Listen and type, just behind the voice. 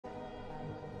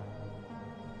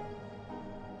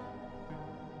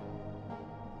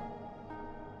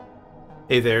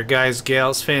Hey there, guys,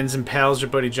 gals, fans, and pals. Your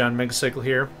buddy JohnMegacycle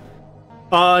here.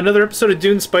 Another episode of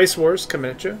Dune Spice Wars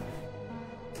coming at you.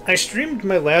 I streamed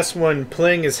my last one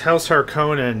playing as House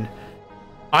Harkonnen.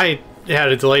 I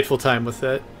had a delightful time with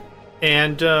it.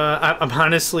 And I'm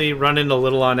honestly running a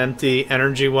little on empty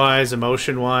energy-wise,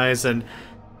 emotion-wise, and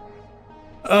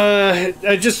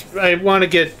I want to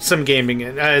get some gaming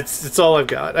in. It's all I've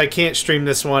got. I can't stream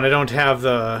this one. I don't have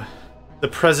the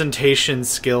presentation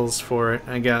skills for it,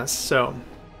 I guess. So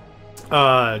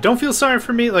don't feel sorry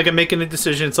for me. Like, I'm making a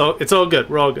decision. It's all good.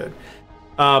 We're all good.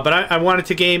 But I wanted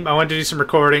to game. I wanted to do some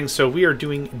recording, so we are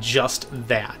doing just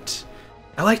that.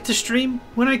 I like to stream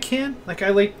when I can. Like, I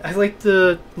like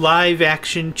the live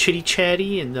action chitty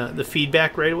chatty and the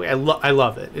feedback right away. I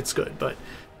love it. It's good. But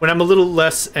when I'm a little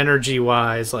less energy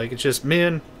wise, like, it's just,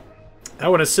 man, I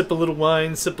want to sip a little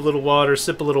wine, sip a little water,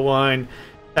 sip a little wine,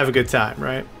 have a good time,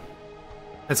 right?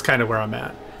 That's kind of where I'm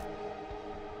at.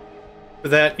 For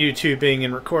that, YouTubing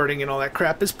and recording and all that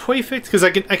crap is perfect, because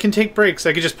I can take breaks.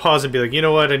 I can just pause and be like, you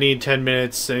know what, I need 10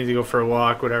 minutes, I need to go for a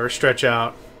walk, whatever, stretch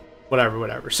out,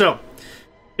 whatever. So,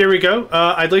 here we go.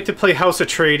 I'd like to play House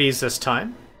Atreides this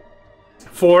time.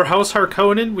 For House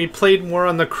Harkonnen, we played more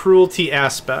on the cruelty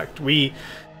aspect. We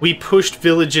pushed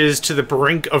villages to the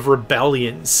brink of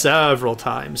rebellion several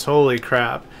times. Holy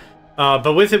crap.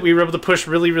 But with it, we were able to push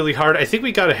really, really hard. I think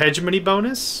we got a hegemony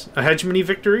bonus, a hegemony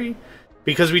victory,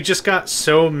 because we just got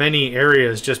so many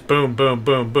areas just boom, boom,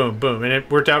 boom, boom, boom, and it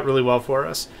worked out really well for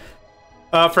us.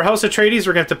 For House Atreides,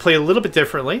 we're going to have to play a little bit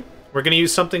differently. We're going to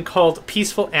use something called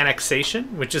peaceful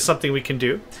annexation, which is something we can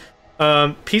do.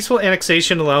 Peaceful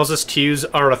annexation allows us to use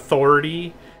our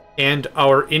authority and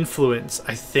our influence,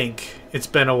 I think. It's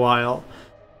been a while.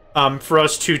 For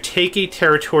us to take a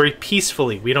territory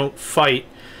peacefully. We don't fight.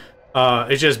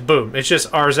 It's just boom. It's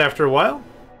just ours after a while.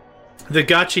 The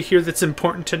gotcha here that's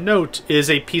important to note is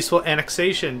a peaceful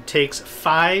annexation takes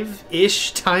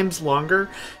 5-ish times longer.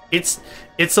 It's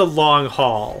a long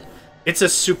haul. It's a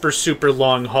super, super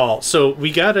long haul. So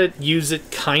we gotta use it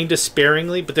kind of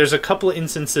sparingly, but there's a couple of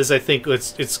instances I think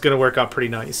it's gonna work out pretty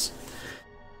nice.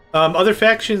 Other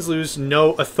factions lose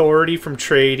no authority from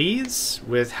treaties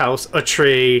with House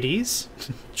Atreides.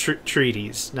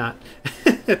 Treaties, not...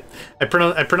 I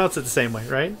pronounce it the same way,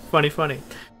 right? Funny.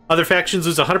 Other factions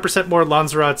lose 100% more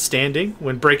Landsraad standing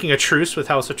when breaking a truce with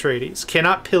House Atreides.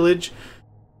 Cannot pillage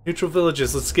neutral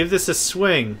villages. Let's give this a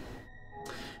swing.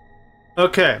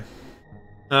 Okay.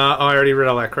 Oh, I already read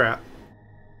all that crap.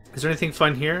 Is there anything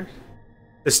fun here?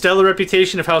 The stellar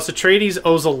reputation of House Atreides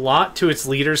owes a lot to its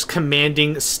leader's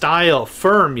commanding style,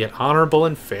 firm yet honorable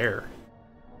and fair.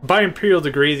 By imperial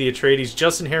decree, the Atreides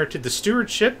just inherited the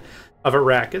stewardship of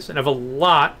Arrakis and have a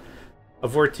lot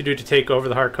of work to do to take over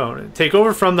the Harkonnen. Take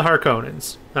over from the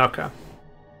Harkonnens. Okay.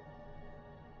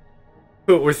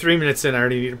 Ooh, we're 3 minutes in. I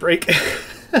already need a break.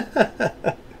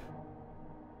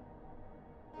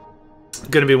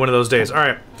 Gonna be one of those days. All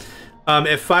right.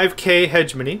 At 5k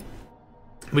hegemony,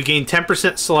 we gain 10%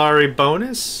 Solari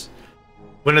bonus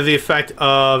when under the effect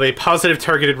of a positive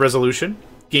targeted resolution.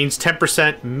 Gains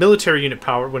 10% military unit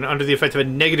power when under the effect of a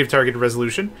negative targeted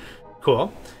resolution.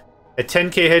 Cool. At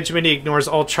 10k hegemony, ignores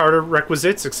all charter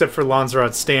requisites except for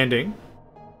Landsraad standing.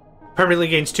 Permanently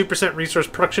gains 2% resource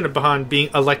production upon being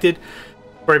elected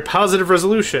for a positive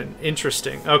resolution.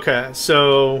 Interesting. Okay,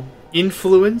 so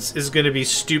influence is going to be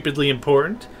stupidly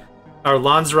important. Our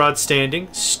Landsraad standing,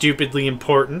 stupidly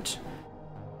important.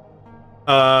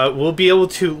 We'll be able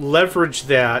to leverage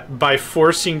that by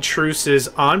forcing truces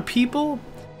on people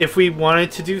if we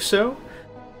wanted to do so.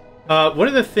 One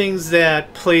of the things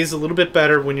that plays a little bit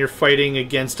better when you're fighting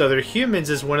against other humans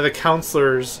is one of the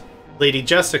counselors, Lady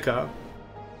Jessica.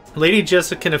 Lady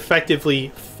Jessica can effectively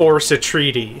force a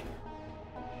treaty.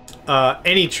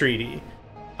 Any treaty.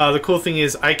 The cool thing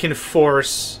is I can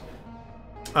force...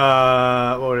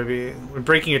 what would it be? When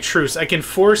breaking a truce. I can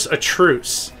force a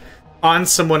truce on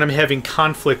someone I'm having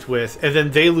conflict with, and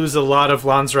then they lose a lot of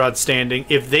Landsraad standing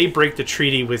if they break the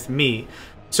treaty with me.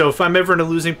 So if I'm ever in a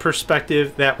losing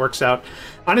perspective, that works out.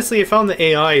 Honestly, I found the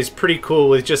AI is pretty cool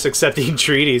with just accepting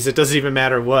treaties. It doesn't even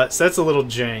matter what. So that's a little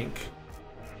jank.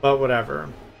 But whatever.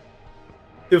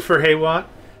 For Haywat,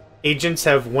 agents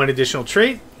have one additional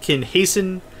trait. Can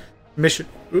hasten mission...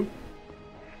 Oop.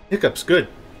 Hiccups, good.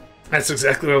 That's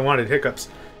exactly what I wanted, hiccups.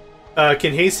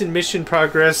 Can hasten mission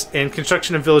progress and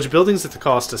construction of village buildings at the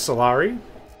cost of Solari.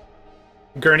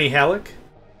 Gurney Halleck.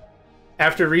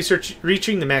 After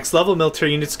reaching the max level,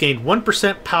 military units gain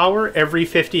 1% power every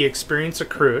 50 experience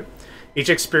accrued. Each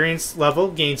experience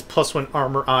level gains +1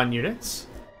 armor on units.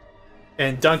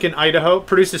 And Duncan, Idaho,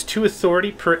 produces 2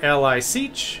 authority per ally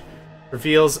siege.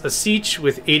 Reveals a siege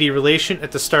with 80 relation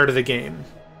at the start of the game.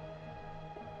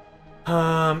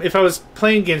 If I was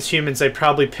playing against humans, I'd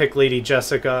probably pick Lady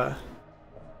Jessica.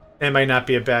 That might not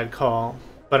be a bad call.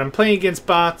 But I'm playing against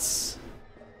bots.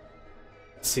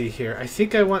 Let's see here. I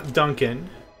think I want Duncan.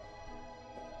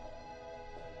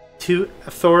 2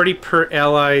 authority per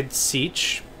allied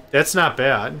siege. That's not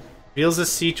bad. Reveals a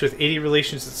siege with 80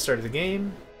 relations at the start of the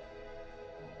game.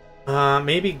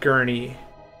 Maybe Gurney.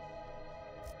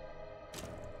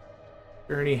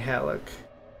 Gurney Halleck.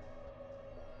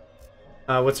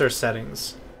 What's our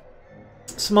settings?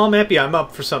 Small map, yeah, I'm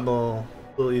up for something a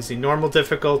little easy. Normal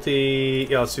difficulty.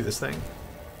 Yeah, let's do this thing.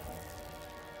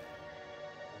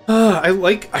 I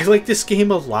like this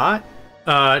game a lot.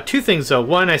 2 things though.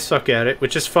 One, I suck at it,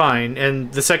 which is fine.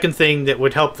 And the second thing that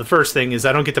would help the first thing is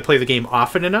I don't get to play the game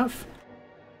often enough.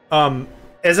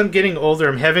 As I'm getting older,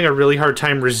 I'm having a really hard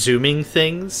time resuming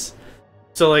things.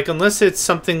 So, like, unless it's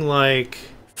something like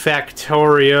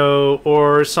Factorio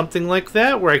or something like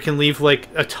that, where I can leave, like,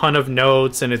 a ton of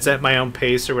notes and it's at my own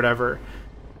pace or whatever.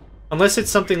 Unless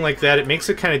it's something like that, it makes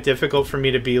it kind of difficult for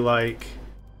me to be like,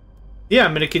 yeah,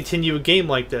 I'm going to continue a game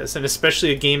like this. And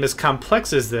especially a game as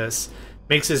complex as this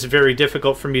makes this very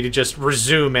difficult for me to just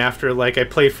resume after, like, I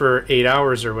play for 8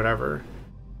 hours or whatever.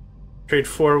 Trade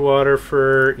 4 water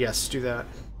for... Yes, do that.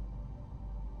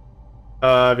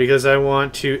 Because I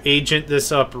want to agent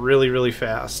this up really, really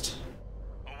fast.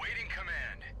 Awaiting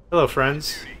command. Hello,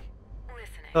 friends.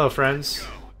 Hello, friends.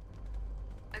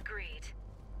 Agreed.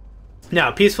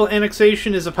 Now, peaceful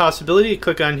annexation is a possibility.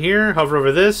 Click on here, hover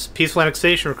over this. Peaceful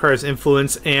annexation requires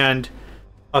influence and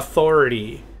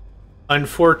authority.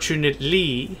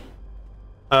 Unfortunately,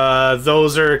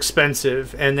 those are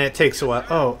expensive, and that takes a while.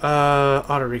 Oh,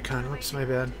 auto recon. Whoops, my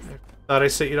bad. I thought I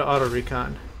set you to auto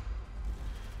recon.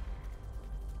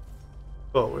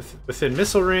 Oh, within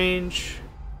missile range.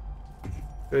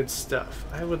 Good stuff.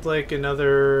 I would like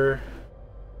another...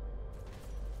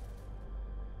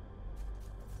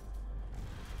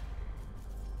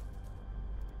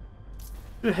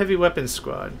 A heavy weapons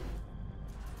squad.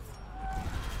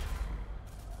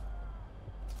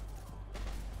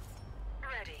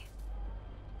 Ready.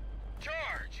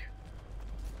 Charge.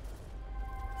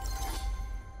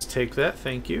 Let's take that,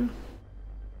 thank you.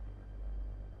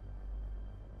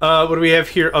 What do we have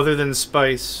here other than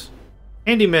spice?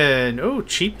 Handyman. Oh,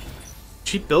 cheap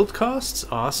build costs.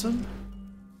 Awesome.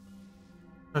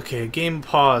 Okay, game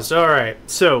paused. All right.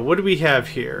 So, what do we have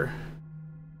here?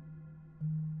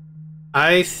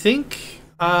 I think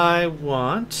I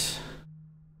want...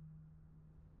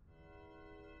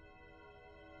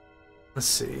 Let's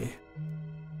see.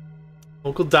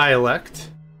 Local dialect.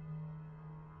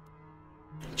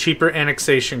 Cheaper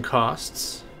annexation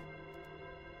costs.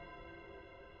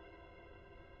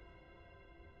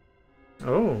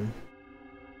 Oh.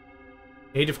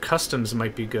 Native customs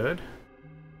might be good.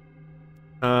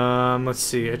 Let's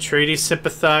see. Atreides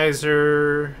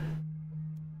sympathizer.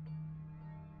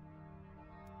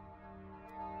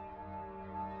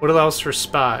 What allows for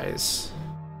spies?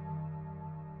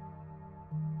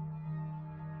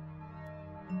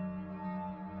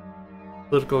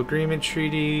 Political agreement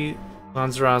treaty.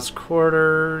 Landsraad's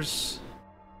quarters.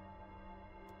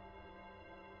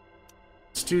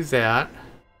 Let's do that.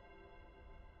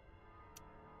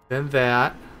 Then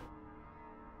that.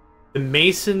 The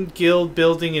Mason Guild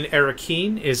building in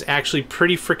Arrakis is actually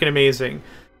pretty freaking amazing.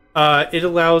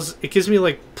 It gives me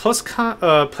like plus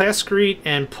plascrete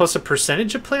and plus a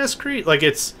percentage of plascrete. Like,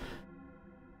 it's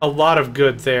a lot of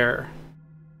good there.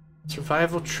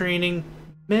 Survival training,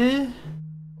 meh.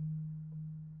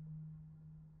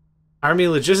 Army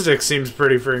logistics seems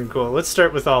pretty freaking cool. Let's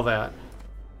start with all that.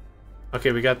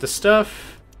 Okay, we got the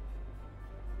stuff.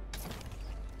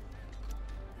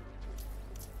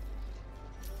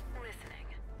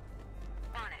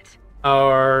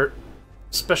 Our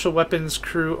special weapons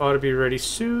crew ought to be ready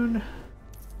soon.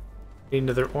 Need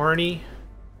another Orny.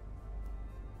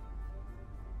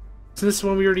 Isn't this the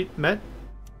one we already met?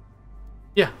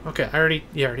 Yeah, okay. I already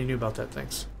knew about that,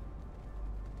 thanks.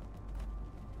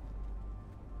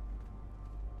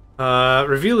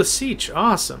 Reveal a siege.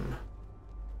 Awesome.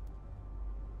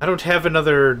 I don't have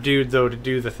another dude, though, to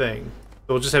do the thing.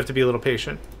 We'll just have to be a little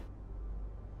patient.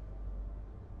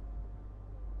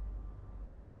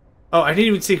 Oh, I didn't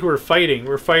even see who we're fighting.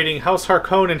 We're fighting House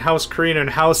Harkonnen, House Carina,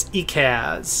 and House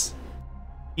Ekaz.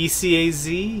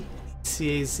 ECAZ?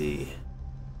 ECAZ.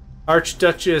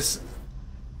 Archduchess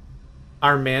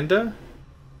Armanda?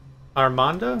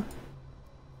 Armanda?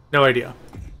 No idea.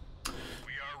 We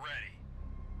are ready.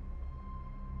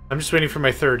 I'm just waiting for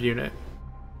my third unit.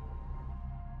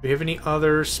 Do we have any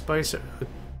other spice?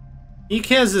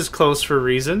 ECAS is close for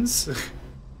reasons. Any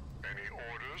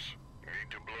orders? Need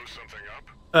to blow something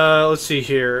up? Let's see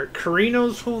here.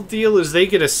 Carino's whole deal is they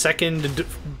get a second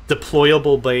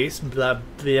deployable base. Blah,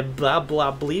 blah, blah,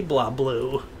 blah, blah, blah,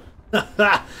 blue.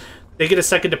 They get a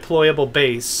second deployable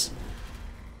base.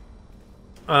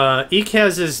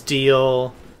 ECAS's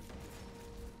deal...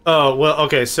 Oh, well,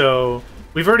 okay, so...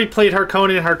 We've already played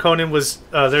Harkonnen. Harkonnen was...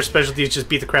 their specialty is just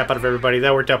beat the crap out of everybody.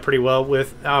 That worked out pretty well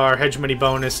with our Hegemony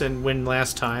bonus and win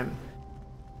last time.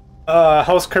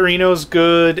 House Carino's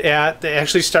good at... They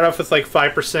actually start off with like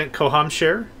 5% Koham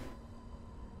share.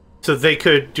 So they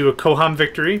could do a Koham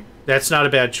victory. That's not a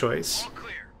bad choice. All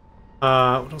clear.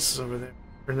 What else is over there?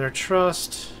 Earn their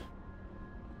trust.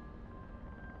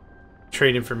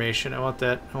 Trade information. I want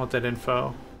that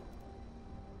info.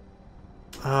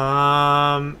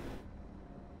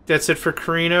 That's it for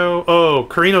Carino. Oh,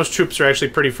 Carino's troops are actually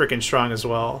pretty freaking strong as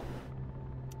well.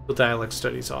 The dialect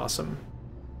study's awesome.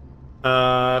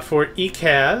 For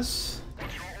ECAS...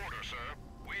 What's your order, sir?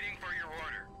 Waiting for your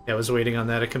order. Yeah, I was waiting on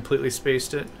that. I completely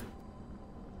spaced it.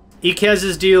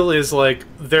 ECAS's deal is like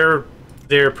their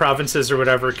provinces or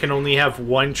whatever can only have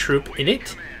one troop in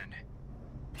it.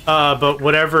 But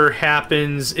whatever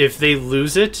happens if they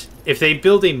lose it, if they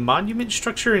build a monument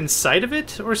structure inside of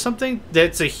it or something,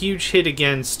 that's a huge hit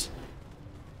against...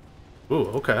 Ooh,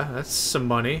 okay, that's some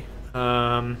money.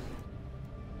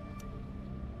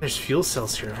 There's fuel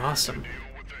cells here, awesome.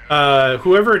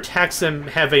 Whoever attacks them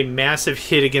have a massive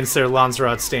hit against their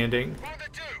Landsraad standing.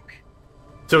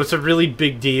 So it's a really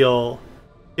big deal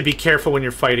to be careful when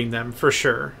you're fighting them, for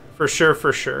sure. For sure,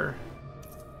 for sure.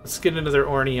 Let's get another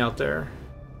Orny out there.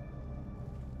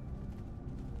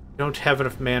 Don't have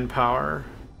enough manpower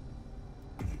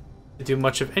to do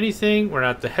much of anything. We're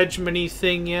not the hegemony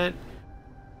thing yet.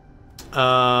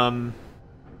 Man,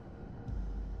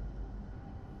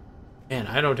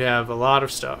 I don't have a lot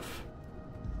of stuff.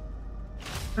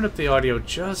 Turn up the audio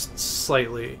just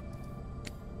slightly.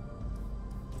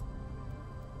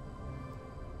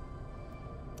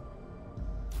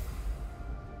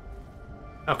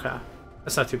 Okay,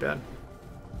 that's not too bad.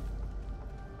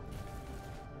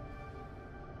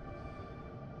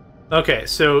 Okay,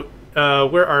 so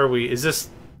where are we? Is this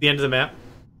the end of the map?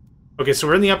 Okay, so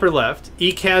we're in the upper left.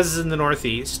 ECAS is in the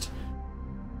northeast.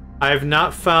 I have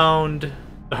not found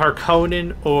the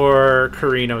Harkonnen or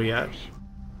Carino yet.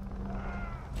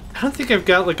 I don't think I've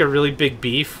got like a really big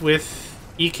beef with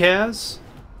ECAS.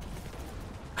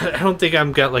 I don't think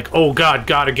I've got like, oh god,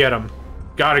 gotta get him.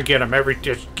 Gotta get him.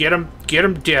 Get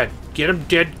him dead. Get him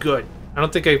dead good. I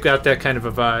don't think I've got that kind of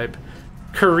a vibe.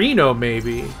 Carino,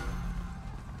 maybe.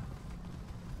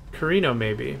 Carino,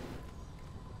 maybe.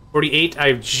 48, I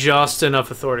have just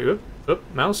enough authority. Oop, oop,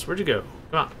 mouse, where'd you go?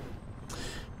 Come on.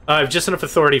 I have just enough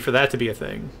authority for that to be a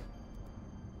thing.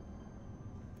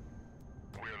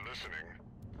 We're listening.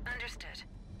 Understood.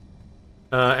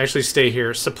 Actually, stay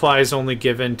here. Supplies only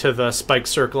given to the spike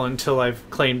circle until I've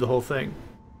claimed the whole thing.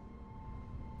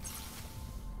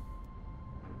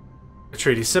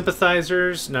 Atreides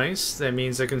sympathizers, nice. That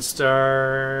means I can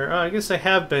start... Oh, I guess I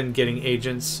have been getting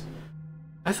agents.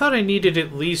 I thought I needed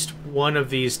at least one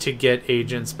of these to get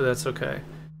agents, but that's okay.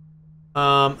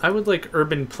 I would like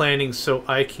urban planning so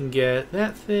I can get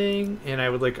that thing, and I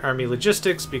would like army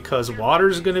logistics because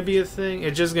water's gonna be a thing.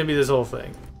 It's just gonna be this whole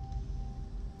thing.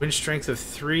 Wind strength of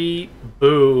 3,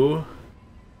 boo.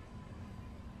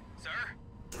 Sir?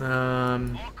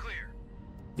 All clear.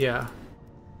 Yeah.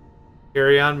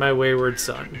 Carry on, my wayward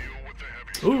son.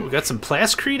 Ooh, we got some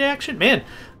Plascrete action? Man,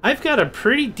 I've got a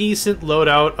pretty decent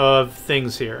loadout of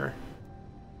things here.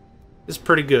 It's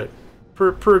pretty good.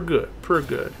 Per good. Need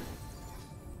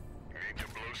to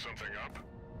blow something up.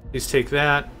 Please take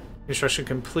that. Construction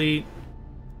complete.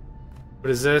 What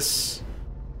is this?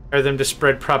 Hire them to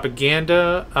spread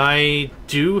propaganda. I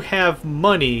do have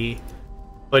money,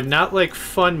 but not like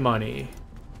fun money.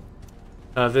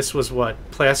 This was what?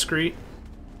 Plascrete?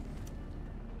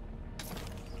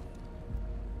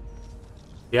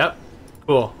 Yep.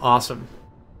 Cool. Awesome.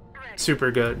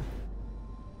 Super good.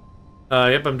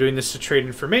 Yep, I'm doing this to trade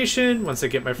information. Once I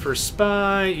get my first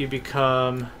spy, you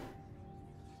become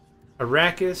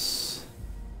Arrakis.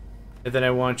 And then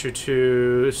I want you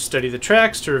to study the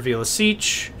tracks to reveal a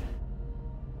siege.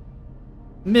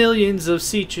 Millions of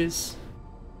sieges.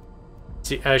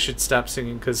 See, I should stop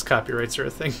singing because copyrights are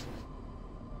a thing.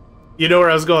 You know where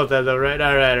I was going with that though, right?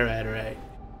 Alright.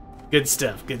 Good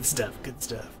stuff.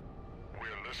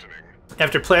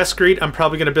 After Plascrete, I'm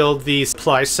probably going to build the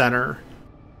supply center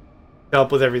to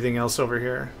help with everything else over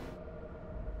here.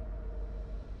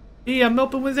 Yeah, I'm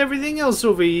helping with everything else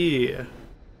over here.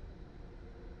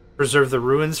 Preserve the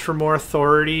ruins for more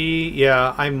authority.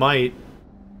 Yeah, I might.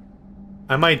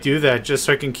 I might do that just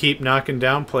so I can keep knocking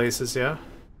down places, yeah?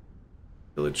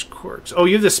 Village Quarks. Oh,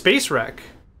 you have the space wreck.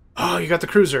 Oh, you got the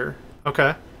cruiser.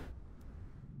 Okay.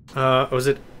 Was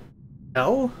it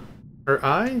L? Or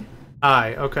I?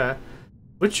 I, okay.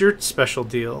 What's your special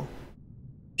deal?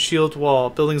 Shield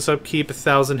wall. Buildings upkeep,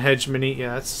 1,000 hegemony.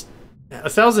 Yeah, it's...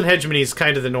 1,000 hegemony is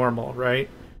kind of the normal, right?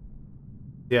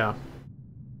 Yeah.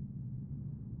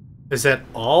 Is that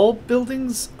all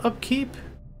buildings upkeep?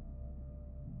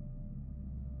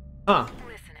 Huh.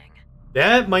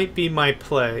 That might be my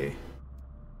play.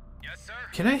 Yes, sir.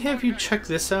 Can I have you check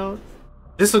this out?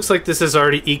 This looks like this is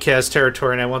already ECAS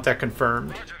territory, and I want that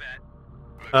confirmed.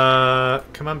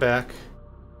 Come on back.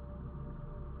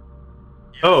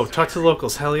 Oh, talk to the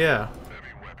locals. Hell yeah.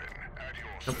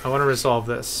 I want to resolve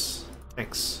this.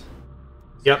 Thanks.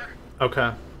 Yep.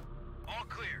 Okay.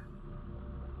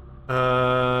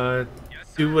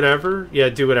 Do whatever? Yeah,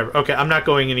 do whatever. Okay, I'm not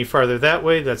going any farther that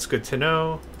way. That's good to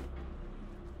know.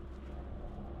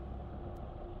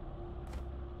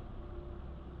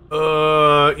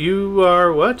 You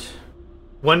are what?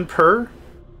 One per?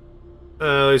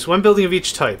 There's one building of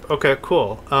each type. Okay,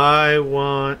 cool. I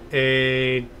want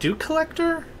a dew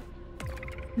collector?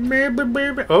 Oh. Need to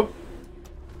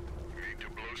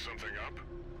blow something up.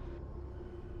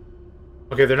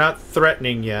 Okay, they're not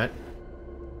threatening yet.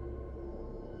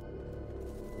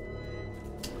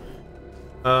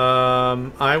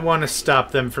 I want to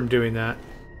stop them from doing that.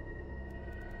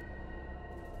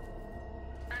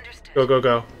 Understood. Go, go,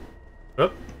 go.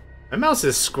 Oh, my mouse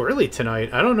is squirrely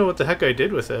tonight. I don't know what the heck I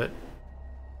did with it.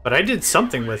 But I did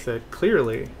something with it,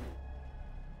 clearly.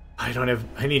 I don't have...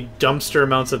 I need dumpster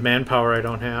amounts of manpower I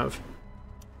don't have.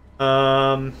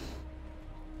 I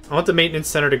want the maintenance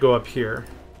center to go up here.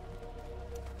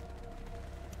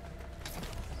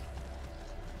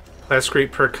 Class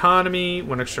creep per economy,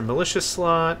 one extra militia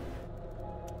slot.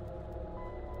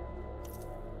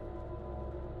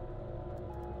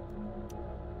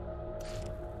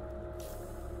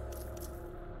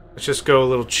 Let's just go a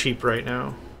little cheap right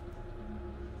now.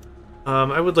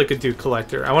 I would like a dew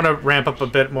collector. I want to ramp up a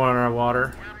bit more on our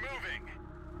water.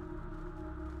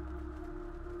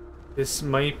 This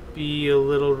might be a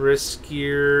little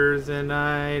riskier than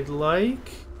I'd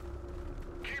like.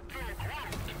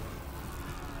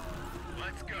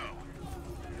 Let's go.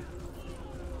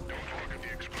 Don't look at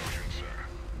the explosion, sir.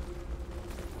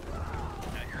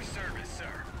 At your service,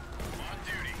 sir. On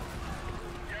duty.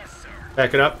 Yes, sir.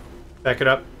 Back it up. Back it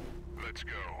up. Let's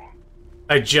go.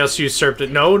 I just usurped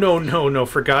it. No, no, no, no.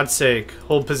 For God's sake.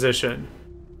 Hold position.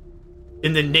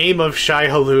 In the name of Shai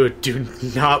Hulud, do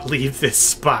not leave this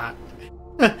spot.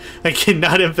 I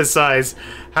cannot emphasize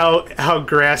how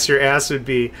grass your ass would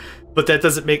be, but that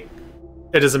doesn't make...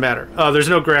 It doesn't matter. There's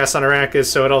no grass on Arrakis,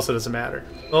 so it also doesn't matter.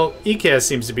 Well, ECAS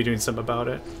seems to be doing something about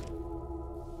it.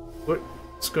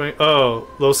 What's going... Oh,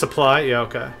 low supply? Yeah,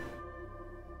 okay.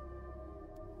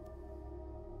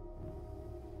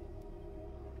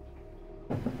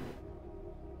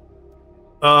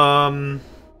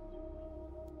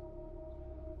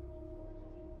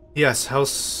 Yes,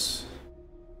 House...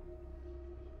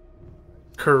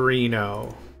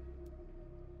 Carino.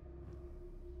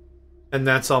 And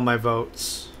that's all my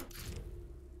votes.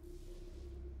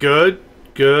 Good,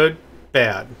 good,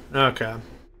 bad. Okay.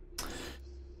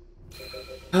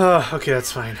 Okay,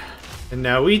 that's fine. And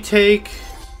now we take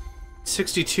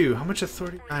 62. How much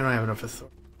authority? I don't have enough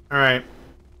authority. Alright.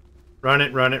 Run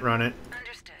it, run it, run it.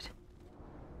 Understood.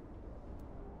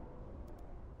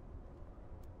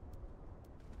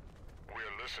 We're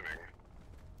listening.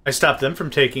 I stopped them from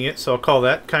taking it, so I'll call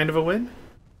that kind of a win.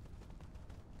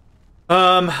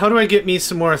 How do I get me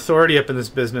some more authority up in this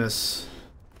business?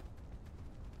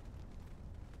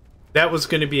 That was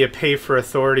going to be a pay for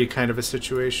authority kind of a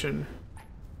situation.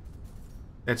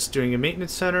 That's doing a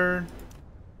maintenance center.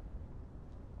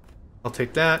 I'll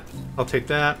take that. I'll take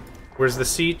that. Where's the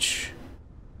siege?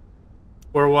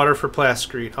 Pour water for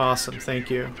Plascrete. Awesome, thank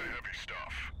you. The heavy stuff.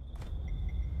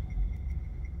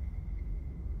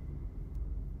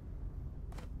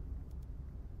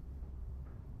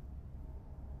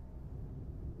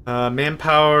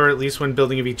 Manpower, at least one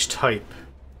building of each type.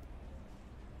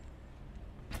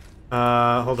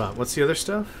 Hold on. What's the other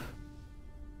stuff?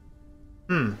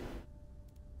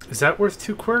 Is that worth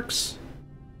 2 quirks?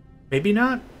 Maybe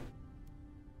not?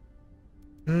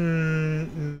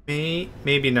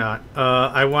 Maybe not.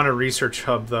 I want a research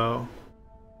hub, though.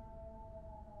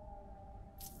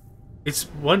 It's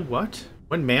one what?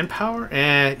 One manpower?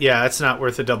 Yeah, that's not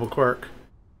worth a double quirk.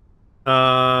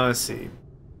 Let's see.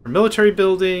 For military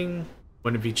building,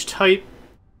 one of each type.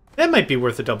 That might be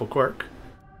worth a double quirk.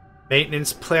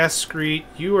 Maintenance Plascrete.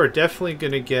 You are definitely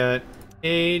going to get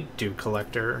a dew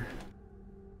collector.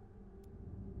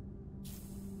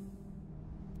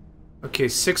 Okay,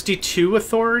 62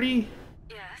 authority?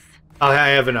 Yes. I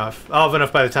have enough. I'll have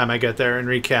enough by the time I get there and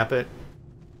recap it.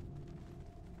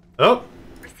 Oh!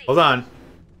 Received. Hold on.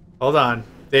 Hold on.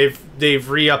 They've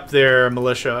re-upped their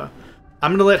militia.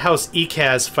 I'm gonna let House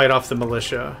Ekaz fight off the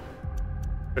militia.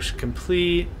 Construction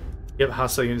complete. Yep,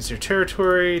 hostile units in your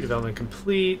territory. Development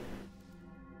complete.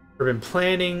 Urban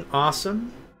planning,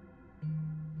 awesome.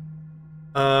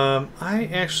 I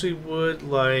actually would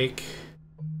like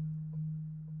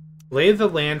lay the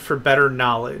land for better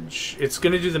knowledge. It's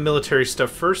gonna do the military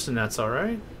stuff first, and that's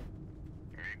alright.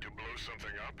 Need to blow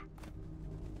something up?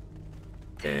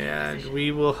 And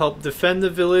we will help defend the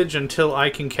village until I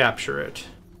can capture it.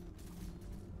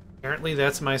 Apparently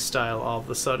that's my style all of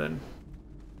a sudden.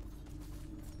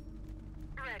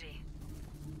 Ready.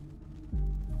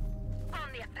 On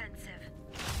the offensive.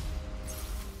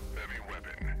 Heavy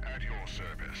weapon at your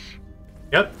service.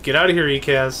 Yep, get out of here,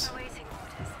 Ekaz. Awaiting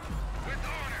orders. With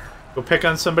honor. Go pick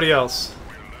on somebody else.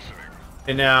 We're listening.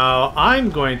 And now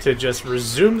I'm going to just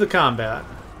resume the combat.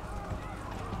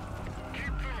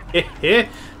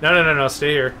 No,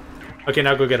 stay here. Okay,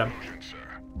 now go get him. Motion, sir.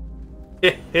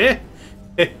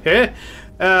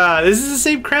 This is the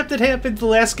same crap that happened the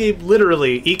last game,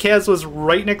 literally. Ekaz was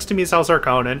right next to me as House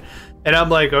Harkonnen, and I'm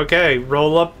like, okay,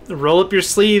 roll up your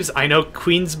sleeves. I know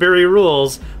Queensberry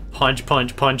rules. Punch,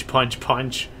 punch, punch, punch,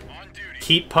 punch. On duty.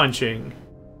 Keep punching.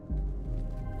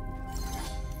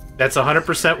 That's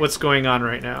 100% what's going on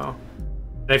right now.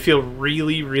 And I feel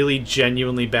really, really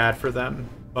genuinely bad for them.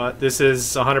 But this is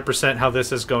 100% how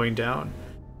this is going down.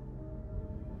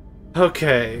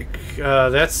 Okay,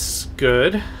 that's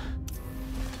good.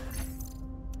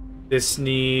 This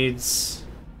needs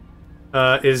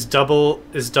is double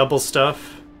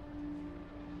stuff.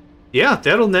 Yeah,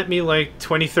 that'll net me like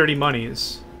 20-30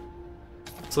 monies.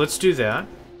 So let's do that.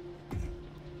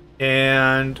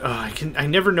 And I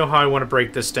never know how I want to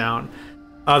break this down.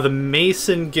 The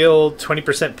Mason Guild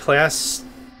 20%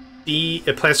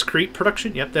 Plascrete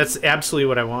production. Yep, that's absolutely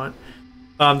what I want.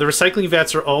 The recycling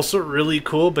vats are also really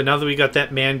cool, but now that we got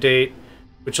that mandate,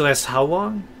 which lasts how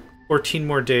long? 14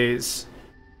 more days.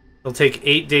 It'll take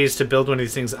 8 days to build one of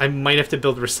these things. I might have to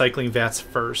build recycling vats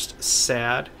first.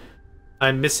 Sad.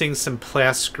 I'm missing some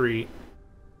Plascrete.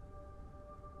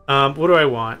 What do I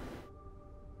want?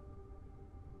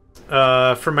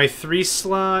 For my 3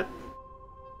 slot,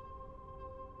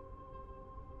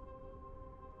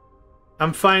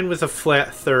 I'm fine with a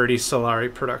flat 30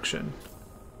 Solari production.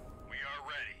 We are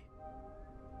ready.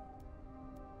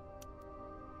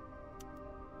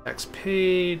 Tax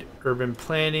paid, urban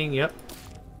planning, yep.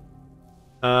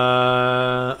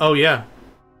 Oh yeah.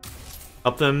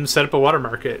 Help them set up a water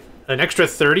market. An extra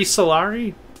 30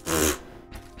 Solari? Pfft.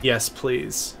 Yes,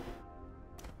 please.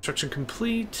 Construction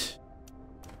complete.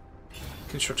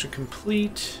 Construction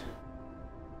complete.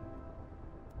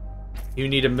 You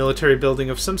need a military building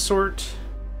of some sort.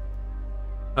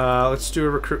 Let's do a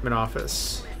recruitment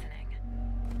office.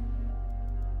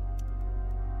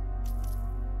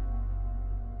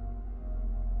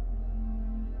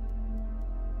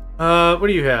 What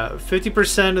do you have?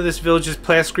 50% of this village's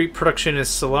Plascrete production is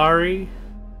Solari.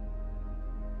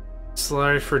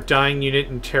 Solari for dying unit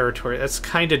and territory. That's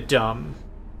kind of dumb.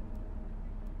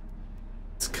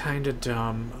 It's kind of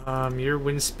dumb. Your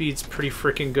wind speed's pretty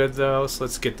freaking good though, so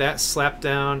let's get that slapped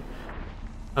down.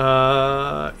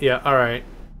 Yeah, alright.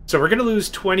 So we're gonna lose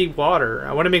 20 water.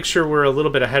 I want to make sure we're a little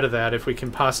bit ahead of that if we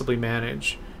can possibly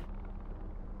manage.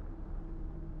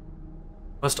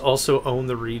 Must also own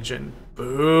the region.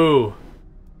 Boo!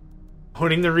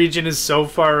 Owning the region is so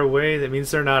far away, that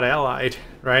means they're not allied,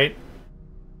 right?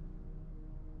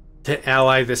 To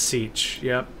ally the siege,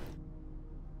 yep.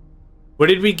 What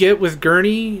did we get with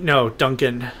Gurney? No,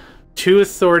 Duncan. 2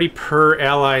 authority per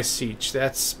ally siege.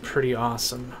 That's pretty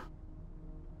awesome.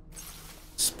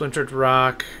 Splintered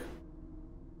rock.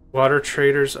 Water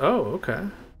traders. Oh, okay.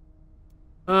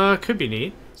 Could be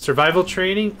neat. Survival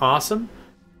training. Awesome.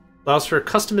 Allows for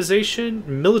customization,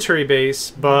 military base,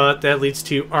 but that leads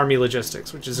to army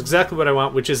logistics, which is exactly what I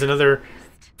want, which is another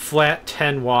flat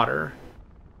 10 water.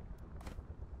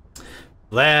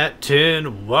 Flat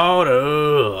 10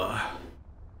 water.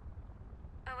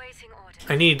 Awaiting orders.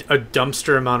 I need a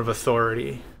dumpster amount of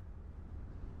authority.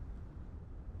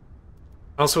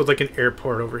 I also would like an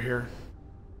airport over here.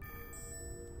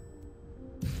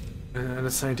 An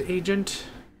assigned agent.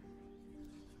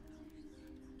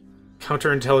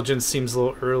 Counterintelligence seems a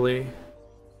little early.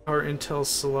 Power intel,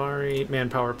 Solari.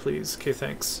 Manpower, please. Okay,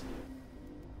 thanks.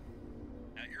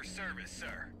 your service,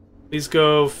 sir. Please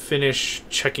go finish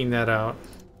checking that out.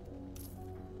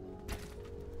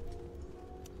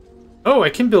 Oh, I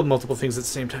can build multiple things at the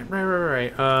same time.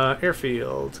 Right.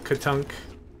 Airfield. Katunk.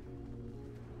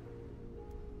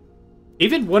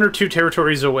 Even 1 or 2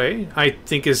 territories away, I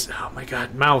think is... Oh my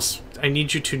god, mouse. I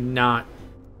need you to not...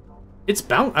 It's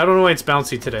bounce. I don't know why it's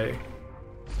bouncy today.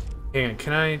 Hang on,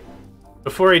 can I...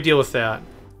 Before I deal with that...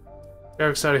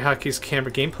 Arrakis Hockey's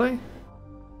camera gameplay?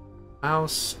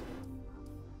 Mouse...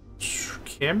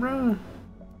 Camera?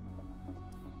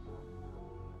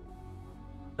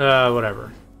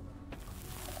 Whatever.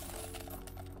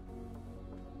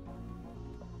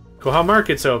 Koha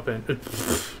Market's open.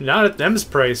 Not at them's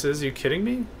prices. Are you kidding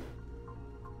me?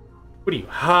 What are you,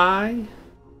 high?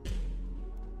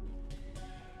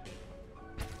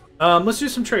 Let's do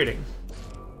some trading.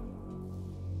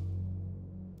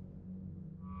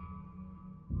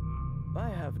 I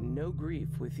have no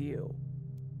grief with you.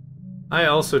 I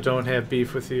also don't have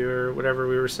beef with you, or whatever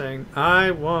we were saying.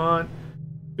 I want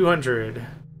 200.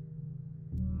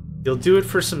 You'll do it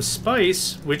for some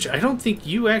spice, which I don't think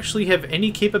you actually have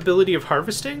any capability of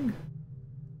harvesting.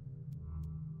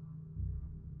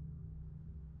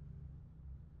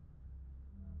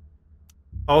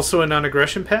 Also a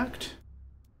non-aggression pact?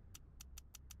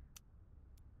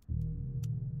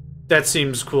 That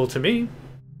seems cool to me.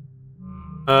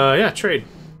 Yeah, trade.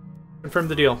 Confirm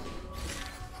the deal.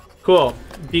 Cool,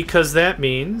 because that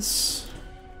means...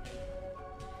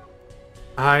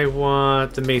 I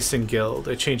want the Mason Guild.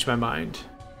 I changed my mind.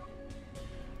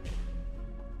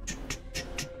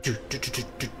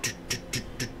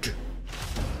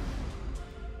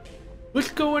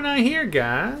 What's going on here,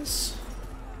 guys?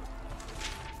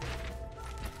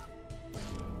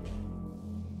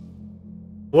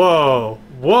 Whoa.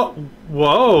 Whoa.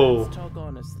 Let's talk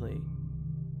honestly.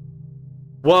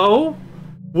 Whoa.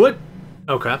 What?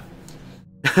 Okay.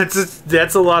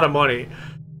 That's a lot of money.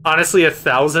 Honestly,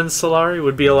 1,000 Solari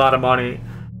would be a lot of money.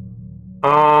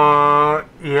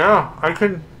 Yeah, I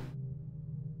can...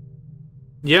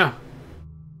 Yeah.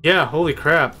 Yeah, holy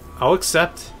crap. I'll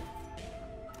accept.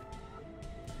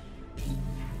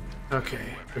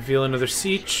 Okay, reveal another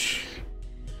siege.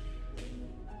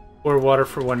 Pour water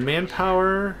for 1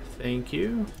 manpower. Thank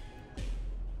you.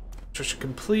 Construction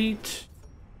complete.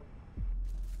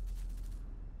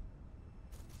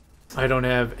 I don't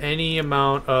have any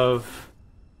amount of...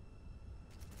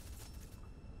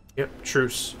 Yep,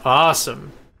 truce.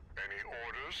 Awesome. Any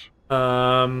orders?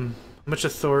 How much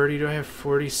authority do I have?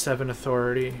 47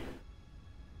 authority.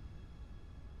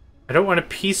 I don't want to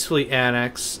peacefully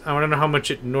annex. I want to know how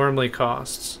much it normally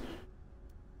costs.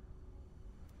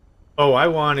 Oh, I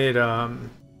wanted,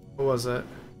 what was it?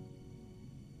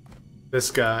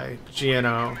 This guy,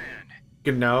 GNO.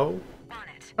 No?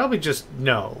 Probably just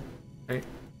no. Right?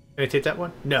 Can I take that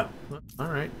one? No.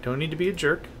 Alright, don't need to be a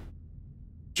jerk.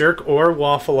 Jerk or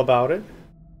waffle about it.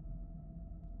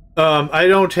 I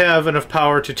don't have enough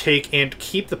power to take and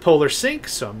keep the polar sink,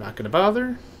 so I'm not going to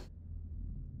bother.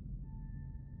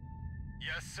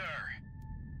 Yes, sir.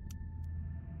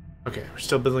 Okay, we're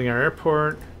still building our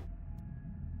airport.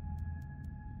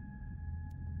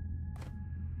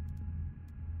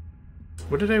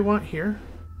 What did I want here?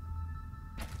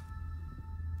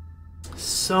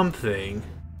 Something.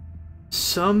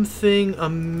 Something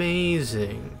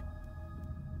amazing.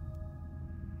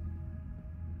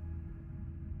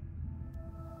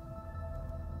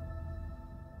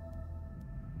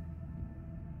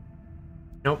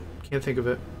 Nope, can't think of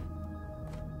it.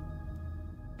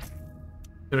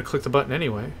 Gonna click the button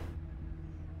anyway.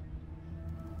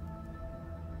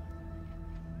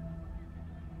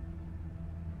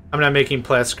 I'm not making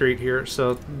plascrete here,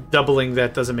 so doubling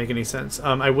that doesn't make any sense.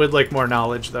 I would like more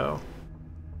knowledge, though.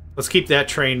 Let's keep that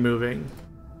train moving.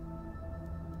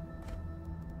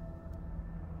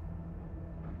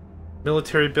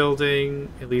 Military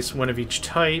building, at least one of each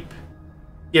type.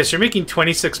 Yes, you're making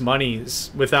 26 monies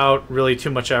without really too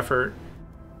much effort.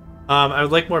 I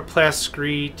would like more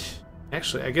plascrete.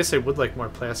 Actually, I guess I would like more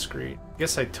plascrete. I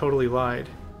guess I totally lied.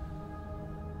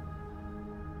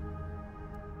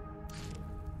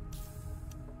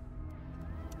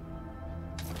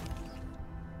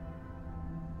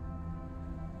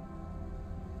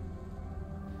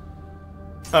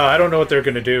 I don't know what they're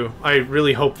gonna do. I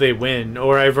really hope they win,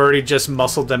 or I've already just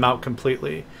muscled them out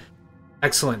completely.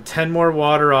 Excellent. 10 more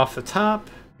water off the top.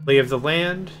 Lay of the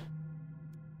land.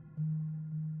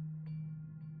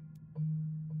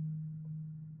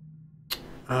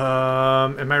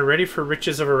 Am I ready for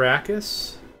Riches of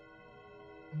Arrakis?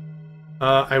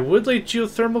 I would like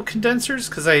geothermal condensers,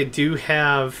 because I do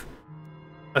have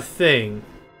a thing.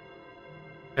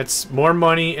 That's more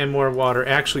money and more water.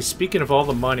 Actually, speaking of all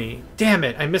the money... Damn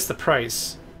it, I missed the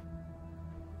price.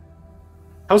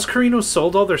 House Carino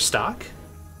sold all their stock?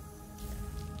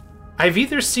 I've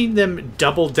either seen them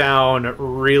double down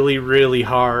really, really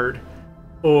hard,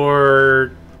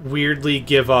 or weirdly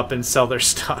give up and sell their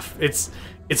stuff. It's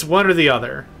one or the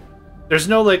other. There's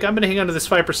no, like, I'm gonna hang on to this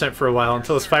 5% for a while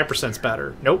until this 5%'s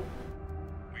better. Nope.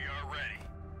 We are ready.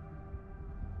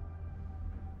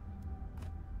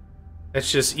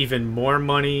 That's just even more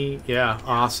money. Yeah,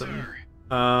 awesome. Need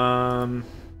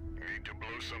to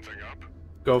blow something up?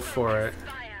 Go for it.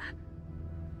 Fire.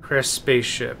 Crash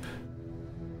spaceship.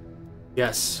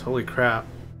 Yes, holy crap.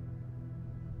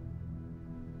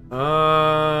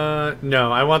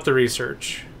 No, I want the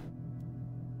research.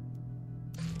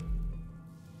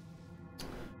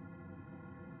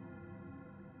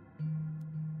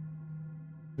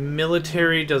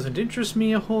 Military doesn't interest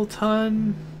me a whole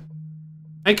ton.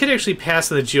 I could actually pass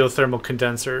the geothermal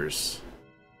condensers.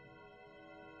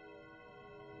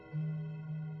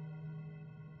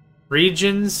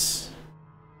 Regions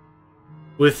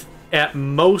with at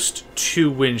most 2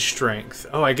 wind strength.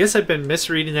 Oh, I guess I've been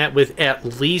misreading that with at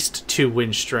least 2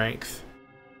 wind strength.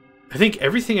 I think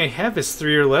everything I have is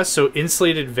 3 or less, so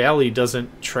Insulated Valley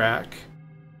doesn't track.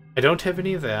 I don't have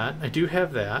any of that. I do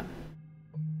have that.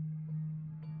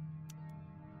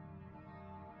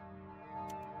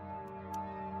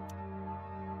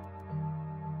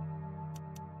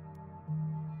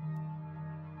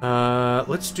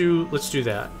 Let's do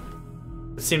that.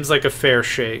 It seems like a fair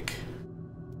shake.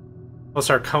 Plus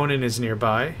our Conan is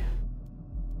nearby.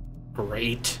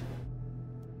 Great.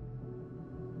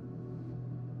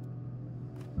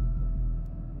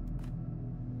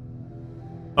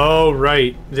 Oh,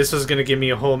 right. This was gonna give me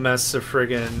a whole mess of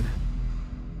friggin'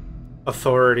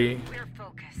 authority. We're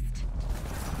focused.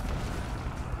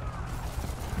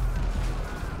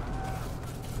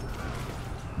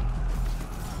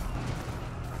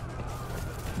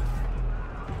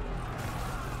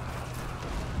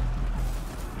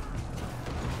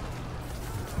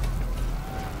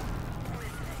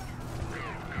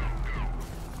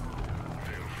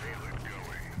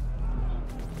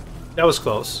 That was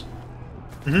close.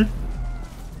 Mm-hmm.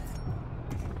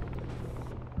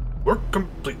 Work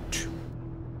complete.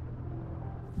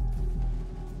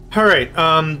 Alright,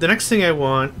 the next thing I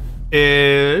want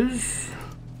is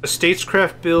a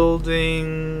statescraft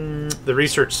building, the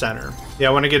research center. Yeah,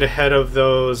 I want to get ahead of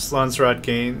those Landsraad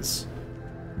gains.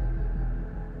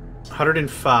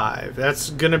 105.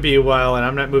 That's gonna be a while, and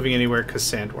I'm not moving anywhere because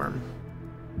Sandworm.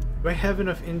 Do I have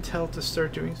enough intel to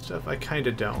start doing stuff? I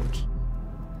kinda don't.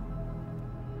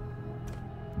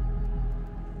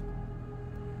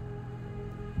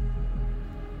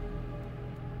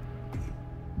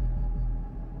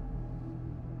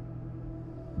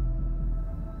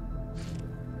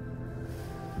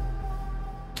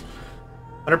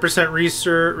 %%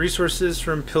 resources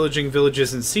from pillaging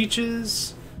villages and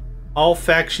sieges. All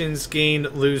factions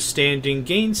lose standing,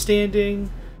 gain standing,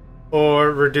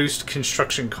 or reduced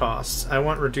construction costs. I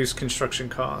want reduced construction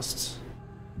costs.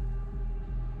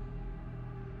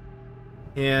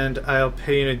 And I'll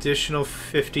pay an additional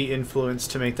 50 influence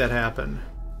to make that happen.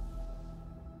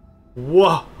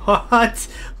 What?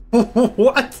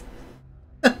 What?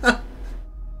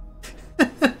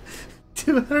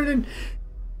 200 and...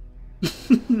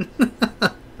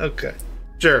 Okay.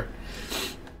 Sure.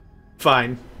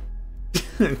 Fine.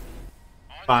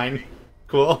 Fine.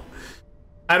 Cool.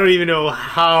 I don't even know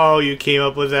how you came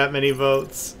up with that many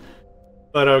votes.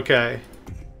 But okay.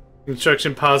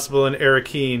 Construction possible in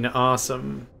Arrakis.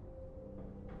 Awesome.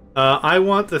 I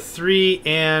want the 3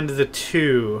 and the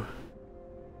 2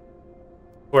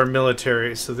 for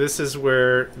military. So this is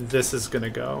where this is gonna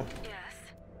go. Yes.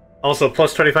 Also,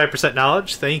 plus 25%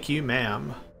 knowledge. Thank you,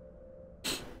 ma'am.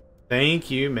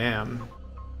 Thank you, ma'am.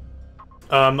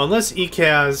 Unless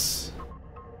ECAS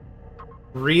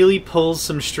really pulls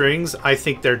some strings, I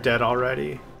think they're dead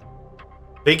already.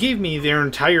 They gave me their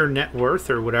entire net worth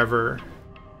or whatever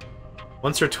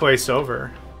once or twice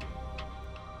over.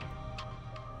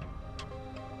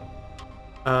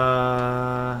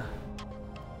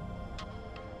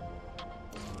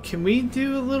 Can we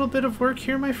do a little bit of work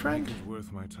here, my friend? It's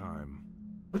worth my time.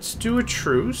 Let's do a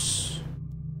truce.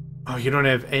 Oh, you don't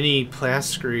have any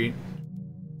plascrete.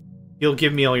 You'll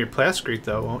give me all your plascrete,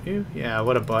 though, won't you? Yeah,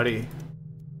 what a buddy.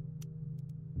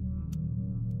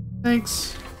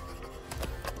 Thanks.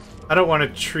 I don't want a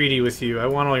treaty with you. I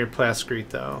want all your plascrete,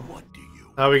 though. What do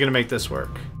you... How are we gonna make this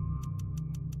work?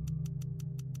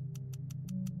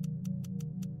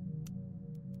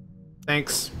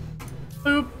 Thanks.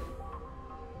 Boop.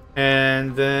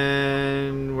 And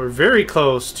then we're very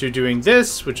close to doing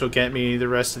this, which will get me the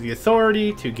rest of the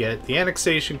authority to get the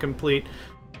annexation complete.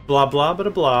 Blah blah blah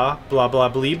blah blah blah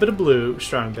blee blah blue.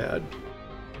 Strong bad.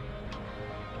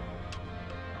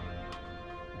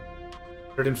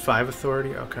 105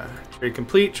 authority. Okay. Trade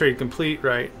complete. Trade complete.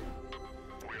 Right.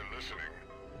 We're listening.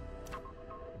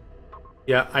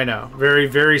 Yeah, I know. Very,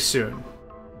 very soon.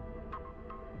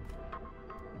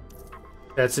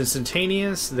 That's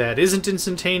instantaneous. That isn't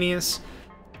instantaneous.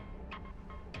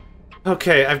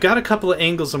 Okay, I've got a couple of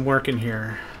angles I'm working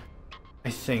here. I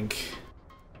think.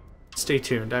 Stay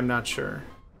tuned. I'm not sure.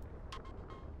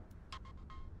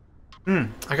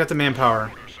 I got the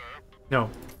manpower. No.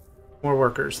 More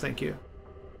workers. Thank you.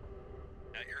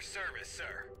 At your service,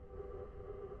 sir.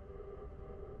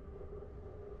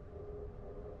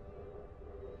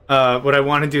 What I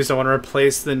want to do is I want to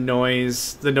replace the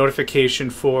noise, the notification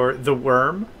for the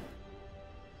worm.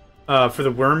 For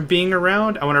the worm being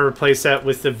around, I want to replace that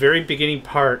with the very beginning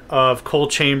part of Cole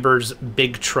Chambers'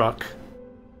 big truck.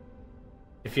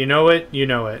 If you know it, you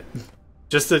know it.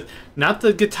 Just the, not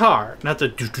the guitar, not the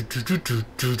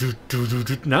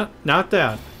not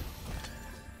that.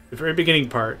 The very beginning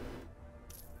part.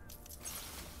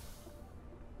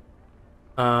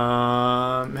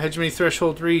 Hegemony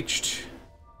threshold reached.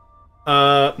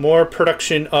 More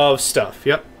production of stuff.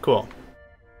 Yep, cool.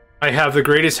 I have the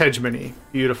greatest hegemony.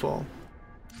 Beautiful.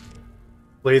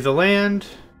 Lay the land.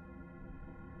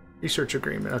 Research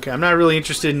agreement. Okay, I'm not really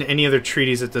interested in any other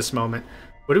treaties at this moment.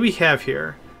 What do we have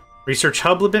here? Research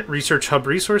hub limit, research hub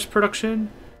resource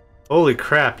production. Holy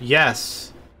crap,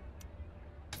 yes.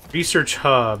 Research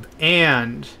hub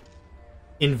and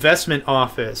investment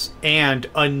office and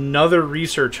another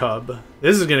research hub.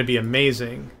 This is going to be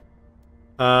amazing.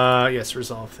 Yes,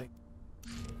 resolve thing.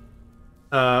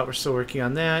 We're still working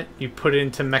on that. You put it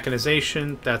into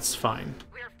mechanization. That's fine.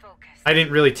 We're focused. I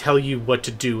didn't really tell you what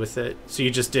to do with it, so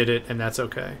you just did it, and that's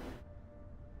okay.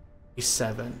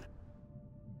 E7.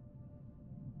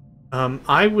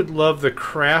 I would love the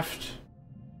craft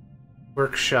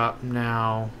workshop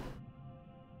now.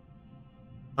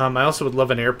 I also would love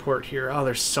an airport here. Oh,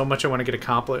 there's so much I want to get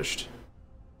accomplished.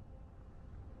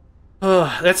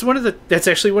 That's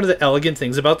actually one of the elegant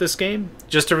things about this game.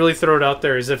 Just to really throw it out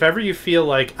there is if ever you feel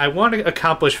like I want to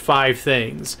accomplish 5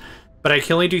 things, but I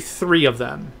can only do 3 of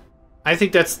them. I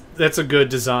think that's a good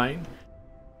design.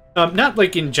 Not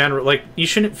like in general, like you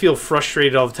shouldn't feel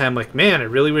frustrated all the time. Like, man, I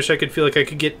really wish I could feel like I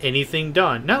could get anything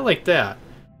done. Not like that.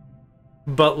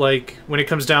 But like when it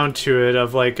comes down to it,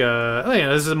 of like, oh yeah,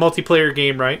 this is a multiplayer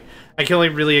game, right? I can only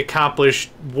really accomplish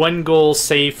 1 goal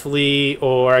safely,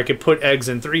 or I could put eggs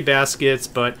in 3 baskets,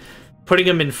 but putting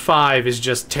them in 5 is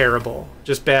just terrible.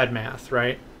 Just bad math,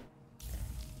 right?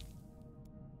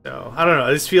 So, I don't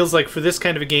know. This feels like for this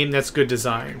kind of a game, that's good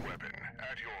design.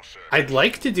 I'd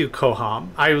like to do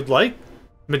Koham. I would like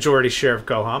majority share of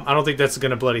Koham. I don't think that's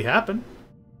going to bloody happen.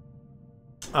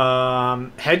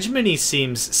 Hegemony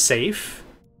seems safe.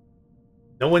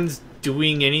 No one's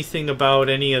doing anything about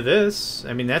any of this.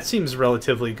 I mean, that seems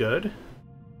relatively good.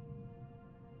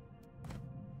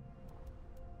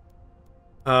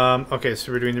 Okay,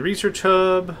 so we're doing the research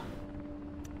hub.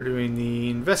 We're doing the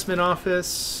investment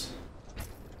office.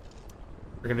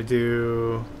 We're gonna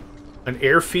do an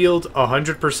airfield.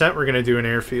 100% we're gonna do an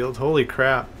airfield. Holy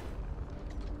crap.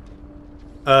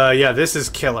 Yeah, this is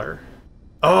killer.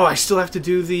 Oh, I still have to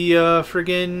do the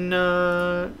friggin'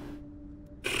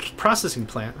 processing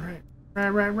plant. Right.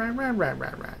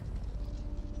 Right.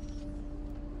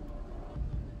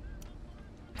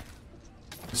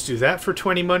 Let's do that for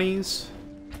 20 monies.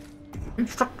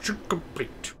 Construction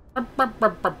complete.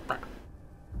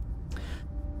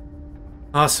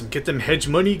 Awesome. Get them hedge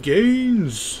money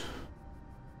gains.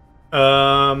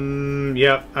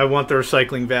 Yeah, I want the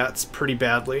recycling vats pretty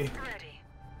badly. Ready.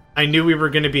 I knew we were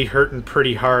going to be hurting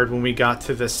pretty hard when we got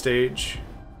to this stage.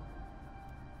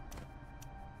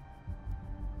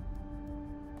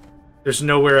 There's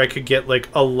nowhere I could get, like,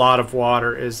 a lot of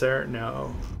water, is there?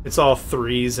 No. It's all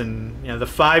 3s, and, you know, the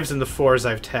 5s and the 4s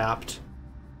I've tapped.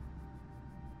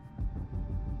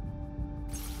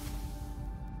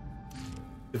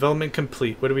 Development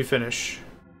complete. What do we finish?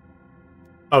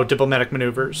 Oh, diplomatic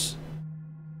maneuvers.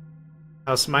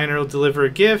 House Miner will deliver a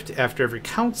gift after every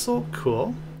council.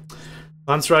 Cool.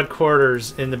 Landsraad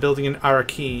quarters in the building in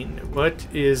Arrakis. What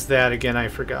is that again? I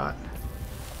forgot.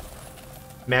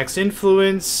 Max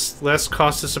influence, less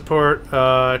cost to support,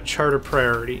 charter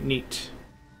priority. Neat.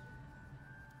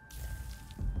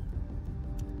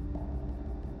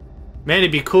 Man,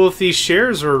 it'd be cool if these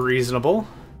shares were reasonable.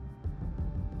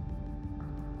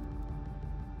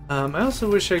 I also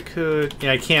wish I could...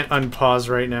 Yeah, I can't unpause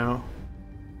right now.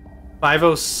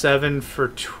 507 for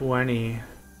 20.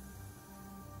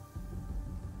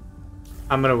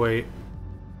 I'm gonna wait.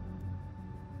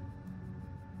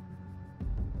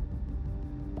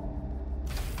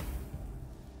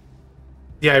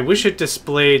 Yeah, I wish it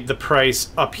displayed the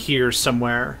price up here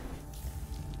somewhere.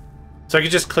 So I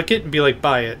could just click it and be like,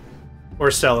 buy it.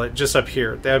 Or sell it, just up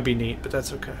here. That would be neat, but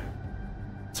that's okay.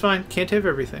 It's fine, can't have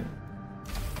everything.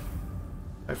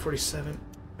 547.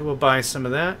 I will buy some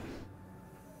of that.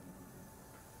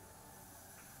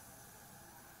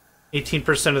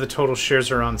 18% of the total shares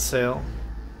are on sale.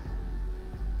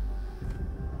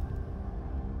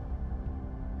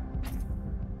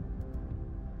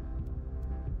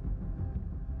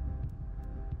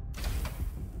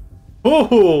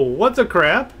 Oh, what the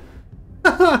crap?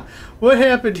 What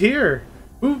happened here?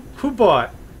 Who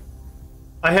bought?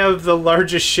 I have the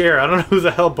largest share. I don't know who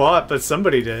the hell bought, but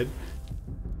somebody did.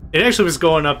 It actually was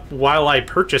going up while I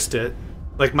purchased it.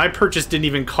 Like, my purchase didn't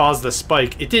even cause the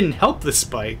spike. It didn't help the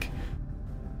spike,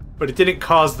 but it didn't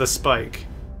cause the spike.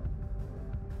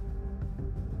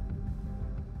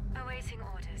 Awaiting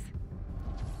orders.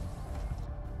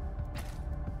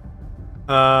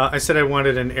 I said I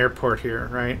wanted an airport here,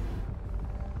 right?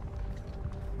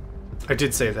 I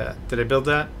did say that. Did I build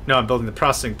that? No, I'm building the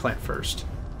processing plant first.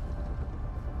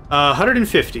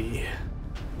 150.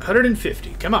 150.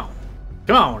 Come on.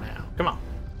 Come on now. Come on.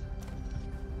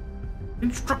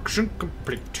 Construction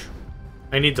complete.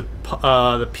 I need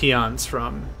the peons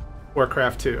from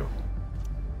Warcraft 2.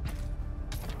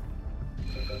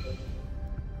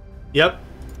 Yep.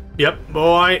 Yep.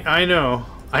 Oh, I know.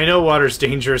 I know water's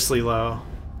dangerously low.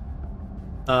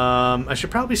 I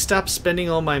should probably stop spending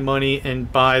all my money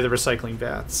and buy the recycling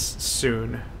vats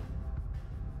soon.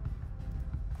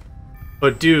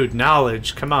 But dude,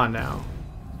 knowledge, come on now.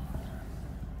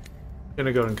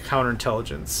 Gonna go to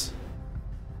counterintelligence.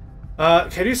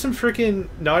 Can I do some freaking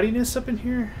naughtiness up in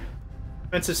here?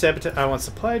 Offensive sabotage. I want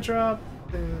supply drop.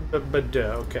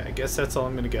 Okay, I guess that's all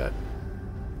I'm gonna get.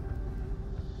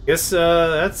 Guess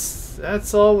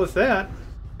that's all with that.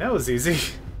 That was easy.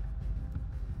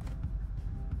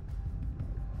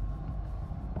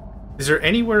 Is there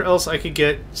anywhere else I could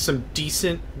get some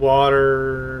decent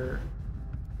water?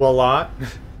 Wallet?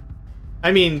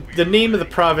 I mean, the name of the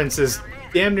province is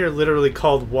damn near literally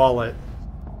called Wallet.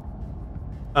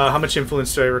 How much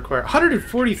influence do I require?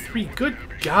 143. Good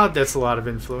God, that's a lot of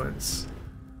influence.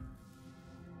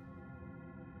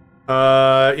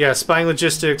 Yeah, spying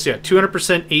logistics. Yeah,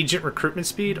 200% agent recruitment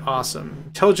speed. Awesome.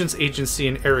 Intelligence agency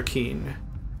in Arrakis.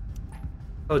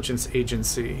 Intelligence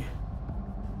agency.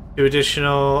 2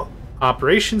 additional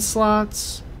operation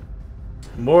slots.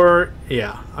 More.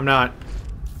 Yeah, I'm not.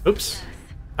 Oops.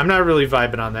 I'm not really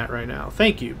vibing on that right now.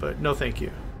 Thank you, but no thank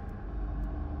you.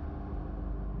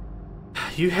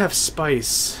 You have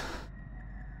spice.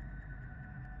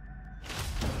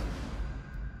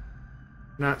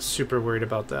 Not super worried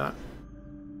about that.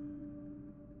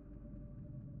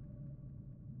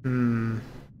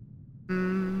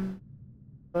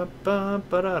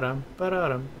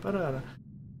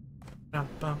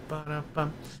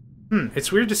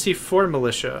 It's weird to see 4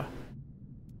 militia.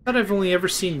 I thought I've only ever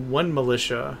seen 1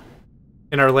 militia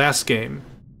in our last game.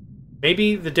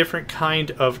 Maybe the different kind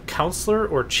of counselor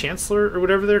or chancellor or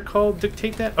whatever they're called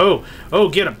dictate that? Oh,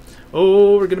 get him.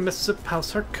 Oh, we're gonna mess up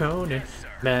House Harkonnen.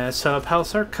 Mess up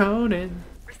House Harkonnen.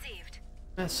 Received.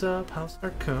 Mess up House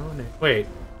Harkonnen. Wait.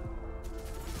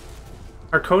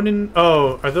 Harkonnen?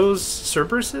 Oh, are those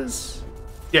Cerberuses?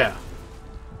 Yeah.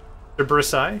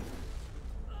 Cerberusai?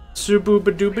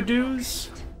 Suboobadoobadoo's?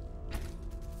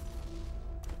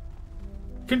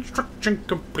 Construction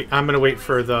complete. I'm gonna wait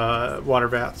for the water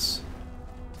vats.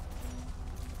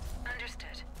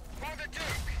 Understood. For the Duke.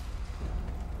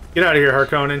 Get out of here,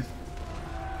 Harkonnen.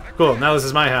 Cool, now this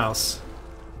is my house.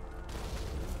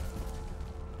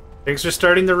 Thanks for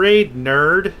starting the raid,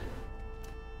 nerd.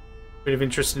 Bit of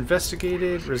interest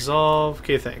investigated. Resolve.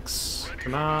 Okay, thanks.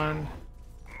 Come on.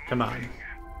 Come on.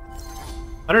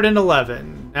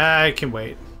 111. I can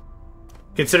wait.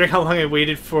 Considering how long I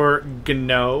waited for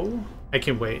Gno, I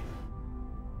can wait.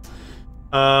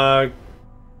 Gno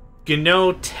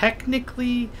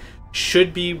technically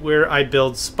should be where I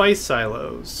build spice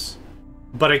silos,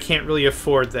 but I can't really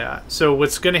afford that. So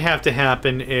what's going to have to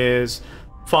happen is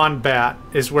Fawn Bat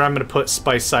is where I'm going to put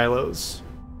spice silos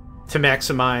to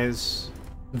maximize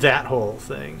that whole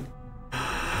thing.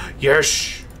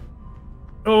 Yes!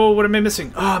 Oh, what am I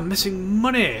missing? Oh, I'm missing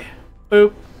money!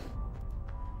 Boop.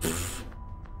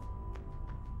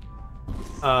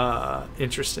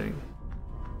 Interesting.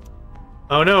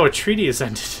 Oh no, a treaty has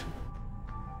ended.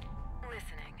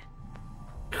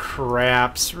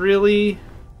 craps. Really?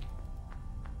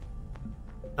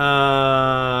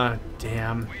 Damn.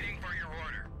 Waiting for your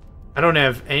order. I don't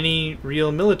have any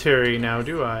real military now,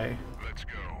 do I? Let's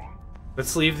go.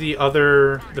 Let's leave the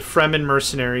Fremen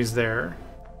mercenaries there.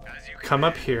 As you Come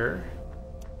up here.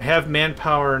 I have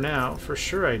manpower now, for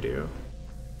sure I do.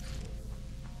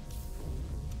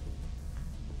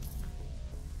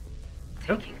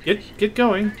 Oh, get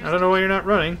going. I don't know why you're not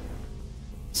running.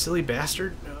 Silly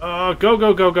bastard. Oh, go,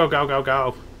 go, go, go, go, go,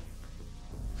 go.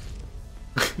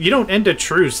 You don't end a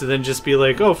truce and then just be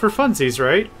like, oh, for funsies,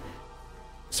 right?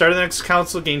 Start of the next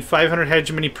council, gain 500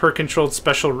 hegemony per controlled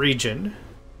special region.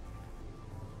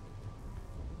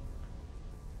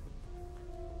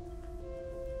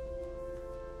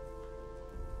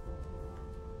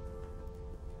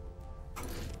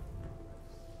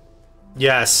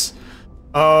 Yes.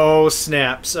 Oh,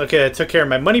 snaps. Okay, I took care of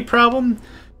my money problem.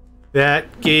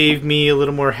 That gave me a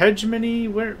little more hegemony.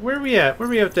 Where are we at? Where are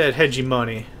we at with that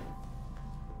hegemony?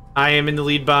 I am in the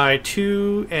lead by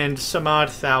 2 and some odd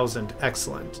thousand.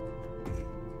 Excellent.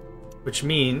 Which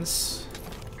means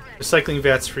recycling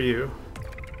vats for you.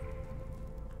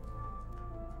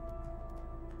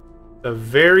 The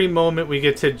very moment we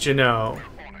get to Genoa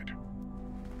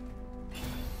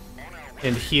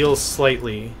and heal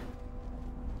slightly.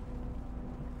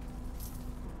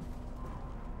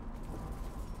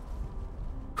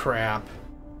 Crap.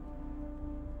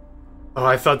 Oh,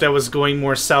 I thought that was going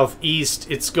more southeast.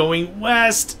 It's going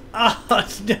west. Oh,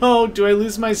 no. Do I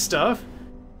lose my stuff?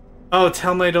 Oh,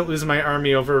 tell me I don't lose my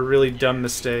army over a really dumb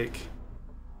mistake.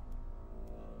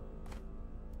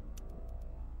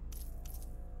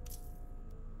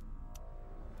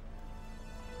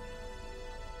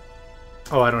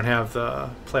 Oh, I don't have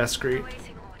the plascrete.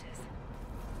 Awaiting orders.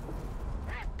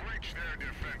 breach their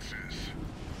defenses.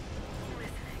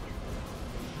 Listening.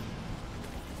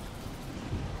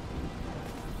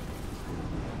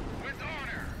 With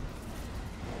honor.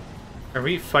 Are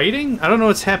we fighting? I don't know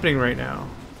what's happening right now.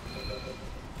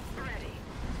 Ready.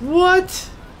 What?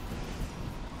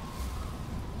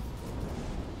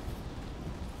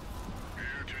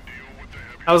 Here to deal with the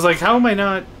heavy I was like, how am I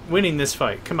not winning this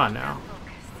fight? Come on now.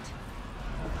 Focused.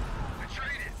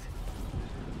 Atreides.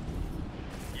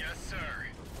 Yes, sir.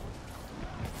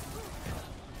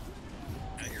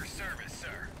 At your service,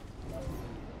 sir.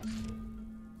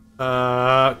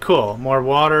 Cool. More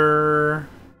water.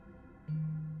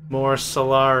 More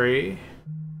Solari.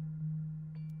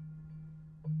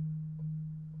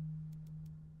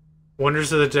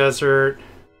 Wonders of the Desert.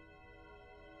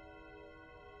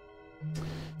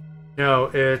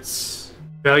 No, it's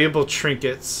valuable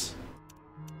trinkets.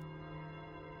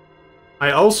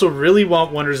 I also really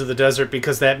want Wonders of the Desert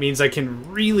because that means I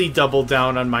can really double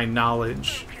down on my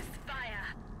knowledge. Focus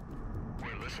fire.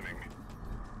 We're listening.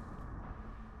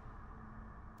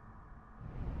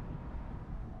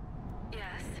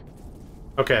 Yes.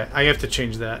 Okay, I have to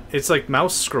change that. It's like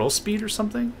mouse scroll speed or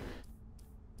something?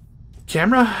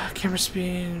 Camera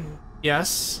speed,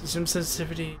 yes. Zoom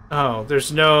sensitivity. Oh,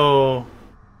 there's no...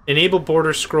 Enable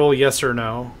border scroll, yes or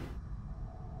no.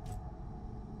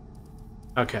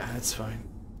 Okay, that's fine.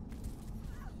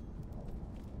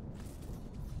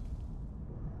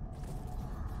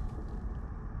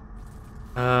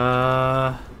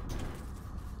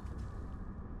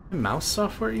 Mouse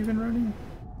software even running?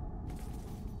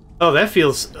 Oh, that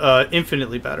feels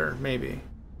infinitely better, maybe.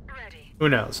 Ready. Who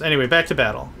knows? Anyway, back to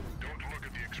battle. Don't look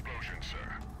at the explosion, sir.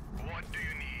 What do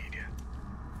you need?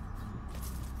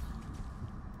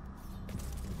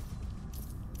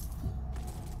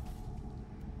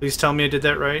 Please tell me I did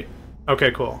that right. Okay,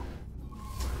 cool.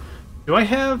 Do I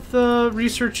have the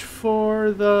research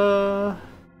for the...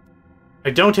 I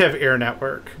don't have air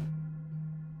network.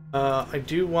 I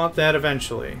do want that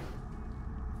eventually.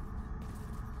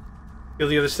 I feel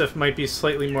the other stuff might be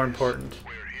slightly more important.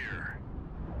 We're here.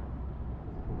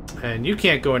 And you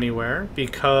can't go anywhere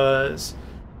because...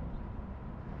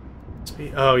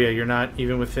 Oh yeah, you're not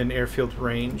even within airfield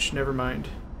range. Never mind.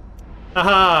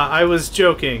 Haha, I was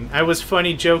joking. I was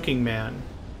funny joking, man.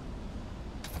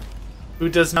 Who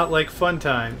does not like fun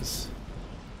times?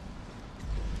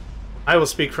 I will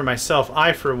speak for myself.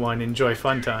 I, for one, enjoy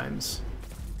fun times.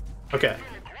 Okay.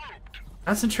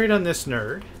 Concentrate on this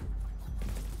nerd.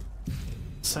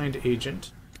 Assigned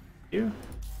agent. You. Need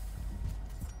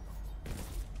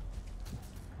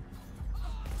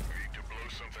to blow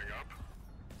something up?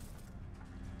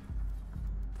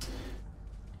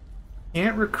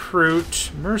 Can't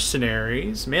recruit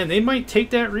mercenaries. Man, they might take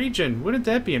that region. Wouldn't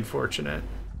that be unfortunate?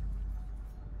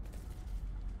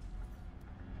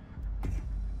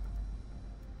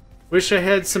 Wish I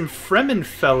had some Fremen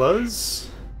fellas.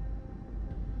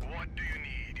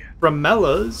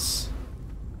 Ramellas.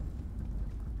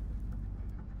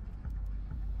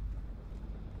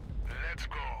 Let's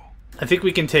go. I think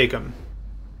we can take them.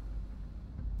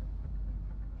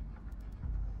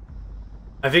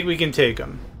 I think we can take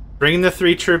them. Bring in the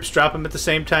 3 troops, drop them at the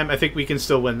same time. I think we can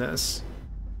still win this.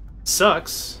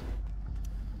 Sucks.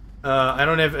 I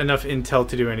don't have enough intel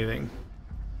to do anything.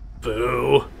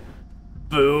 Boo.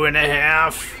 Boo and a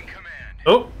half. Waiting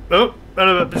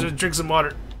command. Drink some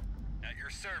water. At your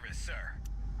service, sir.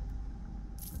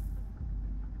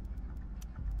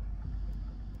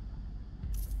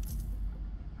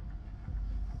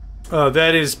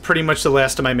 That is pretty much the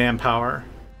last of my manpower.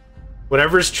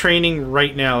 Whatever's training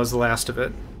right now is the last of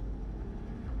it.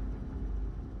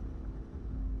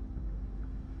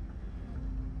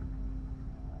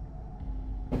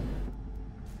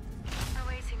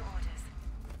 Awaiting orders.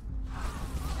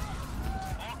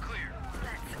 All clear.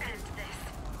 Let's end this.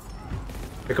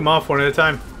 Pick them off one at a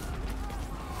time.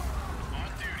 On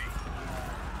duty.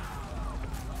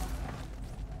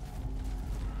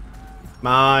 Come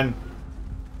on.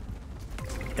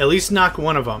 At least knock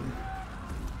one of them.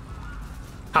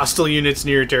 Hostile units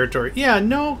near your territory. Yeah,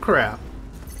 no crap.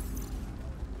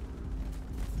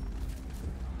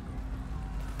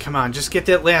 Come on, just get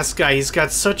that last guy. He's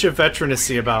got such a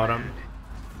veteranacy about him.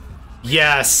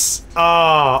 Yes! Oh,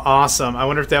 awesome. I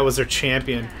wonder if that was their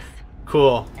champion.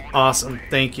 Cool. Awesome.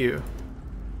 Thank you.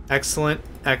 Excellent,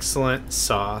 excellent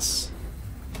sauce.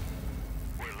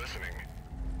 We're listening.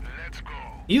 Let's go.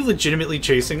 You legitimately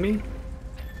chasing me?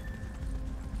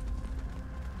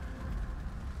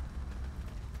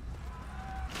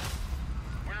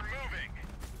 We're moving.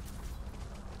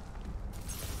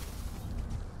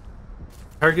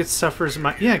 Target suffers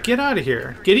my... Yeah, get out of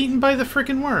here. Get eaten by the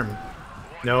frickin' worm.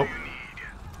 Nope.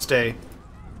 Stay.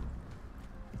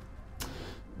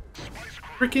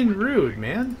 Frickin' rude,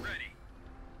 man. Ready.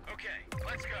 Okay,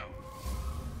 let's go.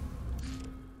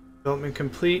 Development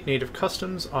complete. Native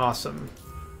customs. Awesome.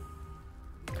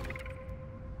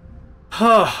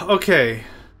 Huh, okay.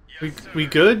 We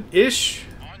good-ish?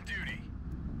 On duty.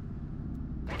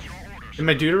 What's your orders? Did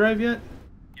my dude arrive yet?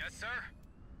 Yes, sir.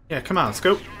 Yeah, come on, let's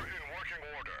go. You're in working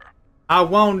order. I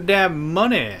want that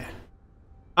money.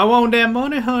 I want that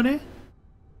money, honey.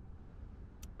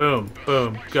 Boom,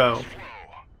 boom, go. Flow.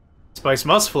 Spice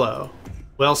must flow.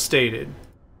 Well stated.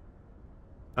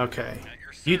 Okay.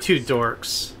 You two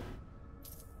dorks.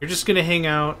 You're just gonna hang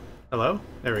out. Hello?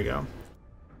 There we go.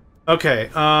 Okay,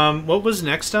 what was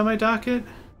next on my docket?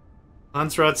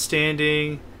 Landsraad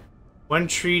standing. 1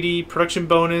 treaty, production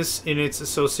bonus in its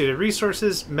associated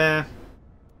resources. Meh.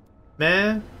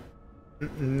 Meh?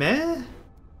 Meh?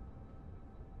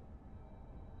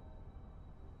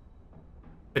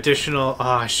 Additional... Oh,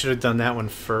 I should have done that one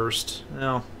first.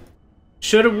 No.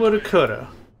 Shoulda, woulda, coulda.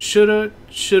 Shoulda,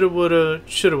 woulda,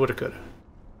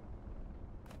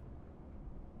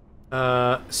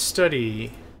 coulda.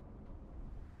 Study.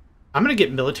 I'm gonna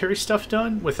get military stuff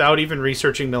done without even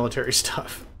researching military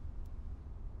stuff.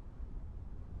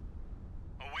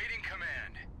 Awaiting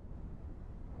command.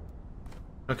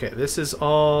 Okay, this is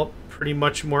all pretty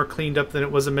much more cleaned up than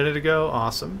it was a minute ago.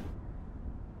 Awesome.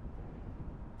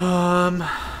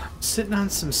 Sitting on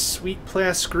some sweet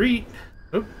plascrete.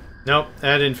 Oop. Nope,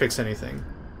 that didn't fix anything.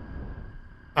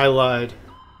 I lied.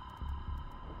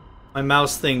 My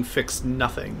mouse thing fixed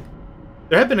nothing.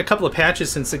 There have been a couple of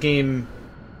patches since the game...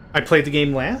 I played the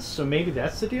game last, so maybe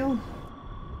that's the deal?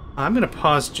 I'm gonna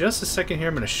pause just a second here.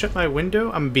 I'm gonna shut my window.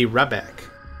 I'm gonna be right back.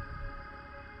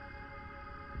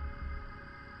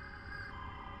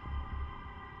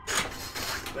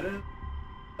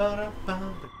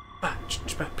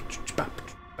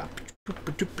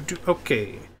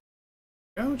 Okay.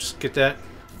 I'll just get that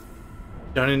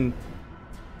done in...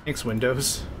 Thanks,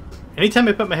 Windows. Anytime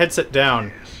I put my headset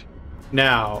down,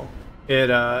 now,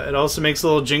 it also makes a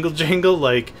little jingle jingle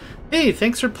like, hey,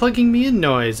 thanks for plugging me in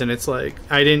noise, and it's like,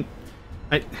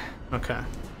 okay.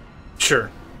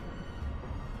 Sure.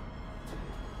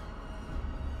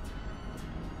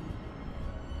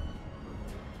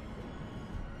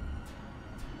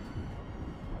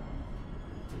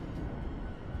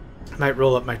 I might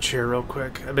roll up my chair real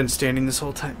quick. I've been standing this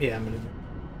whole time. Yeah, I'm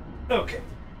gonna... Okay.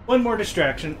 One more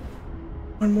distraction.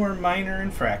 One more minor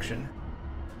infraction.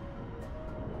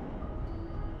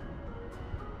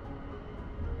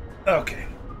 Okay.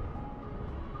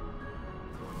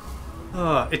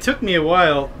 It took me a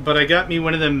while, but I got me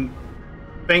one of them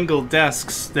Bengal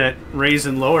desks that raise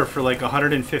and lower for like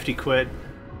 150 quid.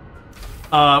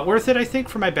 Worth it, I think,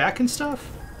 for my back and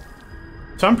stuff.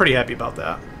 So I'm pretty happy about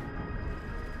that.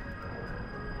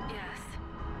 Yes.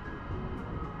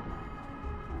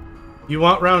 You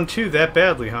want round 2 that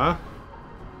badly, huh?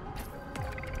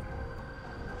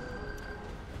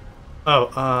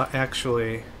 Oh,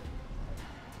 actually...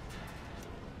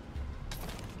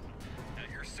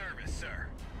 At your service, sir.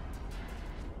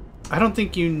 I don't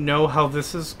think you know how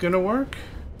this is gonna work.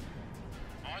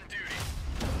 On duty.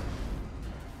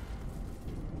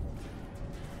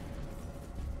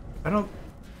 I don't...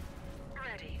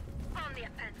 Ready. On the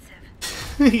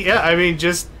offensive. Yeah, I mean,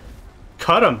 just...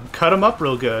 Cut them up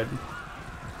real good.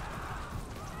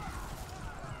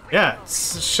 Yeah,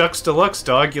 shucks deluxe,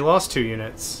 dog. You lost 2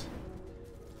 units.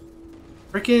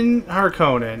 Frickin'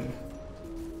 Harkonnen.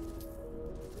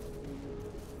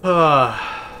 Oh,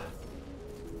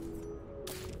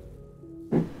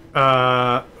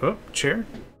 chair.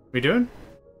 We doing?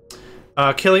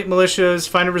 Kill 8 militias,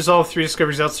 find and resolve 3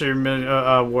 discoveries outside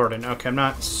your warden. Okay, I'm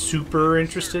not super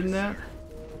interested in that.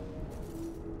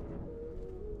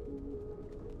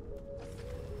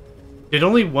 Did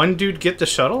only one dude get the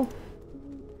shuttle?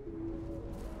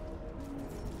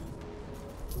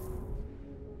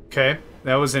 Okay,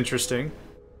 that was interesting.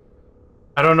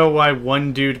 I don't know why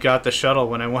one dude got the shuttle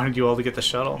when I wanted you all to get the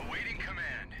shuttle. Awaiting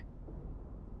command.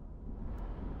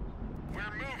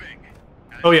 We're moving.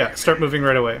 Oh yeah, start moving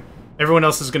right away. Everyone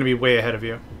else is going to be way ahead of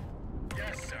you.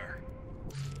 Yes, sir.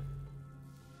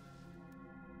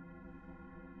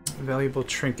 Valuable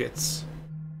trinkets.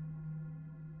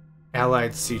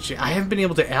 Allied siege. I haven't been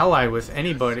able to ally with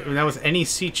anybody, not with any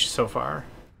siege so far.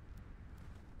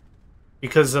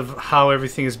 Because of how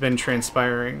everything has been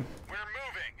transpiring. We're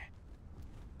moving.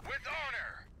 With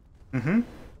honor. Mm-hmm.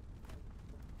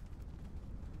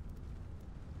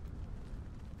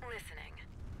 Listening.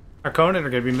 Harkonnen are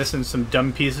going to be missing some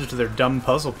dumb pieces to their dumb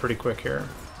puzzle pretty quick here.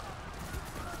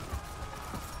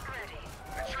 Ready.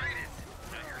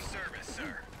 Atreides. At your service,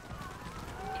 sir.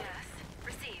 Yes.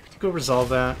 Received. Go resolve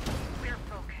that. We're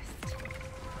focused.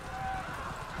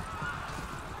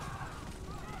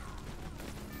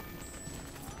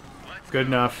 Let's Good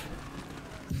go. enough.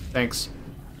 Thanks.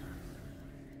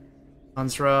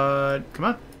 Landsraad. Come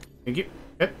on. Thank you.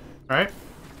 Yep. Alright.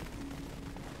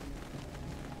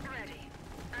 Ready.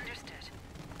 Understood.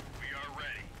 We are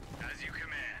ready. As you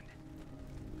command.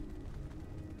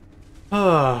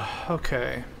 Oh,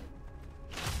 okay.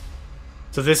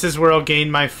 So this is where I'll gain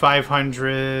my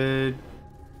 500...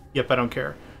 Yep, I don't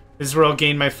care. This is where I'll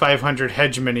gain my 500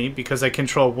 hegemony because I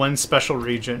control 1 special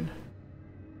region.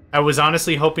 I was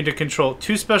honestly hoping to control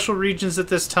 2 special regions at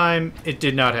this time. It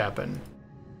did not happen.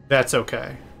 That's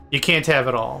okay. You can't have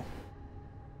it all.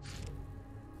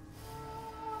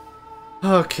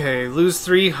 Okay, lose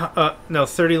 30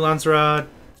 Landsraad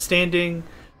standing.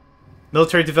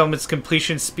 Military development's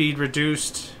completion speed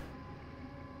reduced.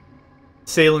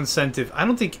 Sale incentive. I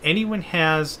don't think anyone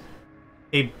has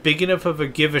a big enough of a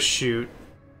give-a-shoot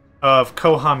of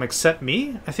Koham except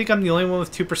me. I think I'm the only one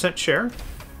with 2% share.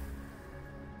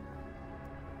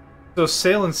 So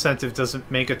sale incentive doesn't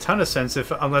make a ton of sense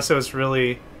unless it was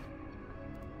really...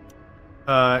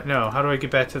 no, how do I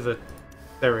get back to the...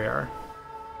 There we are.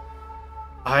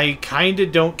 I kinda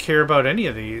don't care about any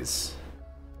of these.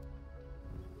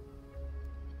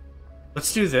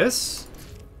 Let's do this.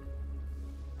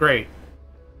 Great.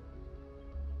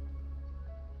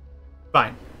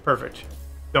 Fine. Perfect.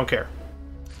 Don't care.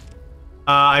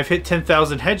 I've hit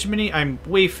 10,000 hegemony. I'm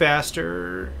way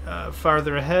faster.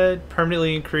 Farther ahead.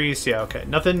 Permanently increased. Yeah, okay.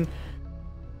 Nothing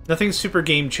super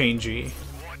game-changey.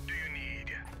 What do you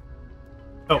need?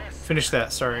 Oh, finish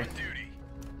that. Sorry. On duty.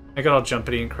 I got all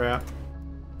jumpity and crap.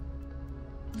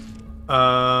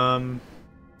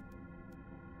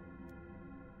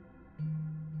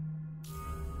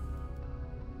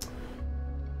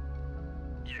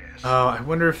 Yes. Oh, I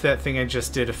wonder if that thing I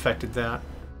just did affected that.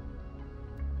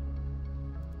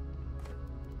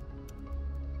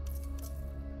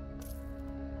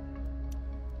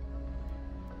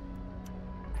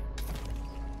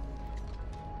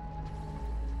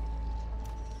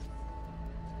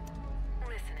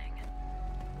 Listening.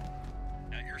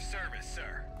 At your service,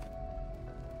 sir.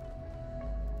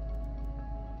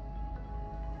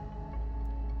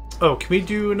 Oh, can we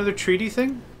do another treaty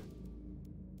thing?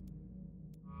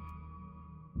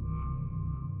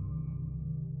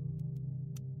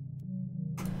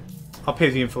 I'll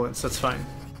pay the influence, that's fine.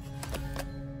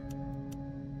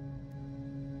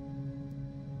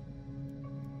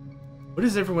 What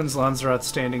is everyone's Landsraad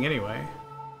standing anyway?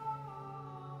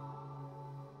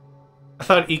 I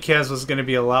thought ECAS was going to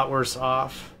be a lot worse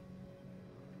off.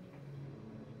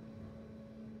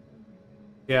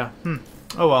 Yeah,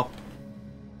 oh well.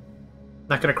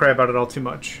 Not going to cry about it all too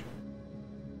much.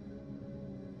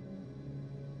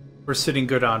 We're sitting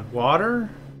good on water.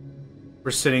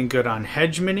 We're sitting good on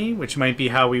Hegemony, which might be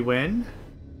how we win.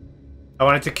 I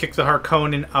wanted to kick the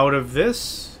Harkonnen out of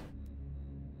this.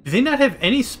 Do they not have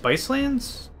any spice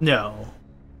lands? No.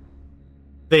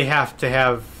 They have to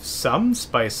have some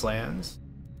spice lands.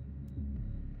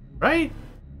 Right?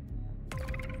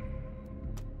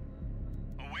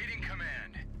 Awaiting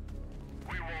command.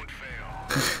 We won't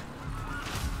fail.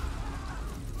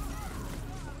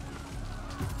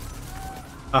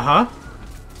 Uh-huh.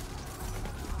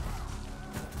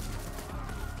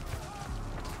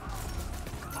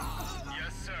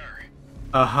 Yes, sir.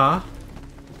 Uh-huh.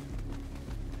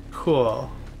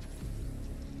 Cool.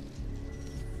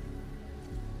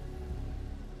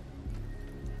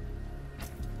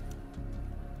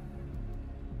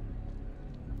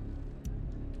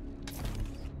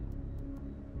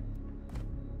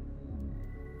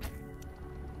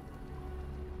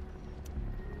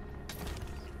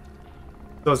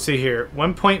 So let's see here.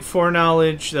 1.4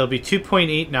 knowledge. There'll be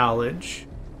 2.8 knowledge.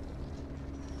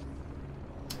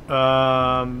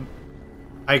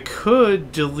 I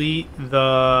could delete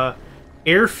the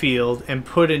airfield and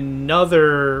put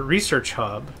another research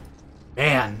hub.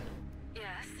 Man.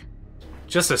 Yes.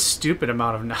 Just a stupid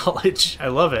amount of knowledge. I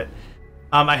love it.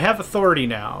 I have authority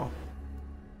now.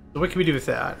 So what can we do with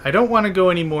that? I don't want to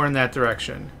go any more in that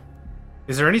direction.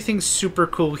 Is there anything super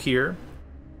cool here?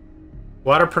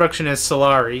 Water production is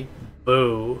Solari.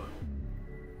 Boo.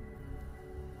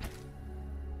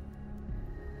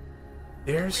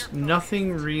 There's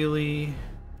nothing really...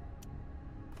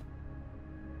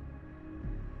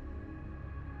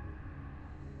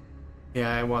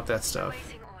 Yeah, I want that stuff.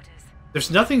 Awaiting orders.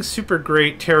 There's nothing super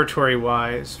great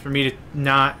territory-wise for me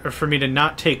to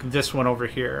not take this one over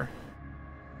here.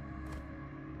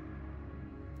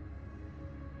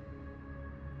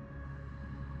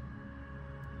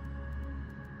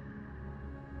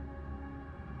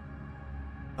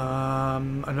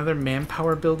 Another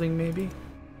manpower building, maybe?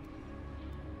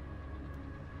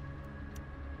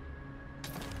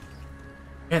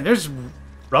 Man, there's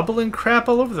rubble and crap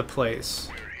all over the place.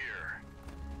 We're here.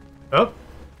 Oh,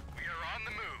 We are on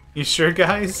the move. you sure,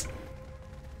 guys?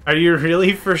 Are you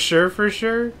really for sure, for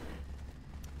sure?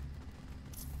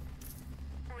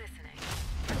 Listening.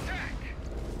 Attack.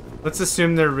 Let's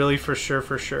assume they're really for sure,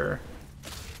 for sure.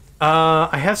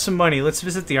 I have some money. Let's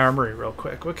visit the armory real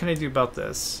quick. What can I do about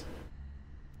this?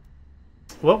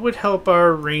 What would help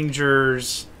our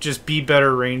rangers just be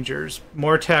better rangers?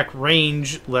 More attack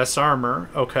range, less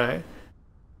armor. Okay.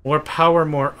 More power,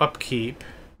 more upkeep.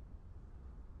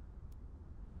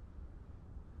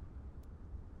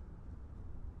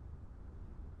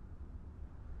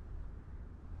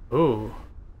 Ooh.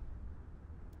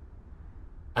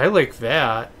 I like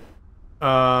that.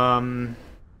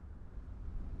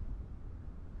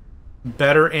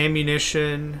 Better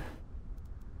ammunition.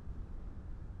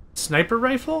 Sniper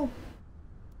rifle?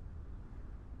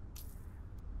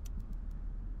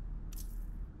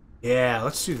 Yeah,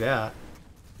 let's do that.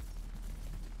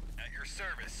 At your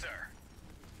service, sir.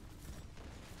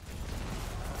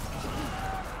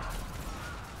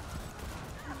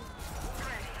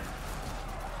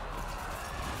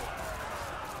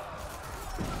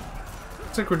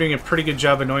 Looks like we're doing a pretty good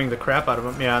job annoying the crap out of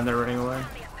them. Yeah, and they're running away.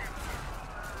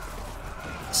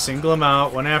 Single them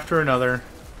out, one after another.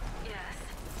 Yes.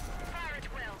 Fire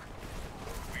at will.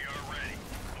 We are ready.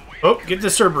 Awaiting Oh, get the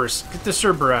Cerberus. Get the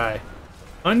Cerberi.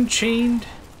 Unchained,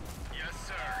 Yes,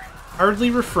 sir. hardly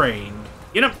refrained.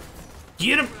 Get him!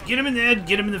 Get him! Get him in the head,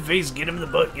 get him in the face, get him in the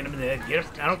butt, get him in the head, get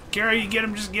him. I don't care how you get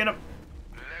him, just get him.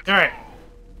 Alright.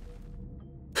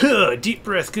 Huh, deep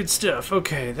breath, good stuff.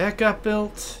 Okay, that got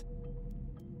built.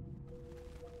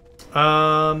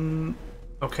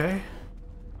 Okay.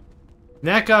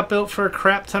 That got built for a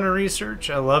crap ton of research.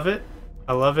 I love it.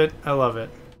 I love it. I love it.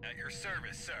 At your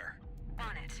service, sir.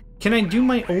 On it. Can I do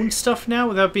my own stuff now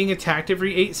without being attacked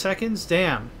every 8 seconds?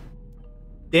 Damn.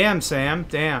 Damn, Sam.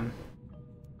 Damn.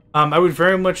 I would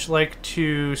very much like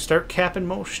to start capping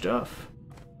most stuff.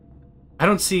 I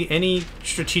don't see any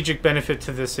strategic benefit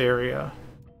to this area.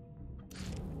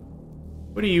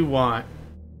 What do you want?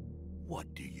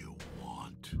 What do you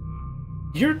want?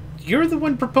 You're the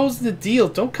one proposing the deal.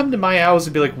 Don't come to my house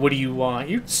and be like, "What do you want?"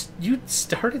 You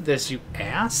started this, you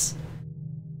ass.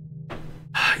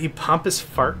 You pompous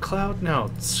fart cloud?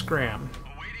 No, scram.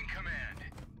 Awaiting command.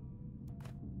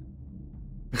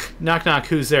 Knock knock,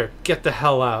 who's there? Get the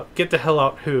hell out. Get the hell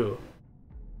out who?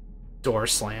 Door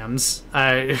slams.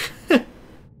 Get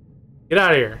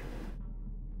out of here.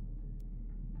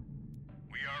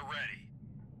 We are ready.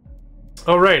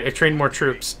 Oh right, I trained more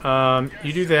troops.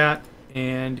 You do that,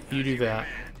 and you do that.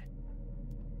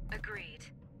 Agreed.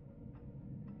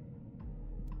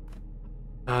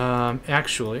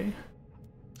 Actually.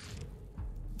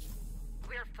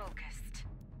 We're focused.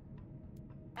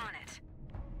 On it.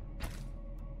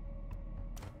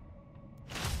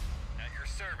 At your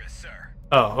service, sir.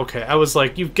 Oh, okay. I was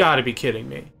like, you've got to be kidding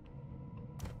me.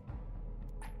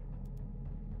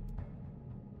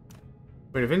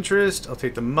 Point of interest. I'll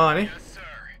take the money. Yes, sir.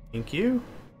 Thank you.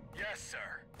 Yes, sir.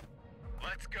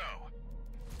 Let's go.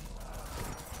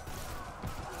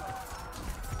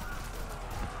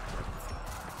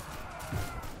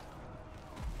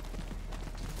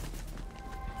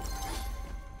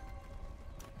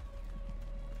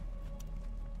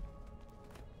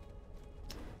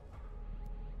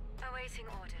 Awaiting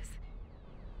orders.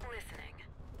 Listening.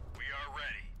 We are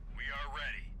ready. We are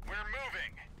ready. We're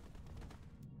moving.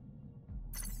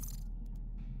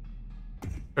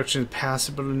 Production is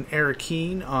passable in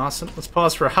Arrakis. Awesome. Let's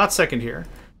pause for a hot second here.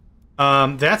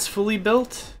 That's fully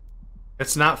built.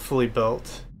 It's not fully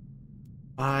built.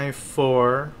 5,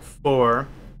 4, 4.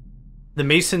 The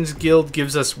Masons Guild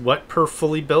gives us what per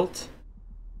fully built?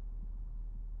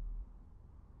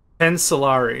 10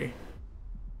 Solari.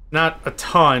 Not a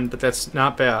ton, but that's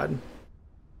not bad.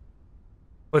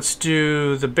 Let's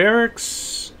do the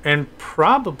barracks and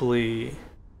probably...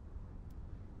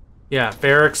 Yeah,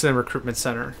 barracks and recruitment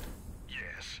center.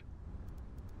 Yes.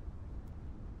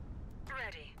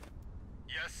 Ready.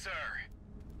 Yes, sir.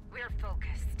 We're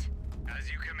focused. As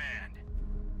you command.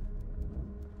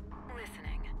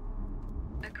 Listening.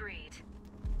 Agreed.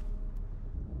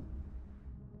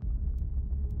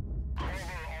 Over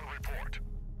on report.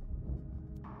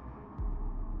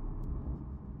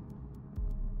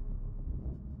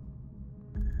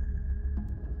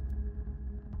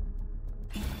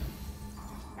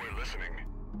 We're listening.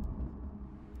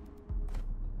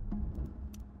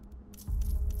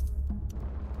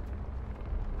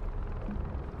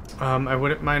 I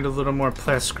wouldn't mind a little more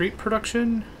plascrete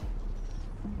production.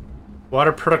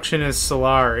 Water production is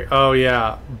Solari. Oh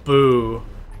yeah, boo.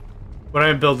 When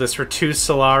I build this for 2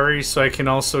 Solari so I can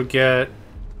also get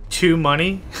 2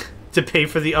 money to pay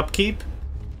for the upkeep?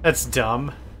 That's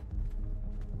dumb.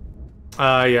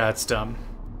 Yeah, it's dumb.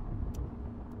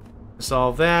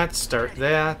 Resolve that, start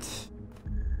that.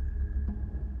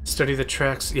 Study the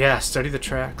tracks. Yeah, study the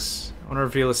tracks. I want to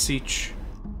reveal a siege.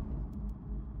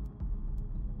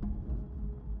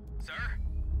 Sir?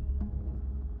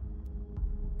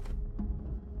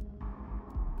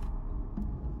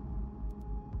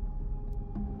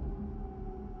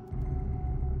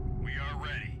 We are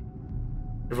ready.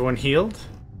 Everyone healed?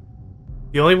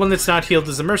 The only one that's not healed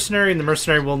is the mercenary, and the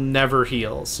mercenary will never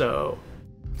heal, so...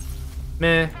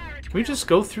 Meh. Can we just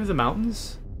go through the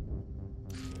mountains?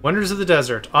 Wonders of the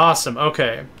Desert. Awesome,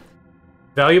 okay.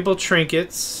 Valuable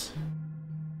trinkets.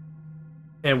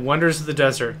 And Wonders of the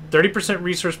Desert. 30%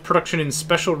 resource production in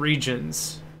special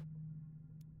regions.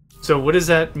 So what does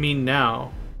that mean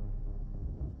now?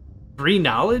 Free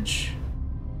knowledge?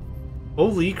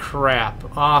 Holy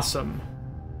crap. Awesome.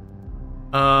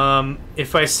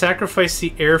 If I sacrifice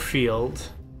the airfield,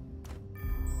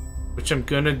 which I'm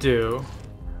gonna do,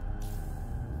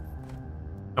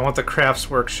 I want the crafts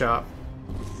workshop.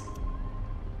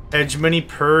 Hegemony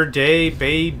per day,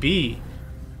 baby.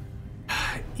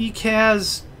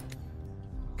 ECAS.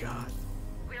 God.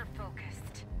 We're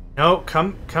focused. No,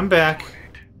 come back.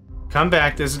 Come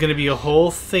back. This is gonna be a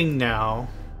whole thing now.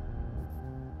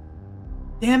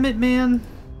 Damn it, man.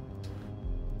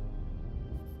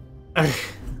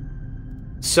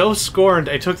 So scorned.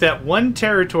 I took that one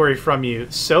territory from you.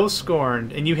 So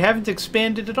scorned. And you haven't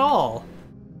expanded at all.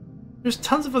 There's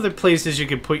tons of other places you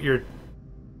could put your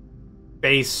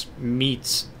base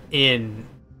meets in.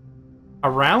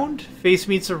 Around? Face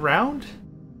meets around?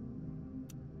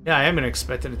 Yeah, I am gonna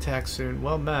expect an attack soon.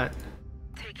 Well met.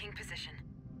 Taking position.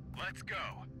 Let's go.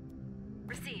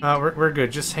 Received. We're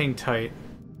good. Just hang tight.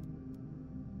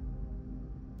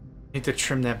 Need to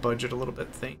trim that budget a little bit.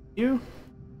 Thank you.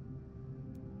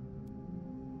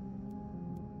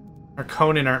 Our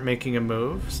Conan aren't making a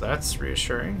move, so that's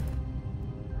reassuring.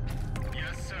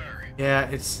 Yes, sir. Yeah,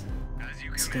 As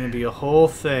you it's command. gonna be a whole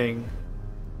thing.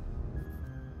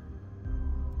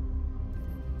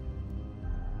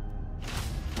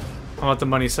 I want the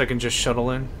money so I can just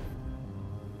shuttle in.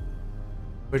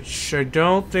 Which I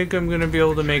don't think I'm gonna be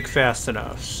able to make fast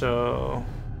enough, so...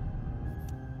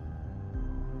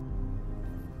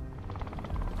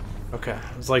 Okay,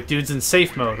 it's like dude's in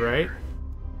safe mode, right?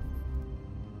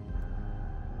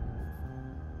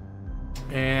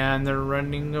 And they're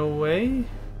running away.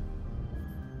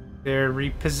 They're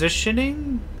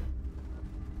repositioning.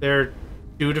 They're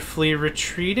dutifully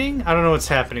retreating. I don't know what's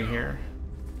happening here.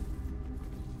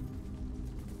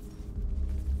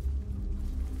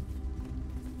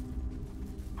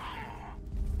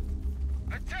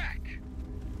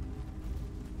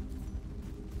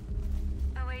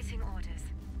 Awaiting orders.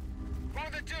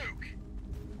 For the Duke!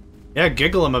 Yeah,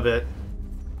 giggle him a bit.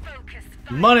 Focus.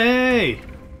 Money!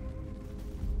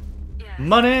 Yes.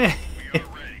 Money! We are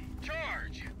ready.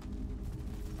 Charge!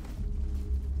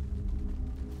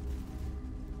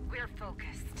 We're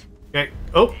focused. Okay.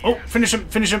 Oh, oh, finish him,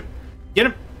 finish him. Get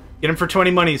him. Get him for 20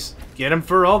 monies. Get him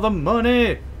for all the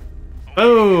money.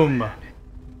 Boom.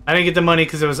 I didn't get the money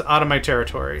because it was out of my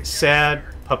territory. Sad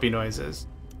puppy noises.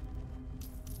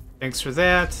 Thanks for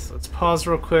that. Let's pause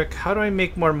real quick. How do I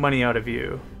make more money out of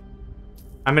you?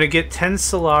 I'm going to get 10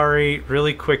 Solari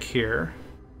really quick here.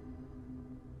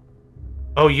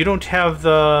 Oh, you don't have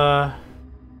the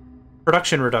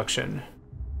production reduction.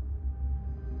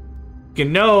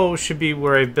 Gano should be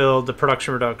where I build the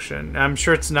production reduction. I'm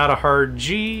sure it's not a hard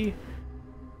G.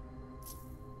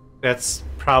 That's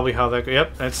probably how that goes.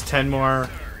 Yep, that's 10 more.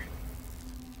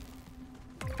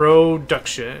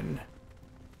 Production.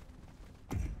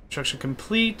 Construction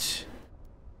complete.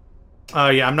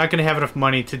 Yeah, I'm not going to have enough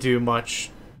money to do much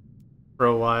for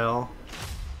a while.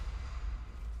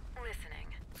 Listening.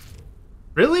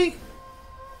 Really?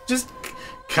 Just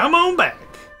come on back.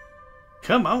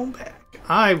 Come on back.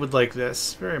 I would like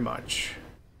this very much.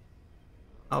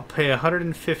 I'll pay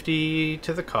 150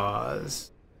 to the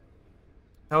cause.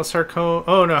 House Harco.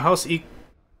 Oh no, House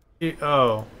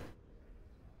Oh.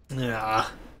 Yeah.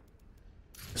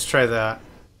 Let's try that.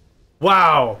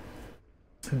 Wow.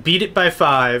 Beat it by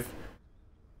 5.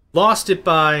 Lost it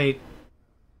by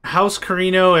House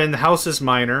Carino and Houses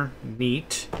Minor.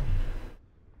 Neat.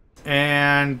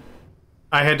 And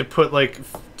I had to put like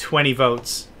 20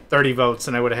 votes, 30 votes,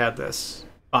 and I would have had this.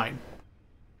 Fine.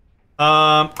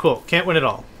 Cool. Can't win it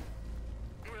all.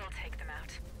 We'll take them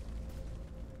out.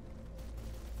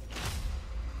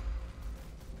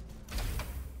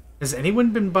 Has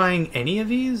anyone been buying any of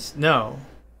these? No.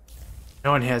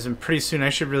 No one has, and pretty soon I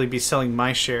should really be selling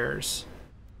my shares.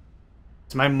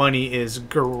 So my money is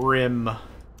grim. We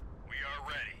are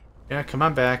ready. Yeah, come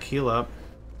on back. Heal up.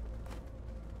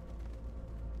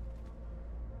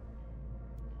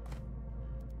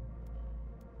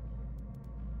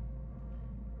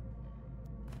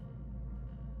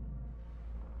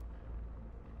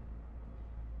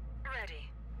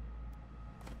 Ready.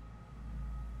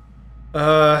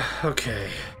 Okay.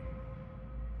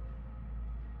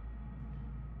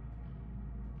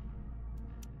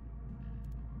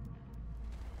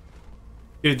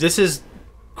 Dude, this is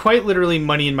quite literally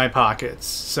money in my pockets,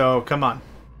 so come on.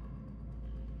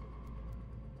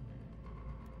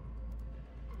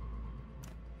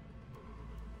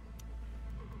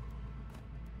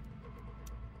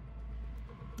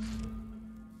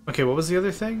 Okay, what was the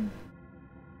other thing?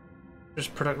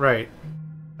 Just product, right.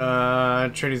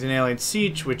 Atreides and Alien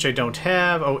Siege, which I don't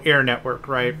have. Oh, Air Network,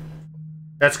 right.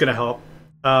 That's gonna help.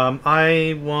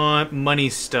 I want money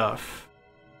stuff.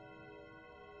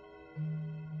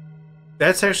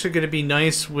 That's actually going to be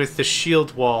nice with the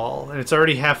shield wall, and it's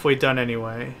already halfway done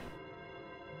anyway.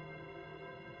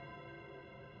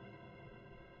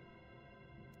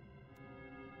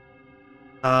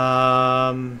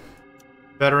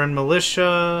 Veteran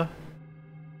militia,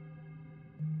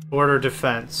 border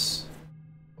defense.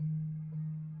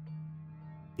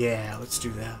 Yeah, let's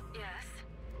do that. Yes.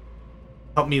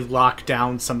 Help me lock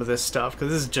down some of this stuff, because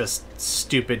this is just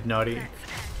stupid nutty. Let's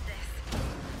end this.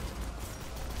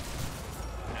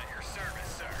 At your service,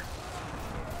 sir.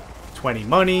 20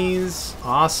 monies.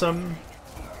 Awesome.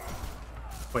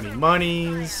 20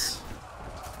 monies.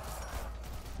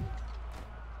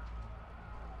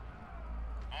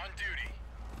 On duty.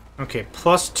 Okay,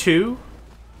 +2.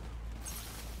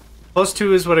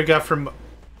 +2 is what I got from...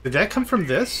 Did that come from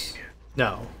this?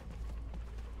 No.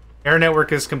 Air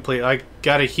network is complete. I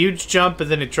got a huge jump and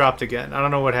then it dropped again. I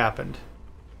don't know what happened.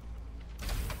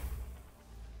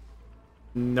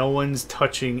 No one's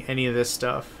touching any of this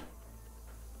stuff.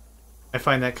 I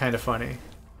find that kind of funny.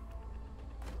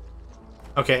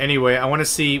 Okay, anyway, I want to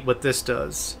see what this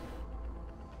does.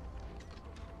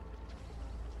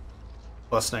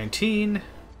 +19.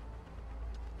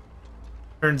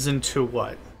 Turns into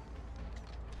what?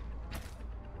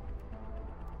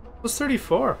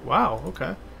 +34. Wow,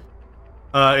 okay.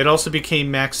 It also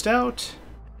became maxed out.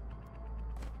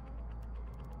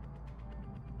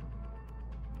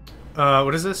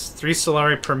 What is this? 3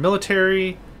 Solari per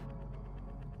military.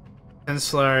 10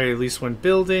 Solari, at least one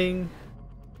building.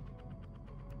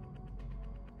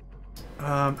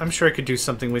 I'm sure I could do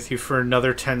something with you for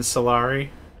another 10 Solari.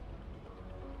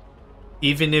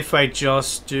 Even if I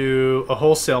just do a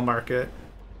wholesale market.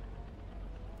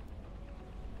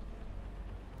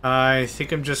 I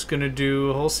think I'm just gonna do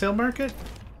a wholesale market.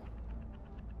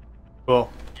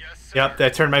 Cool. Yes, sir. Yep,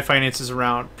 that turned my finances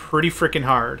around pretty freaking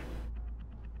hard.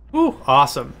 Ooh,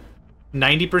 awesome.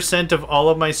 90% of all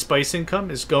of my spice income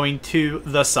is going to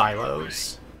the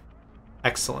silos.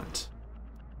 Excellent.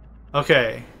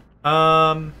 Okay.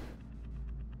 We're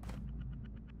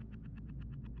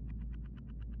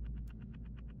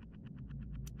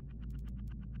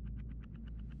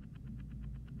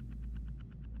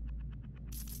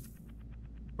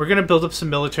gonna build up some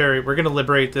military. We're gonna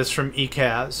liberate this from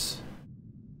ECAS.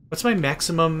 What's my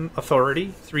maximum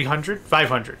authority? 300?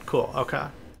 500. Cool, okay.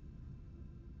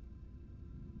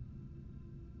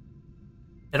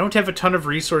 I don't have a ton of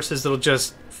resources that'll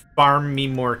just farm me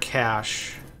more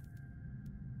cash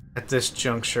at this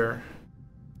juncture.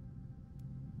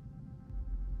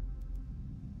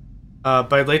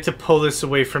 But I'd like to pull this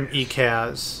away from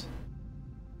ECAS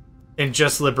and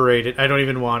just liberate it. I don't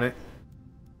even want it.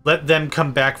 Let them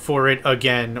come back for it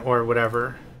again or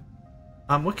whatever.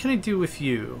 What can I do with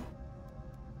you?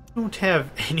 I don't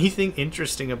have anything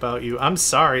interesting about you. I'm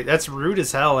sorry. That's rude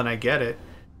as hell and I get it.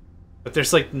 But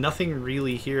there's like nothing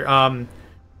really here.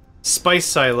 Spice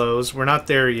silos. We're not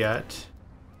there yet.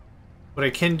 What I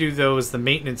can do though is the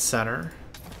maintenance center.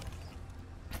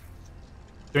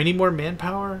 Do I need more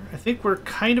manpower? I think we're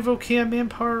kind of okay on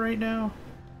manpower right now.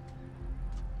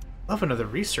 Love another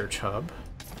research hub.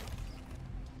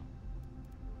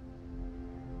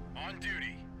 On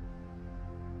duty.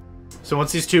 So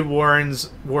once these two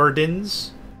wardens,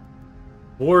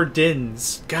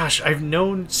 gosh, I've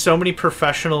known so many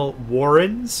professional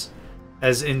Warrens,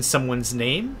 as in someone's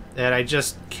name, that I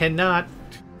just can't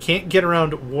get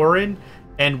around Warren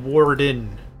and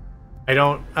Warden. I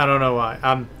don't know why.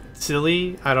 I'm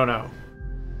silly. I don't know.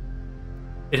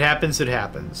 It happens. It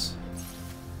happens.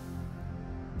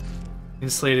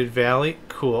 Insulated Valley,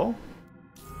 cool.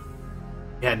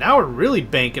 Yeah, now we're really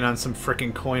banking on some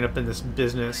frickin' coin up in this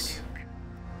business.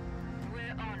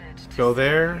 Go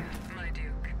there.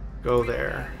 Go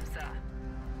there.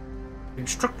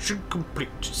 Construction complete.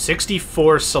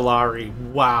 64 Solari.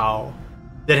 Wow.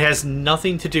 That has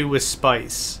nothing to do with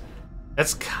spice.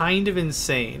 That's kind of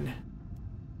insane.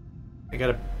 I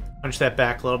gotta punch that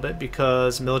back a little bit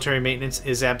because military maintenance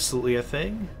is absolutely a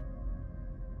thing.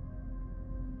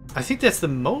 I think that's the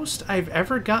most I've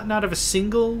ever gotten out of a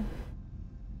single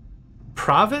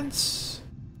province.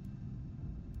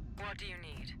 What do you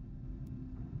need?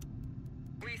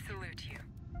 We salute you.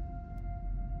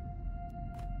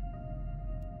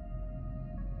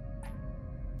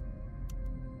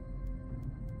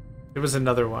 There was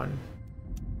another one.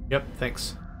 Yep,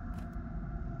 thanks.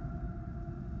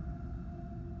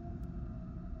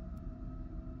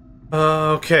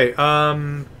 Okay,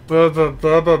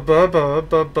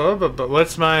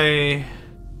 what's my...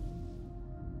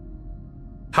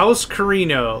 House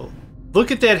Carino.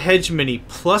 Look at that Hegemony,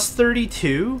 plus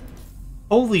 32?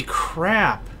 Holy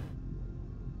crap.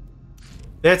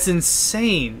 That's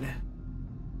insane.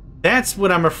 That's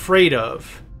what I'm afraid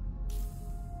of.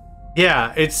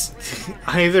 Yeah, it's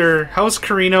either House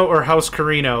Carino or House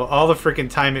Carino all the freaking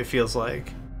time it feels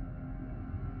like.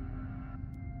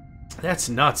 That's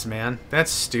nuts, man. That's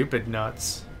stupid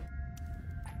nuts.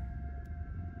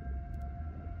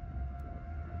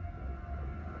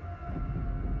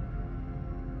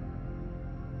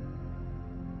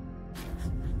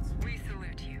 We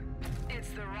salute you. It's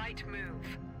the right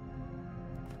move.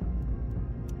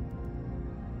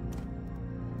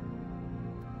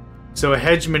 So a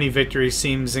Hegemony victory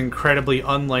seems incredibly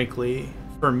unlikely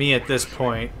for me at this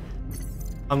point.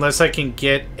 Unless I can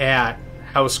get at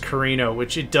House Carino,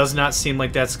 which it does not seem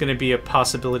like that's going to be a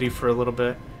possibility for a little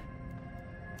bit.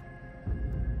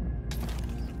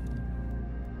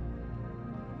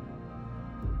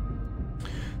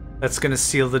 That's going to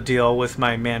seal the deal with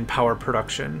my manpower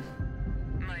production.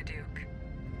 My Duke.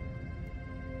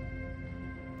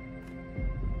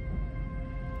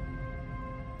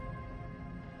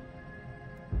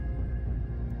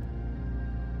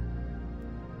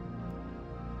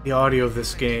 The audio of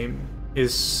this game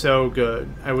is so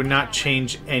good. I would not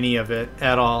change any of it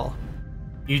at all.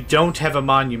 You don't have a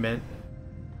monument,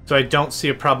 so I don't see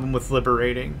a problem with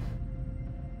liberating.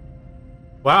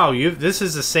 Wow, this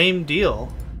is the same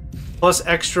deal. Plus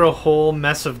extra whole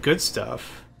mess of good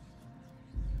stuff.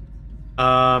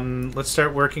 Let's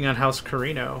start working on House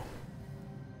Carino.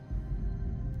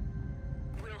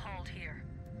 We'll hold here.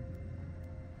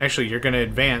 Actually, you're gonna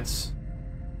advance.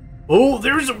 Oh,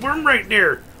 there's a worm right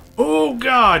there! Oh,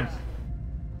 God!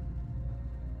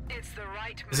 It's the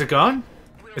right move. Is it gone?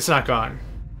 It's not gone.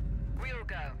 We'll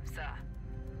go, sir.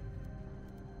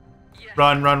 Yes.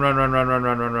 Run, run, run, run, run, run,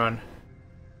 run, run, run.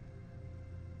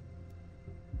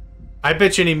 I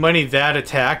bet you any money that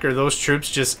attack or those troops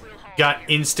just got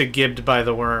insta-gibbed by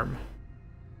the worm.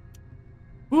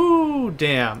 Ooh,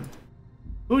 damn.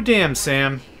 Ooh, damn,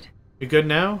 Sam. You good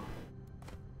now?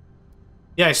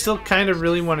 Yeah, I still kind of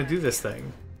really want to do this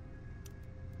thing.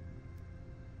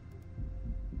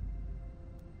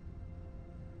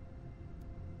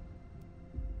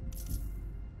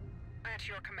 At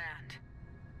your command.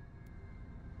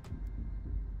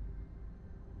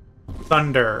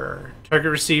 Thunder.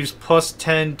 Target receives plus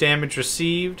 10 damage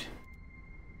received.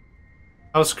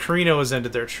 House Carino has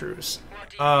ended their truce.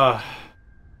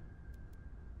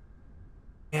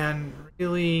 And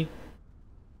really,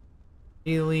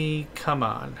 come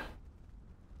on.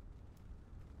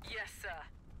 Yes, sir.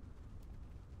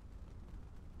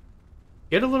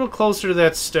 Get a little closer to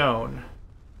that stone.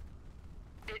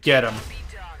 It Get him. shall be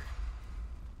done.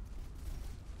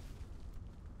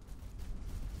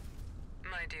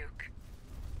 My Duke.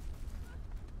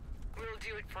 We'll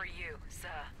do it for you, sir.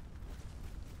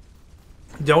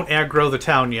 Don't aggro the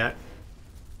town yet.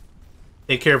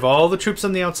 Take care of all the troops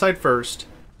on the outside first.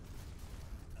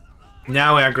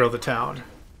 Now aggro the town.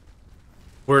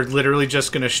 We're literally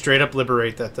just going to straight up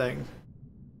liberate that thing.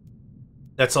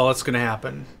 That's all that's going to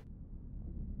happen.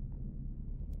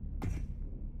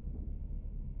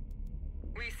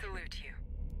 We salute you.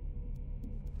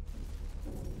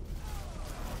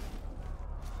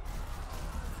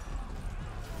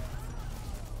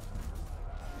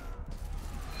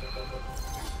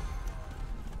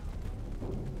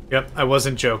 Yep, I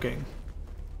wasn't joking.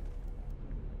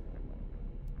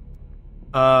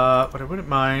 What I wouldn't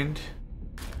mind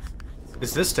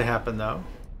is this to happen, though.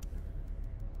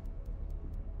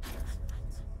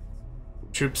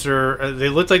 Troops are... they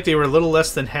looked like they were a little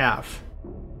less than half.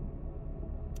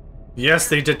 Yes,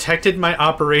 they detected my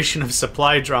operation of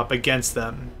supply drop against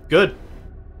them. Good.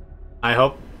 I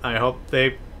hope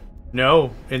they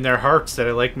know in their hearts that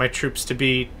I like my troops to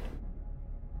be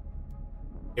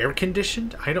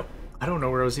air-conditioned? I don't know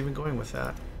where I was even going with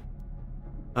that.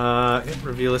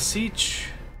 Reveal a siege.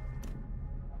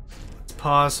 Let's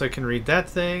pause so I can read that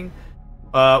thing.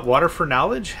 Water for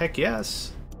knowledge? Heck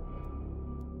yes.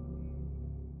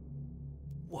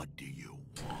 What do you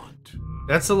want?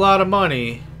 That's a lot of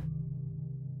money.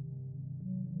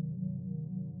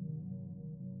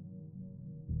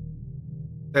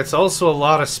 That's also a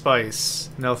lot of spice.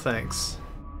 No thanks.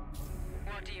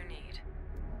 What do you need?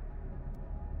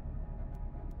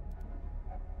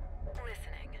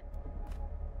 Listening.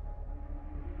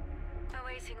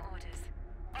 Awaiting orders.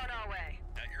 On our way.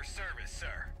 At your service,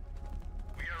 sir.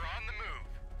 We are on the move.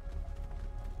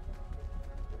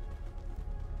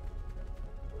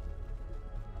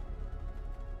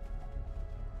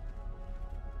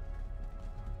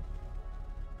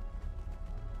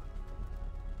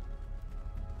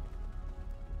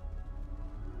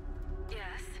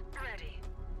 Yes, ready.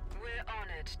 We're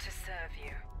honored to serve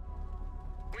you.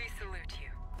 We salute you.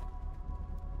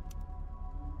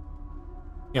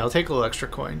 Yeah, I'll take a little extra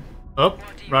coin. Oh,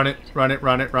 What do you run it, need? run it,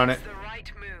 run it, run it. It's the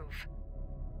right move.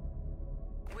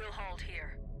 We'll hold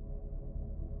here.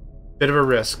 Bit of a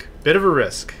risk. Bit of a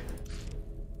risk.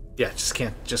 Yeah,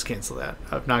 just cancel that.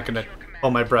 I'm not gonna Your command.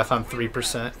 hold my breath on We'll go,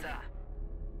 3%. sir.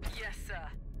 Yes, sir.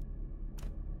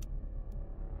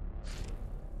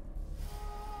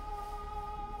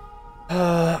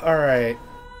 Alright.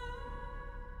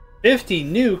 50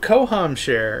 new Cohom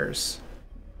shares.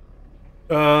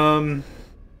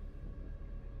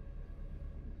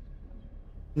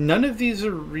 None of these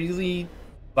are really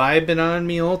vibing on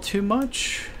me all too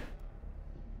much.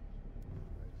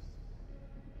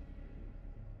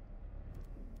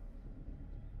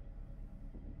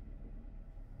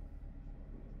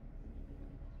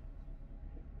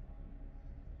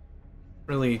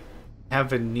 Really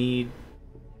have a need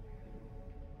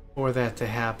for that to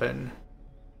happen.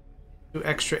 2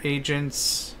 extra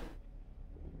agents,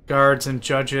 guards and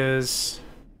judges.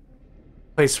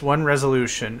 Place 1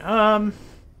 resolution.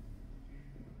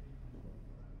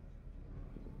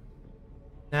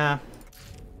 Nah.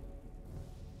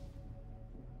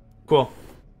 Cool.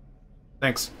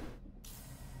 Thanks.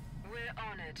 We're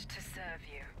honored to serve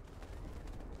you.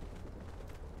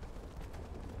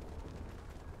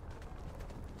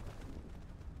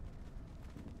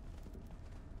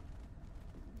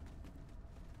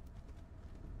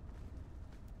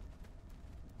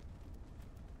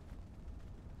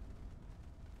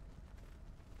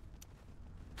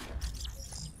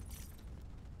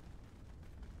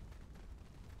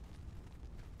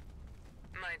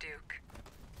 My Duke.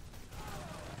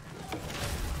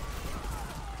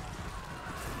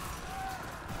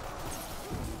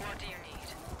 What do you need?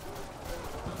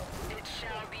 It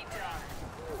shall be done.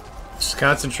 Just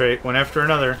concentrate, one after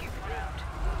another. You proud.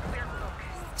 We're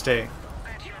Stay.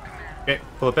 Okay,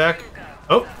 pull it back.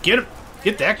 Oh, get him!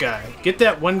 Get that guy. Get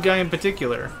that one guy in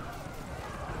particular.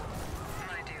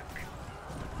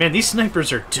 Man, these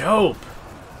snipers are dope.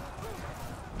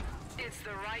 It's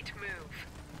the right move.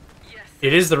 Yes.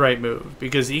 It is the right move,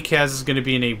 because ECAS is going to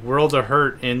be in a world of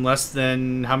hurt in less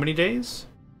than how many days?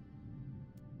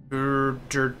 It's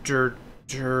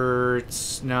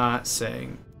not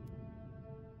saying.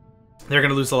 They're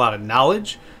going to lose a lot of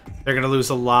knowledge. They're going to lose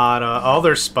a lot of all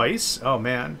their spice. Oh,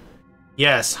 man.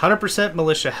 Yes, 100%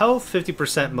 militia health,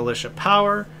 50% militia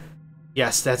power.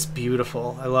 Yes, that's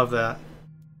beautiful. I love that.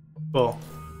 Cool.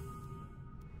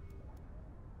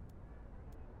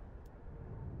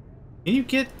 Can you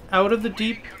get out of the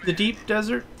deep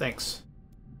desert? Thanks.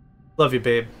 Love you,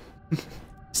 babe.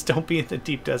 Just don't be in the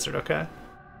deep desert, okay?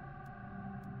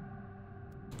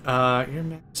 You're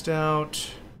maxed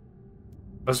out.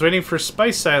 I was waiting for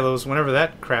spice silos whenever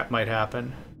that crap might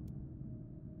happen.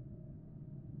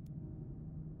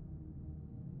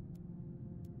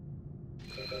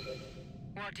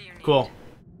 What do you need? Cool.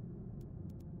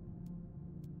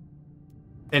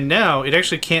 And now it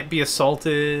actually can't be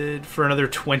assaulted for another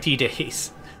 20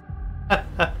 days. At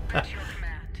your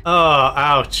command. Oh,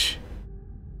 ouch.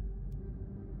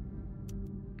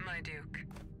 My Duke.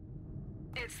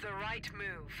 It's the right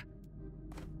move.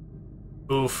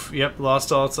 Oof. Yep,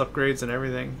 lost all its upgrades and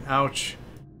everything. Ouch.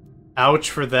 Ouch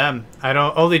for them. I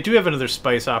don't... Oh, they do have another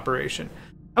spice operation.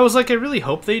 I was like, I really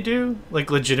hope they do. Like,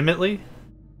 legitimately.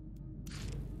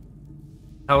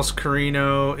 House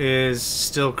Carino is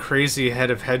still crazy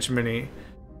ahead of Hegemony.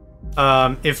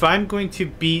 If I'm going to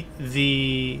beat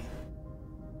the...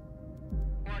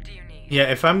 What do you need?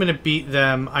 Yeah, if I'm going to beat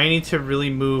them, I need to really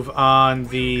move on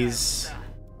these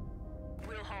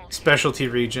We'll hold. specialty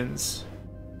regions.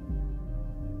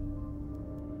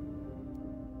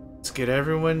 Let's get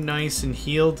everyone nice and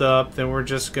healed up, then we're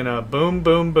just gonna boom,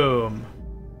 boom, boom.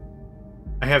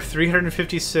 I have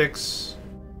 356...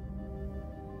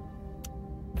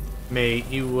 Mate,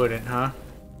 you wouldn't, huh?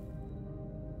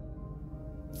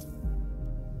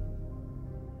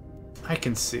 I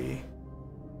can see.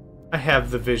 I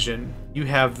have the vision. You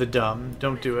have the dumb.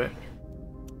 Don't do it.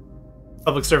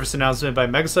 Public service announcement by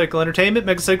Megacycle Entertainment,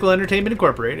 Megacycle Entertainment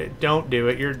Incorporated. Don't do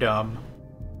it, you're dumb.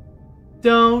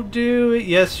 Don't do it,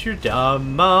 yes, you're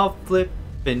dumb. I'll flip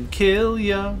and kill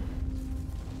ya.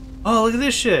 Oh, look at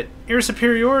this shit. Air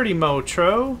superiority,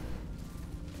 Motro.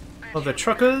 Oh, the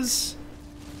truckers.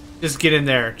 Just get in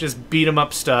there. Just beat 'em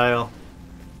up style.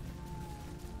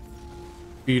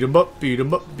 Beat 'em up, beat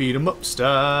 'em up, beat 'em up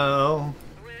style.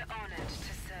 We're honored to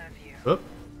serve you. Oop.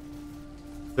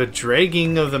 The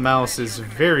dragging of the mouse is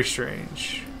very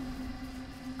strange.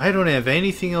 I don't have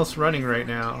anything else running right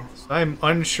now, so I'm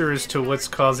unsure as to what's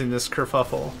causing this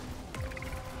kerfuffle.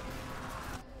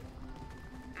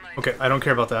 Okay, I don't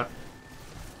care about that.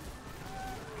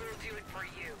 We'll do it for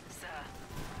you, sir.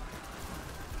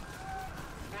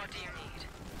 What do you need?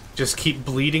 Just keep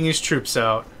bleeding his troops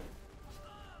out.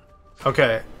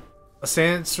 Okay.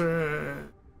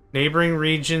 Neighboring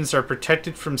regions are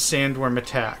protected from sandworm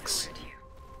attacks.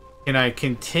 Can I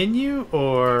continue,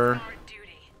 or... Our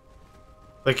duty.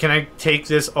 Like, can I take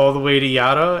this all the way to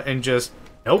Yada and just...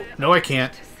 Nope, no I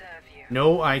can't. To serve you.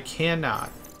 No, I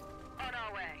cannot. On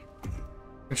our way.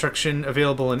 Construction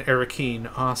available in Arrakis.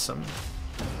 Awesome.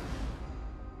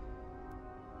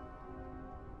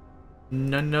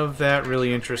 None of that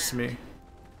really interests me.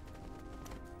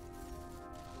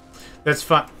 That's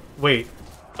fine. Wait.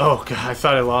 Oh god, I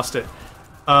thought I lost it.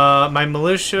 My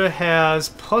militia has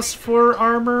 +4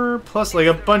 armor, plus like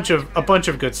a bunch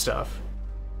of good stuff.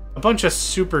 A bunch of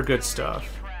super good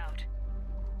stuff. Proud.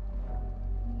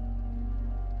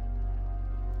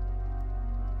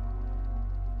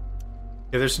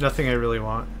 Yeah, there's nothing I really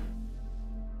want.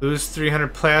 Lose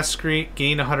 300 plascrete,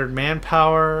 gain 100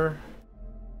 manpower.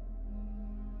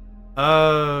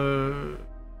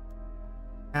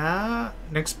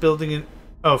 Next building in...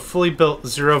 Oh, fully built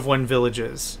 0 of 1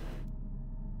 villages.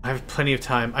 I have plenty of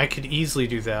time. I could easily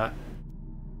do that.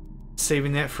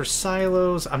 Saving that for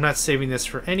silos. I'm not saving this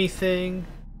for anything.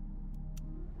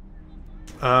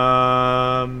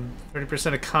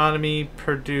 30% economy,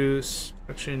 produce,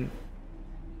 production,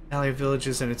 ally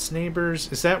villages and its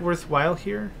neighbors. Is that worthwhile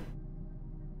here?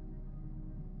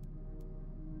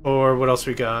 Or what else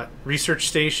we got? Research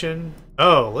station.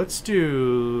 Oh, let's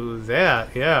do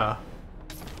that, yeah.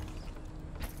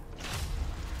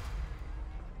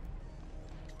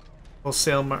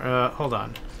 Wholesale, hold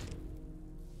on.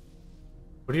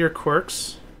 What are your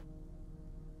quirks?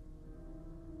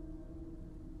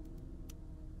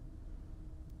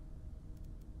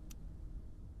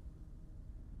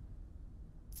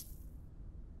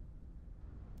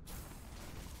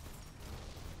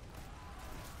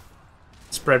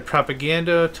 Spread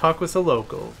propaganda, talk with the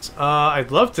locals. I'd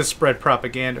love to spread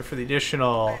propaganda for the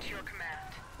additional At your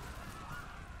command.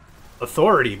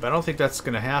 authority, but I don't think that's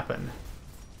going to happen.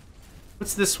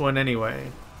 What's this one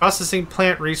anyway? Processing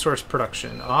plant resource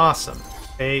production. Awesome.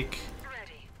 Take.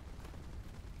 Ready.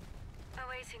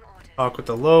 Awaiting orders. Talk with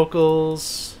the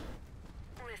locals.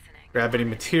 Listening. Grab any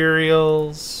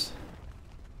materials.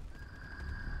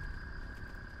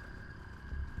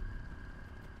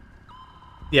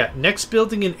 Yeah, next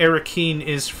building in Arrakis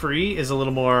is free is a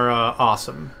little more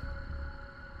awesome.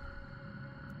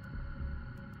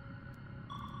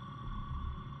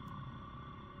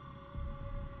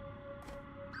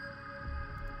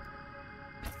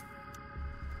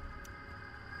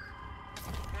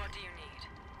 What do you need?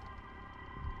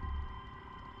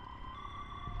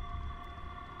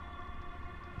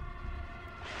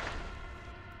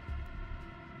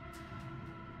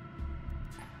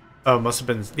 Oh, must have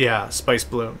been, yeah, Spice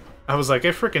Bloom. I was like, I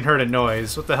freaking heard a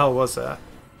noise. What the hell was that?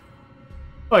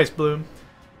 Spice Bloom.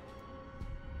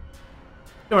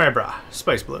 Don't worry, brah.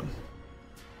 Spice Bloom.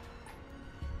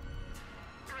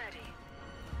 Ready.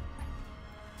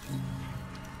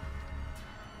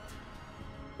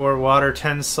 Or water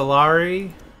 10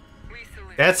 Solari. We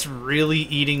salute. That's really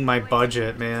eating my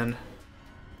budget, man.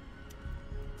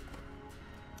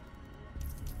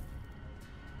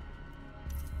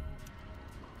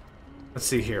 Let's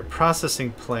see here.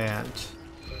 Processing plant.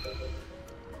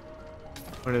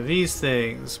 One of these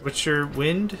things. What's your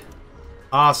wind?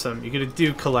 Awesome. You get a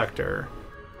dew collector.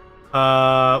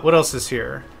 What else is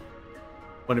here?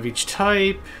 One of each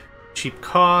type. Cheap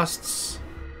costs.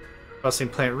 Processing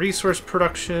plant resource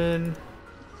production.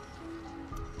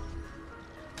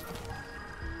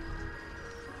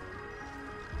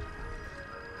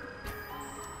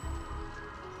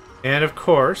 And of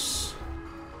course,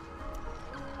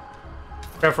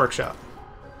 Craft Workshop.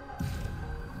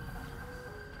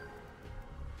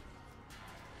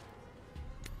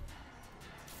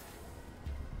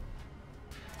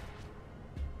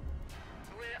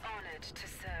 We're honored to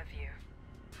serve you.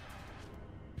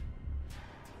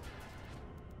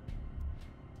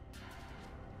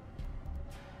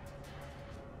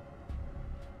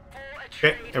 For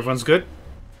Okay, Atreides. everyone's good?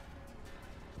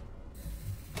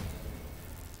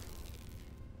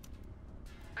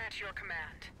 At your command.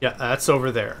 Yeah, that's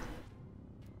over there.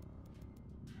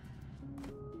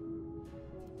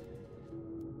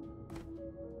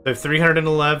 So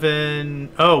 311.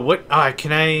 Oh, what? Ah,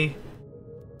 can I?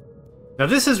 Now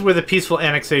this is where the peaceful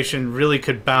annexation really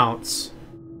could bounce.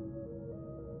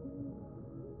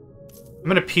 I'm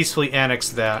gonna peacefully annex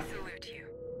that Salute you.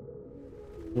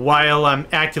 while I'm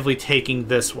actively taking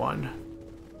this one.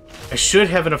 I should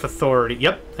have enough authority.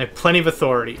 Yep, I have plenty of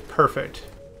authority. Perfect.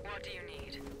 What do you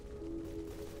need?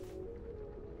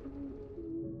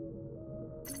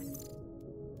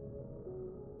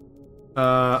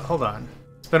 Hold on.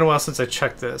 It's been a while since I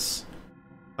checked this.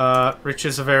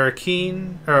 Riches of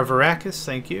Arrakis, or of Arrakis,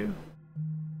 thank you.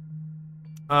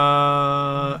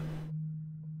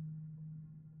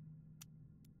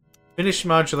 Finish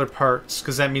modular parts,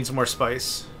 because that means more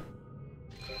spice.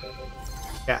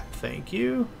 Yeah, thank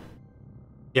you.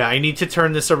 Yeah, I need to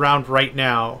turn this around right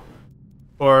now.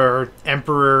 Or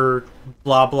Emperor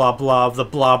blah blah blah of the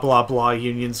blah blah blah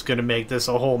union's gonna make this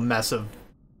a whole mess of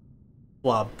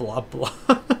blah blah blah.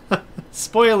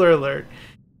 Spoiler alert.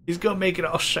 He's gonna make it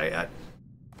all shit.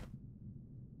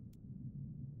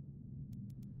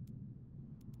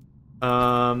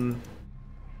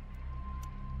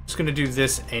 Just gonna do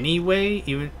this anyway,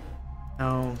 even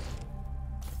no.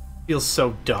 Feels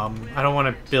so dumb. I don't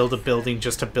want to build a building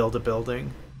just to build a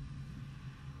building.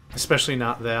 Especially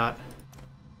not that.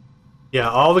 Yeah,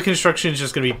 all the construction is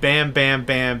just gonna be bam, bam,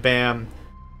 bam, bam.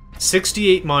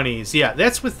 68 monies. Yeah,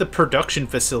 that's with the production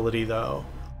facility, though.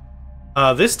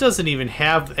 This doesn't even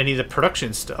have any of the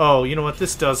production stuff. Oh, you know what?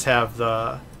 This does have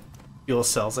the fuel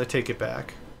cells. I take it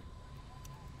back.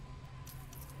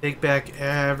 Take back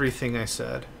everything I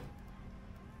said.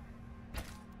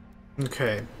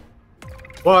 Okay.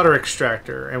 Water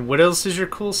extractor. And what else is your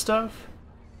cool stuff?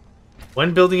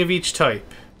 One building of each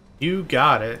type. You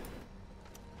got it.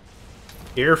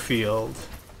 Airfield.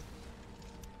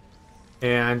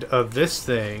 And of this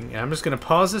thing. And I'm just going to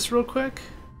pause this real quick.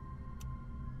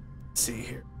 Let's see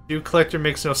here. Dew collector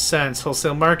makes no sense.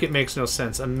 Wholesale market makes no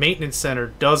sense. A maintenance center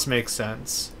does make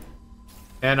sense.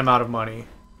 And I'm out of money.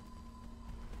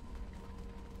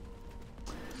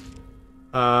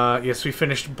 Yes, we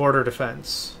finished border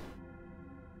defense.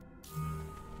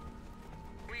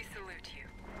 We salute you.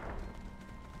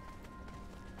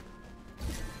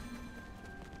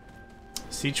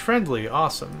 Siege friendly,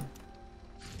 awesome.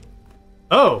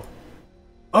 Oh!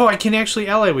 Oh, I can actually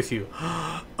ally with you.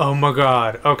 Oh my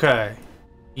god. Okay.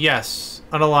 Yes.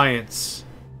 An alliance.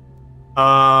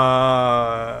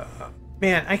 Man,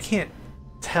 I can't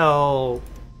tell.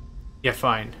 Yeah,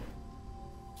 fine.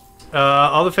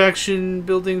 All the faction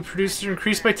building producers are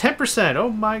increased by 10%. Oh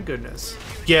my goodness.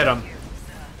 Get him.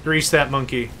 Grease that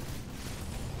monkey.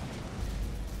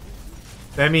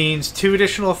 That means 2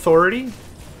 additional authority.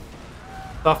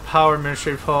 Soft power,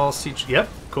 administrative hall, siege. Yep,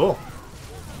 cool.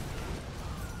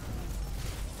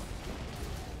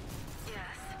 Yes.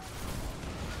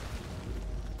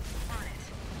 On it.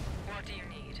 What do you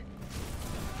need?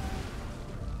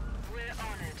 We're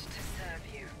honored to serve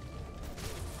you.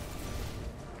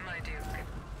 My Duke.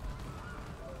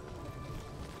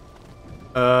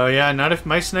 Yeah, not if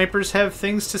my snipers have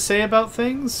things to say about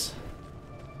things.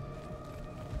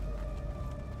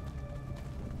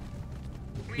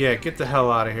 Yeah, get the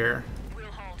hell out of here. We'll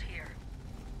hold here.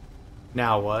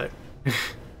 Now what?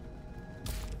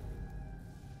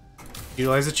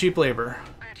 Utilize the cheap labor.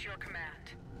 At your command.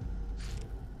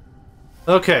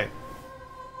 Okay.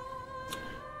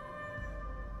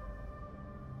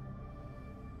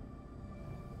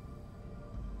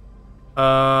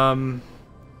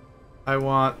 I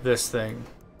want this thing.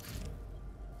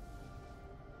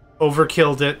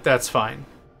 Overkilled it, that's fine.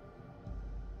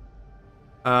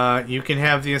 You can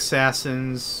have the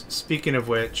assassins. Speaking of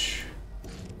which...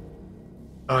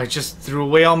 Oh, I just threw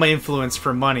away all my influence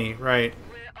for money, right.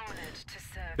 We're honored to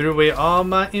serve. Threw away all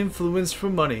my influence for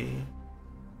money.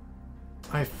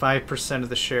 I have 5% of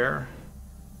the share.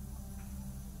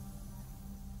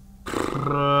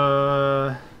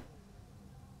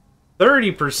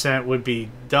 30% would be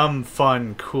dumb,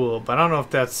 fun, cool, but I don't know if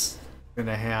that's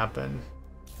gonna happen.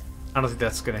 I don't think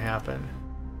that's gonna happen.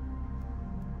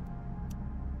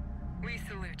 We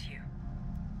salute you.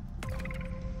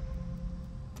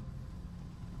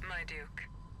 My Duke.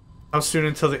 How soon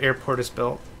until the airport is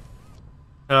built?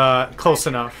 Close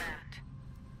enough. Command.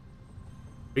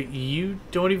 But you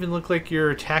don't even look like you're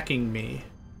attacking me.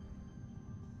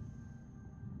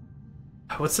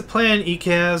 What's the plan,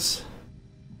 Ekaz?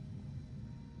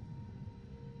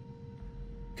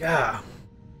 Gah.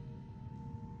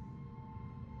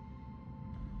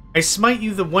 I smite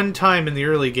you the one time in the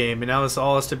early game, and now this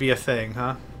all has to be a thing,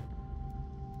 huh?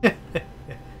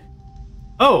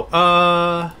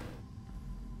 Oh,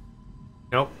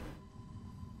 nope.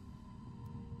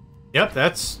 Yep,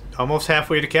 that's almost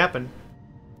halfway to capping.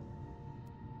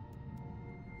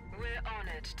 We're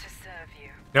honored to serve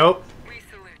you. Nope. We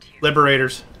salute you.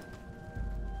 Liberators.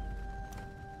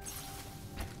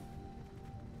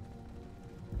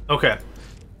 Okay.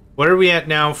 What are we at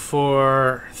now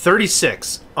for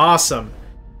 36? Awesome.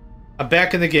 I'm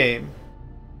back in the game.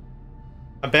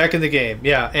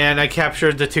 Yeah, and I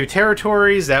captured the 2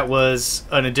 territories. That was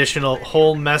an additional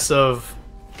whole mess of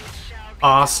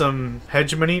awesome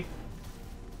hegemony.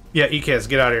 Yeah, Ekaz,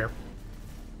 get out of here.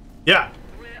 Yeah.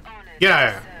 We're honored Get out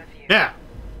of to here. serve you. Yeah.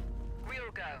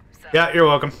 We'll go, sir. Yeah, you're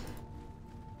welcome.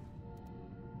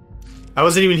 I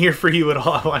wasn't even here for you at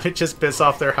all. I wanted to just piss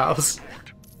off their house.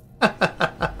 What's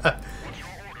your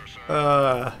order,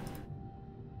 sir?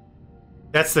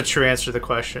 That's the true answer to the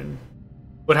question.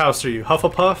 What house are you?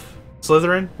 Hufflepuff?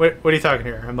 Slytherin? What are you talking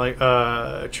here? I'm like,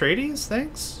 Atreides?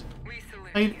 Thanks. We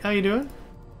salute How you doing?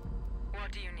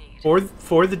 What do you need?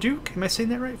 For the Duke? Am I saying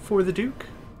that right? For the Duke?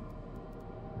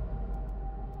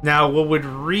 Now, what would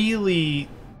really,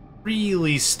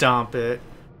 really stomp it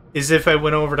is if I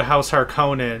went over to House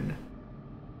Harkonnen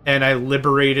and I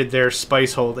liberated their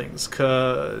spice holdings,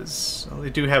 because well, they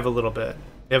do have a little bit.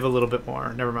 They have a little bit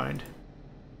more. Never mind.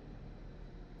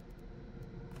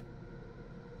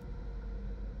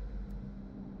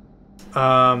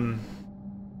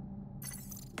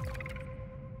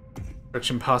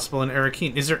 Production possible in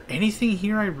Arrakis. Is there anything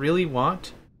here I really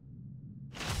want?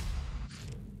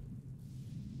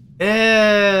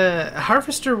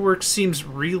 Harvester work seems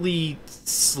really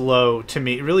slow to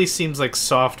me. It really seems like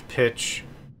soft pitch.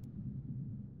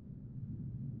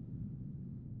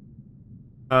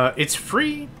 It's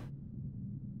free.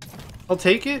 I'll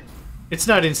take it. It's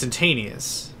not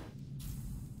instantaneous.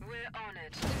 We're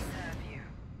honored to serve you.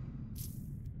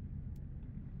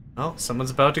 Well,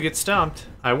 someone's about to get stomped.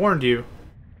 I warned you.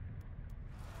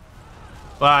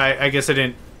 Well, I guess I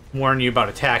didn't warn you about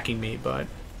attacking me, but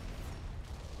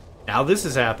now this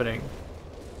is happening.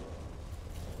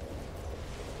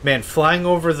 Man, flying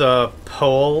over the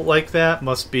pole like that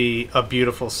must be a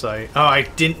beautiful sight. Oh, I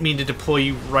didn't mean to deploy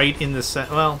you right in the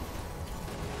center. Well,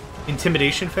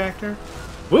 intimidation factor?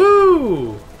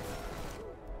 Woo!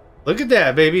 Look at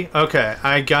that, baby. Okay,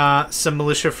 I got some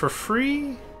militia for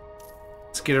free.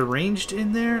 Let's get a ranged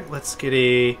in there. Let's get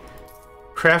a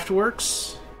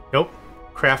Craftworks. Nope.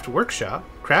 Craft Workshop.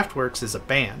 Craftworks is a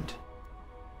band.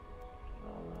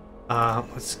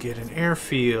 Let's get an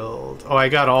airfield. Oh, I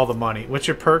got all the money. What's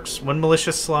your perks? 1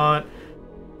 militia slot.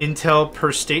 Intel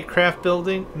per statecraft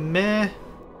building. Meh.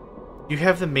 You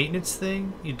have the maintenance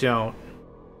thing? You don't.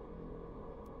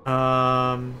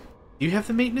 You have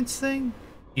the maintenance thing?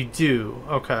 You do.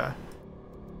 Okay.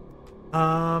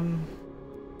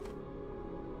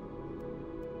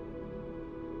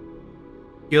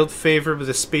 Guild favor with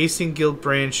a spacing guild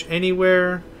branch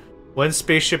anywhere. 1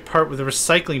 spaceship part with a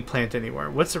recycling plant anywhere.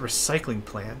 What's a recycling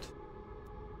plant?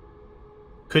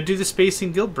 Could do the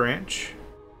spacing guild branch.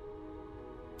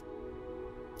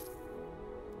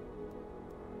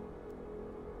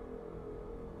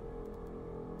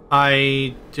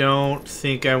 I don't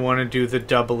think I want to do the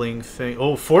doubling thing.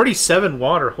 Oh, 47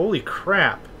 water. Holy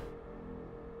crap.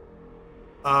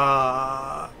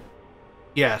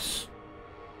 Yes.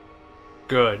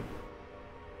 Good.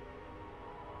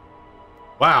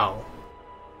 Wow.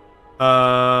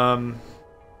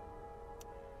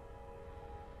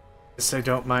 Guess I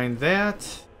don't mind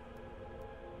that.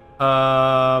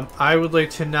 I would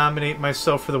like to nominate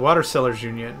myself for the Water Sellers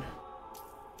Union.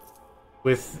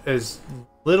 With as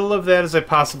little of that as I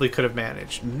possibly could have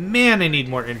managed. Man, I need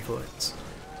more influence.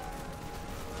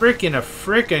 Frickin' a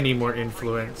frick, I need more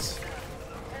influence.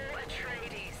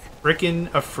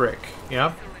 Frickin' a frick.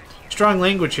 Yep. Strong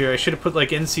language here. I should have put like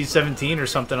NC-17 or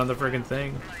something on the friggin'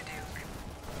 thing.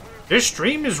 This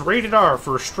stream is rated R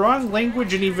for strong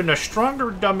language and even a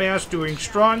stronger dumbass doing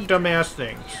strong dumbass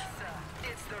things.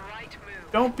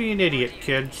 Don't be an idiot,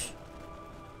 kids.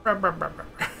 I don't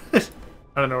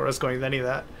know where I was going with any of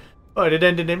that. But it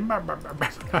ended in...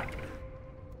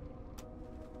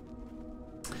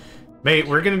 Mate,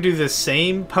 we're gonna do the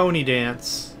same pony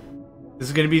dance. This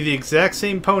is gonna be the exact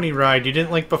same pony ride you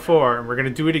didn't like before, and we're gonna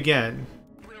do it again.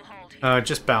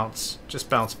 Just bounce. Just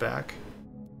bounce back.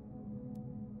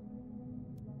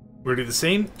 We're gonna do the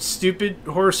same stupid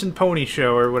horse and pony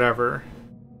show or whatever.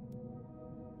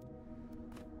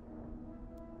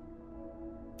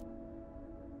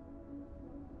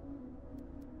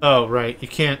 Oh, right. You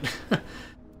can't... I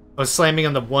was slamming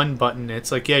on the 1 button.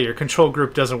 It's like, yeah, your control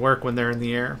group doesn't work when they're in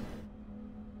the air.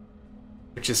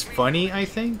 Which is funny, I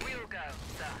think.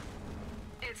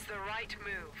 It's the right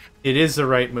move. It is the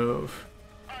right move.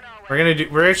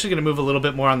 We're actually gonna move a little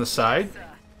bit more on the side.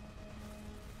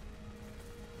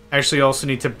 I actually also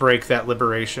need to break that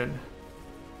liberation.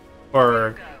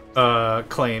 Or,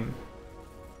 claim.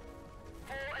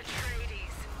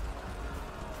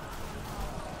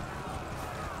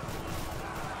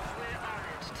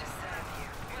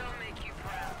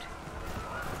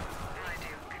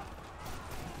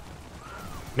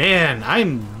 Man,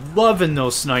 I'm loving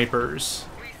those snipers.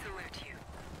 We salute you.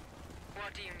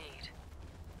 What do you need?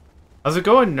 How's it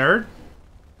going, nerd?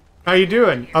 How you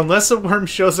doing? Unless a worm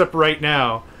shows up right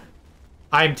now,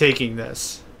 I'm taking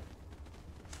this.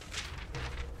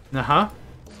 Uh-huh.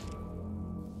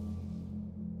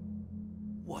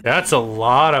 That's a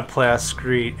lot of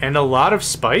plascrete and a lot of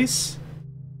spice?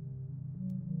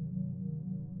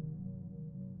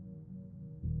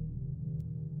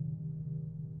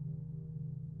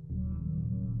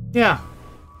 Yeah.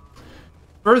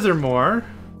 Furthermore...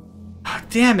 Oh,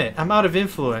 damn it, I'm out of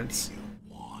influence.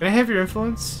 Can I have your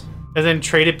influence? And then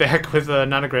trade it back with a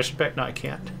non-aggression pact? No, I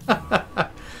can't.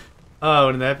 Oh,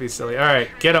 wouldn't that be silly? Alright,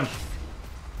 get him.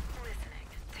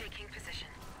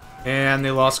 And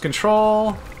they lost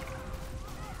control.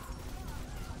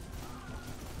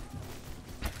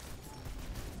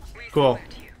 Cool.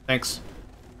 Thanks.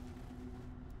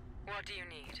 What do you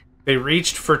need? They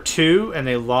reached for 2 and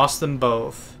they lost them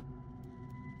both.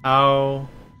 How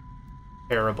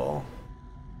terrible.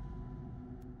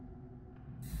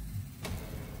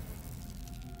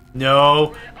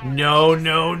 No, no,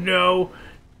 no, no.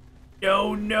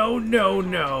 No, no, no,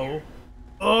 no.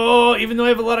 Oh, even though I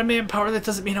have a lot of manpower, that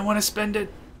doesn't mean I want to spend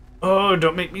it. Oh,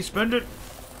 don't make me spend it.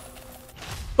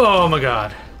 Oh my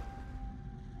god.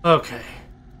 Okay.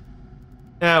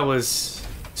 That was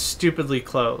stupidly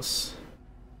close.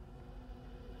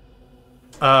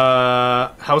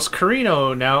 House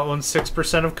Carino now owns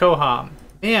 6% of Koham.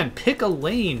 Man, pick a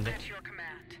lane.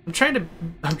 I'm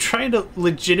trying to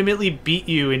legitimately beat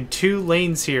you in 2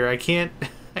 lanes here. I can't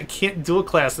dual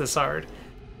class this hard.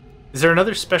 Is there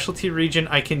another specialty region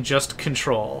I can just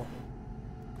control?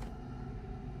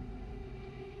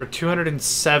 For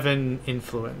 207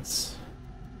 influence.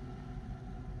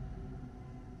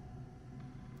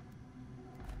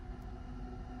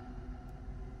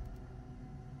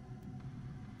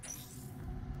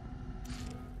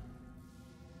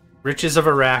 Riches of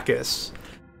Arrakis.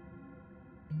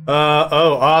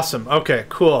 Oh, awesome. Okay,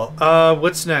 cool.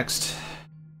 What's next?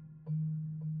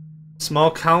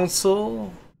 Small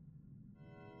council.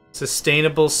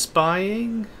 Sustainable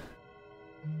spying.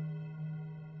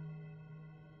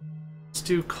 Let's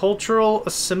do cultural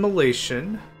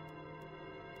assimilation.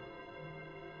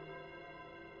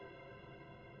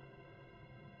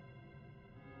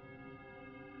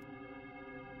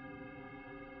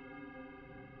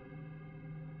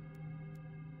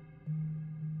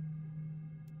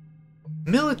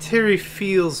 Military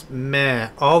feels meh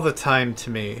all the time to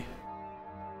me.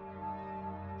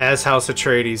 As House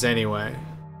Atreides, anyway.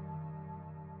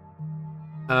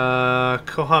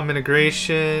 Cohom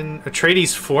integration.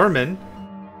 Atreides foreman.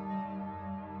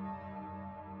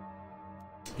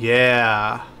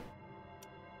 Yeah.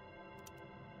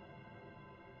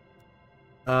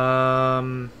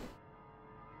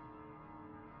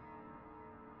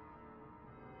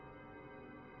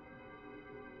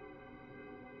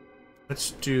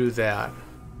 Let's do that.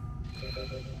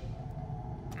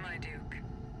 My Duke.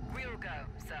 We'll go,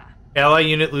 sir. Ally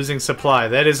unit losing supply.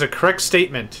 That is a correct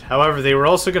statement. However, they were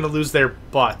also going to lose their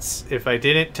butts if I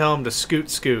didn't tell them to scoot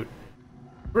scoot.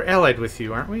 We're allied with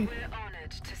you, aren't we? We're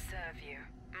honored to serve you.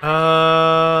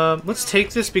 Let's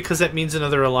take this because that means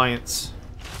another alliance.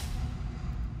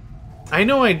 I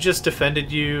know I just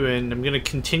defended you, and I'm going to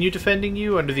continue defending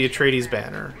you under the Atreides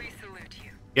banner. We salute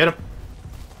you. Get him.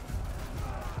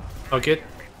 Oh, get...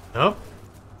 Oh.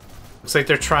 Looks like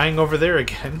they're trying over there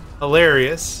again.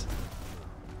 Hilarious.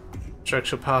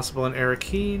 Destruction possible in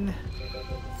Arrakis.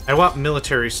 I want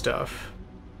military stuff.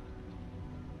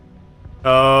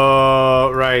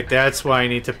 Oh, right. That's why I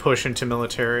need to push into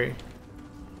military.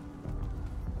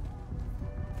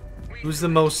 Who's the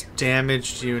most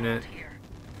damaged unit?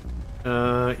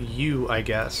 You, I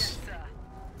guess. Yes, sir.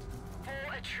 For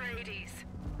Atreides.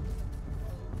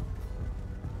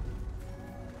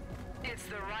 It's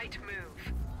the right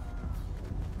move.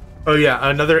 Oh yeah,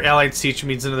 another allied siege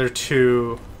means another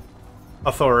 2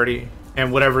 authority.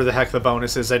 And whatever the heck the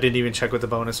bonus is, I didn't even check what the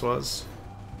bonus was.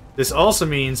 This also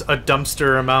means a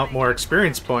dumpster amount more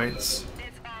experience points.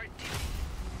 It's our duty.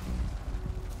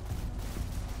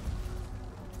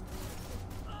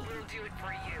 We'll do it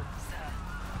for you, sir.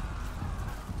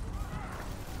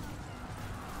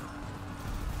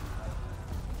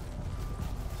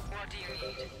 What do you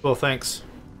need? Well, thanks.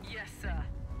 Yes, sir.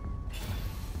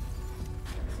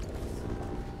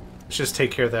 Let's just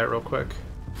take care of that real quick.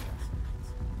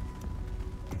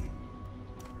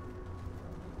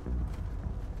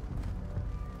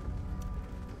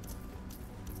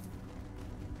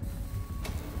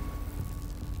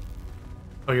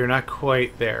 Oh, you're not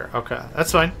quite there. Okay,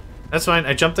 that's fine. That's fine.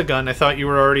 I jumped the gun. I thought you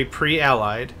were already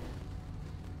pre-allied.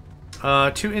 2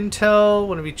 intel,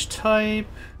 1 of each type.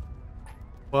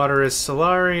 Water is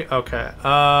Solari. Okay.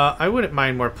 I wouldn't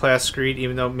mind more Plascrete,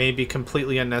 even though it may be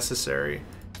completely unnecessary.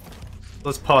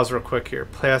 Let's pause real quick here.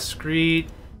 Plascrete.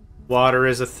 Water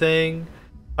is a thing.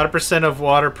 100% of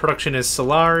water production is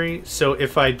Solari. So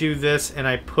if I do this and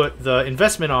I put the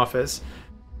investment office,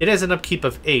 it has an upkeep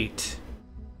of 8.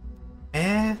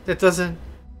 That doesn't...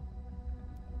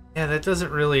 Yeah, that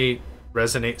doesn't really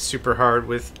resonate super hard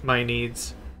with my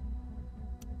needs.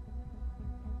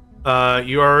 You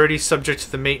are already subject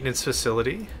to the maintenance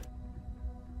facility.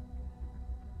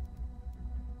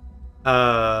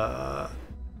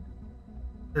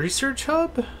 Research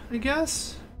hub, I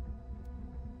guess?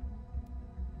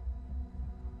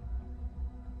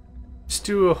 Let's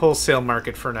do a wholesale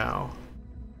market for now.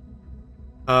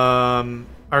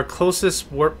 Our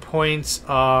closest warp points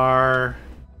are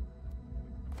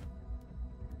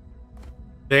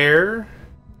there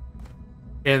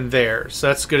and there, so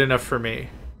that's good enough for me.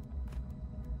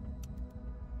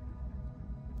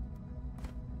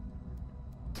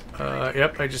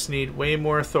 Yep, I just need way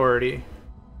more authority.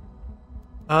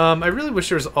 I really wish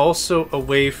there was also a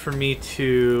way for me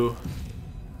to...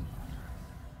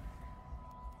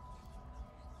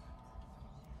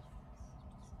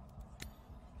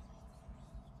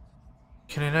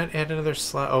 Can I not add another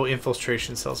slot? Oh,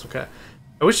 infiltration cells, okay.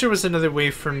 I wish there was another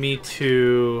way for me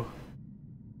to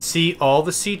see all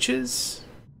the sieges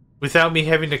without me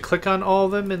having to click on all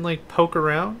of them and, like, poke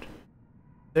around.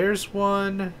 There's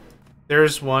one,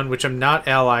 which I'm not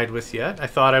allied with yet. I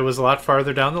thought I was a lot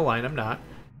farther down the line. I'm not.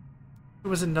 There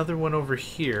was another one over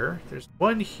here. There's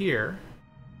one here.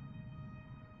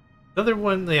 Another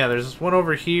one, yeah, there's one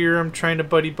over here I'm trying to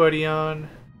buddy-buddy on.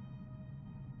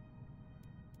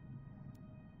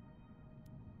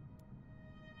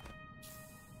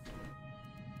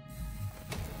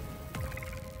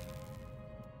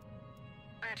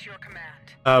 I At your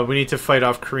command. We need to fight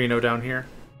off Carino down here.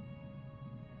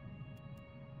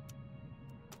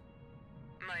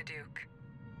 My Duke.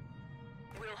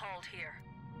 We'll hold here.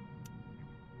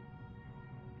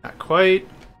 Not quite.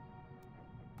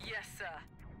 Yes, sir.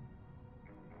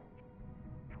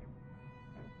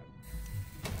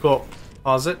 Cool.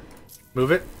 Pause it.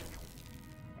 Move it.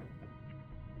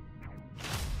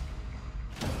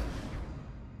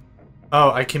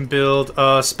 Oh, I can build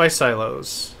spice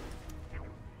silos.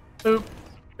 Oop.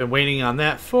 Been waiting on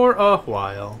that for a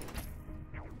while.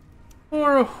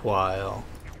 For a while.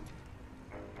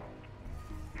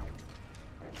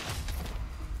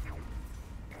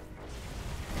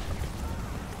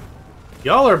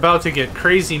 Y'all are about to get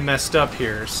crazy messed up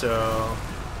here, so...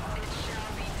 It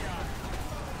shall be done.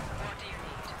 What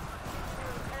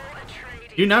do you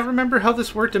need? Do you not remember how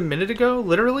this worked a minute ago,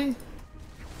 literally?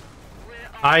 We're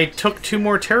on I took 2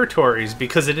 more territories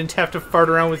because I didn't have to fart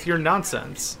around with your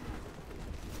nonsense.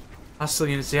 Hostile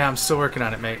units, yeah, I'm still working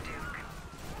on it, mate.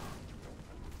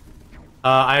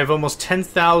 I have almost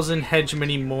 10,000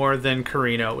 hegemony more than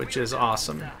Carino, which is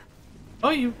awesome. Oh,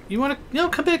 you want to... No,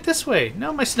 come back this way.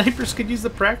 No, my snipers could use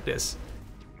the practice.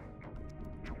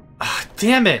 Ah,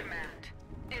 damn it. command.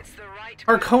 It's the right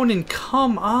Harkonnen,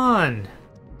 come on.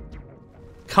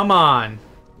 Come on.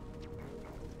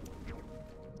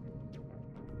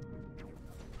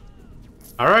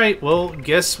 Alright, well,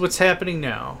 guess what's happening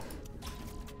now.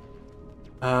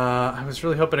 I was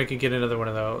really hoping I could get another one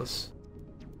of those.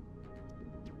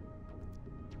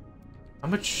 How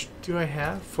much do I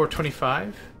have?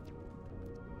 425?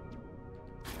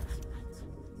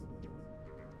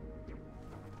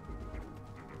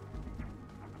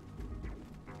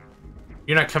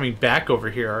 You're not coming back over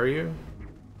here, are you?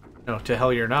 No, to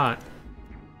hell you're not.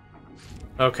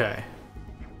 Okay.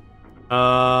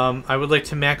 I would like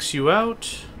to max you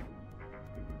out.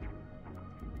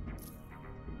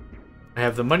 I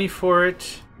have the money for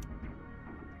it.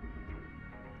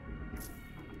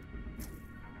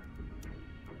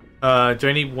 Do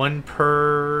I need 1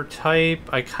 per type?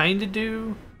 I kinda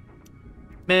do.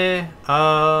 Meh.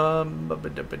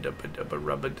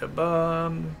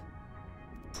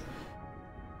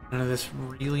 None of this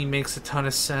really makes a ton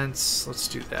of sense. Let's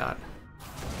do that.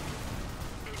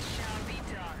 It shall be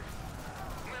done.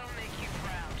 We'll make you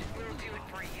proud. We'll do it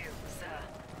for you, sir.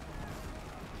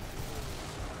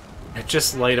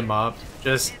 Just light him up.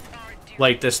 Just It's our duty.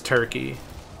 light this turkey.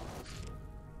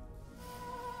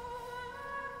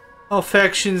 All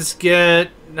factions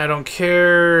get... I don't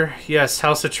care. Yes,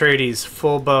 House Atreides.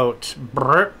 Full boat.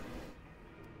 Brr.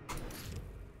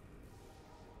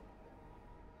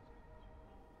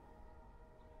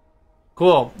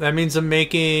 Cool. That means I'm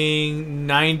making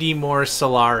 90 more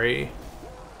Solari.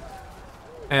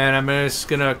 And I'm just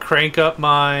gonna crank up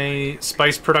my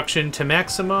spice production to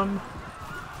maximum.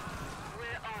 We're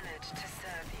honored to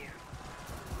serve you.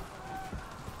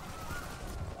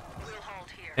 We'll hold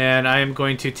here. And I am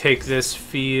going to take this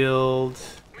field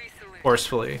We salute.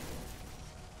 forcefully.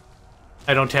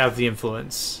 I don't have the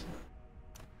influence.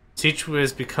 Siege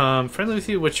has become friendly with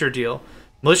you. What's your deal?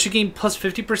 Militia gain plus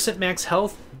 50% max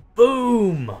health?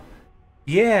 Boom!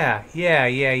 Yeah.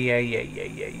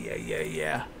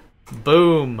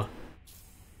 Boom.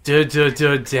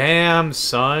 Damn,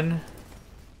 son.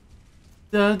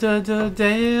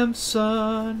 Damn,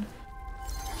 son.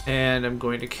 And I'm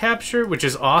going to capture, which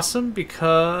is awesome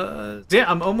because...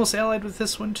 Yeah, I'm almost allied with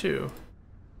this one, too.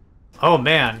 Oh,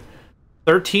 man.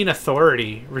 13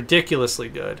 authority. Ridiculously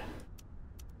good.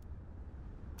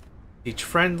 Each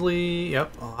friendly.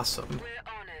 Yep, awesome. We're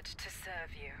honored to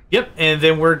serve you. Yep, and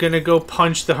then we're gonna go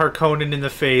punch the Harkonnen in the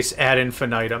face ad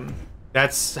infinitum.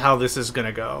 That's how this is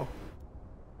gonna go.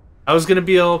 I was gonna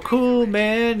be all cool,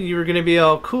 man. You were gonna be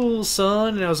all cool,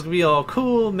 son. And I was gonna be all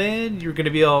cool, man. You were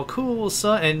gonna be all cool,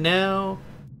 son. And now...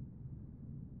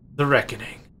 The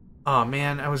Reckoning. Aw,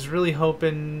 man, I was really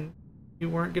hoping you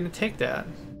weren't gonna take that.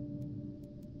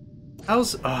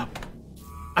 How's...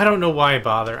 I don't know why I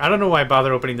bother. I don't know why I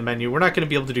bother opening the menu. We're not going to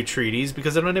be able to do treaties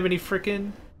because I don't have any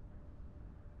frickin'...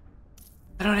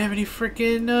 I don't have any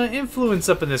frickin' influence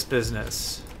up in this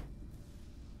business.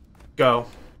 Go.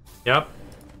 Yep.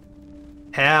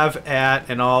 Have, at,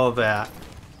 and all of that.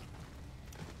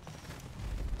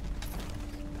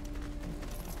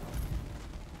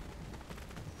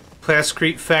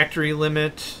 Plascrete factory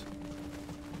limit.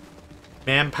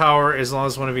 Manpower as long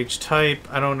as one of each type.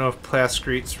 I don't know if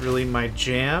Plascrete's really my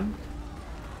jam.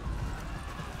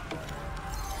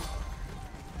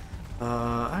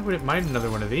 I wouldn't mind another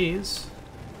one of these.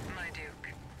 My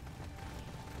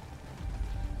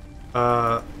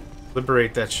Duke.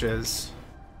 Liberate that shiz.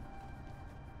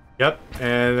 Yep,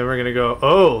 and then we're gonna go,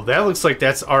 oh, that looks like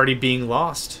that's already being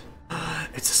lost.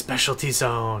 It's a specialty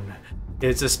zone.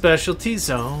 It's a specialty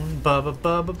zone. Ba ba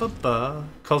ba ba ba ba.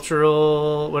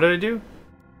 Cultural, what did I do?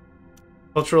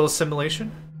 Cultural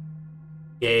assimilation?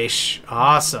 Yeesh,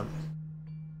 awesome.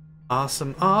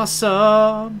 Awesome,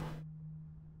 awesome.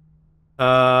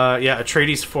 Yeah,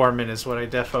 Atreides Foreman is what I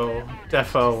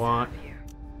defo want.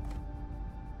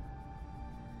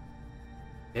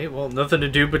 Okay, well, nothing to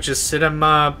do but just sit on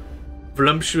my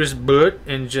voluptuous butt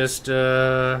and just,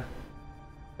 let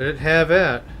it have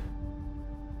at.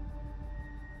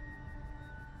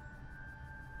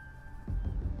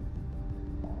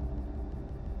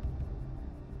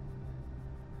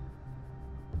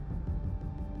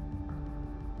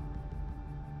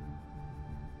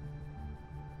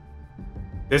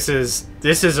 This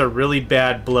is a really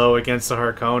bad blow against the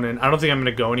Harkonnen. I don't think I'm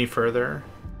gonna go any further.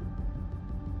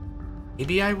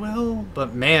 Maybe I will,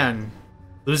 but man,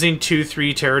 losing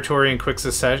 2-3 territory in quick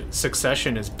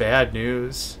succession is bad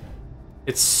news.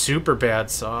 It's super bad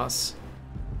sauce.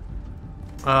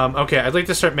 Okay, I'd like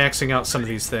to start maxing out some of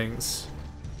these things.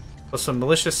 Plus some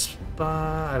malicious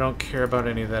spot. I don't care about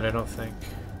any of that, I don't think.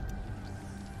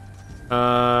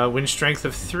 Wind strength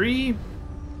of 3.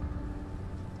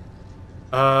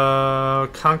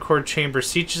 Concord Chamber.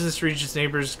 Sieges this region's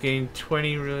neighbors gain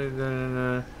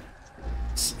 20.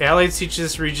 Allied sieges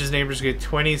this region's neighbors get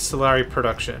 20 Solari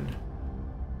production.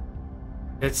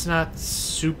 It's not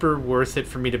super worth it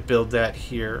for me to build that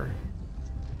here.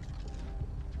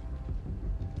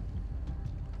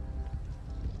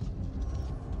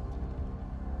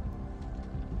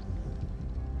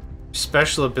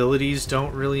 Special abilities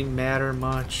don't really matter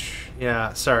much.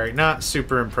 Yeah, sorry, not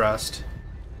super impressed.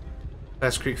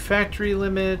 Last Creek factory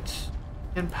limit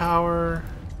and power.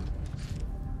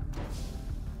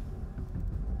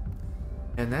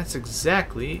 And that's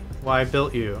exactly why I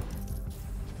built you.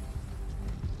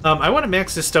 I want to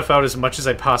max this stuff out as much as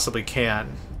I possibly can.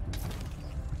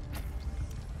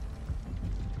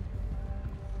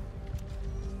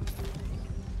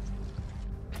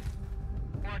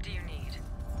 What do you need?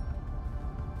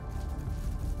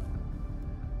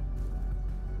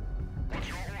 What's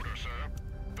your order, sir?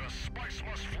 The spice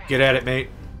must flow. Get at it, mate.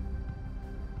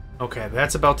 Okay,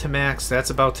 that's about to max. That's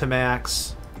about to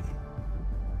max.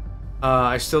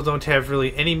 I still don't have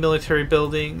really any military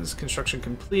buildings. Construction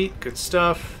complete. Good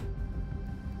stuff.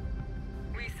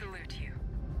 We salute you.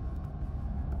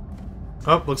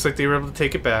 Oh, looks like they were able to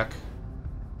take it back.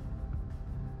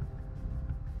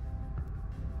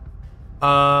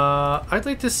 I'd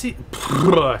like to see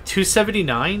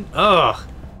 279. Ugh.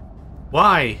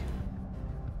 Why?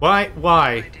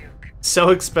 Why? So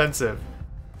expensive.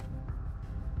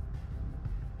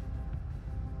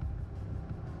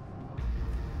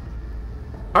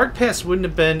 Hard Pass wouldn't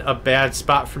have been a bad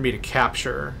spot for me to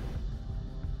capture.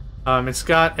 It's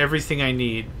got everything I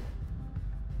need.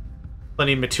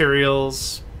 Plenty of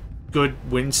materials, good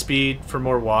wind speed for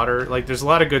more water. Like, there's a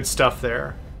lot of good stuff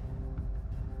there.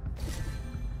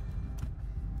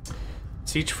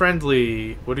 Siege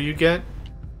friendly. What do you get?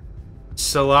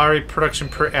 Solari production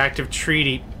per active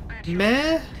treaty.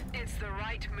 Meh? It's the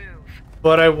right move.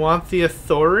 But I want the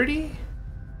authority?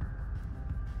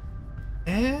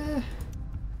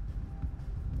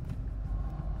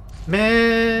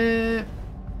 Meh,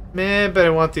 but I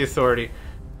want the authority.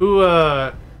 Ooh,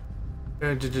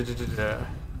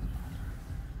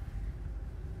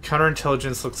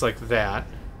 counterintelligence looks like that.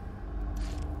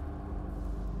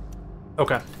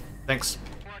 Okay, thanks.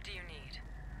 What do you need?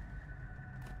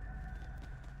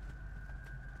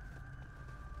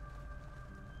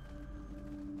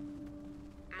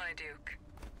 My Duke.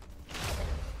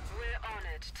 We're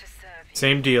honored to serve you.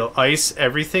 Same deal. Ice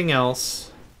everything else.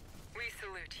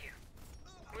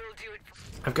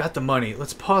 I've got the money.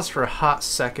 Let's pause for a hot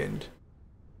second.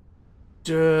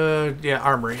 Yeah,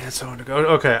 armory. That's how I want to go.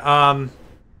 Okay.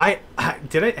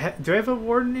 Do I have a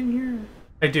warden in here?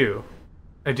 I do.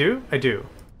 I do.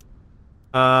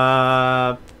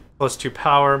 +2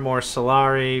 power, more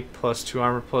Solari, +2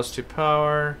 armor, +2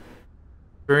 power.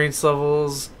 Experience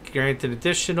levels granted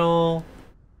additional.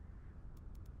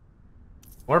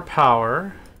 More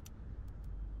power.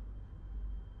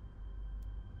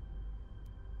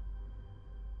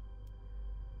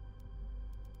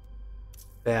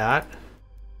 That.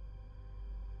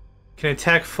 Can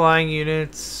attack flying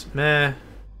units. Meh.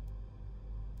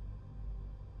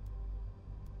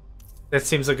 That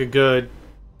seems like a good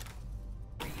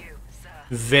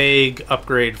vague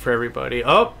upgrade for everybody.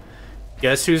 Oh!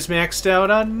 Guess who's maxed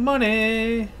out on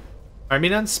money? I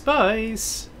mean on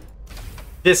spice.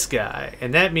 This guy.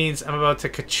 And that means I'm about to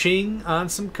ka-ching on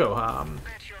some Koham.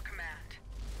 At your command.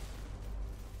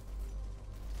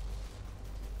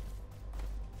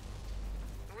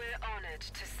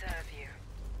 to serve you.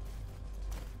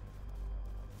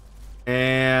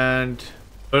 And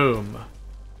boom.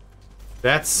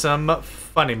 That's some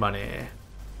funny money.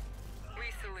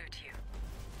 We salute you.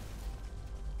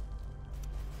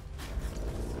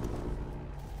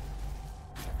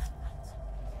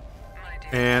 My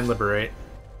duke. And liberate.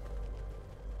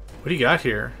 What do you got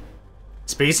here?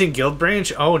 Spacing Guild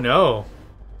Branch? Oh no.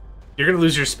 You're gonna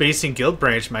lose your Spacing Guild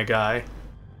Branch, my guy.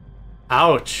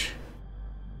 Ouch.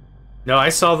 No, I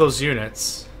saw those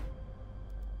units.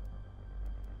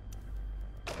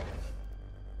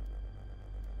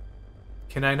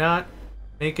 Can I not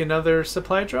make another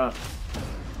supply drop?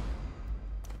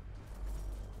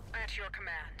 At your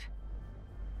command.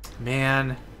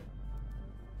 Man.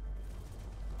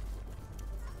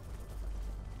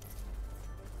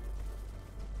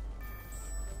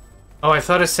 Oh, I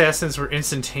thought assassins were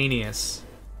instantaneous.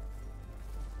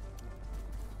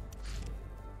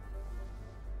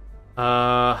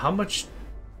 How much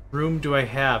room do I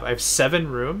have? I have 7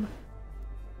 room.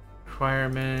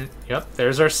 Requirement. Yep,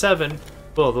 there's our 7.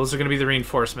 Cool, those are going to be the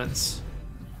reinforcements.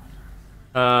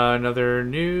 Another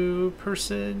new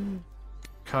person.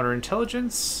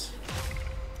 Counterintelligence.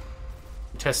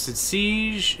 Contested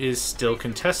siege is still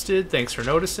contested. Thanks for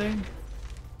noticing.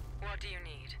 What do you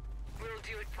need? We'll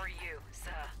do it for you,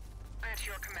 sir. At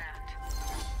your command.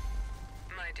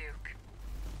 My duke.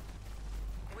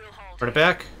 We'll hold Run it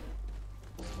back.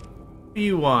 What do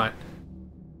you want?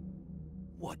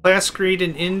 What? Class grade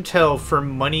and intel for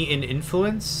money and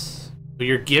influence? Well,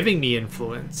 you're giving me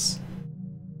influence.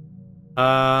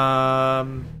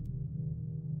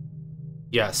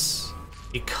 Yes.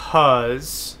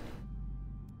 Because...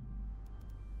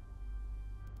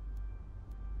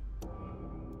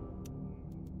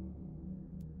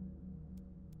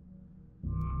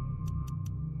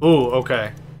 Ooh,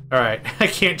 okay. Alright. I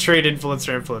can't trade influence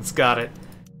or influence. Got it.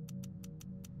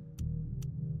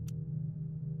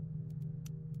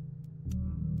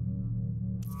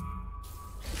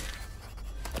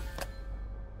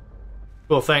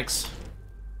 Cool, thanks.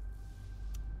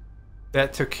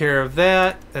 That took care of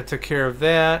that. That took care of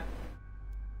that.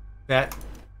 That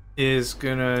is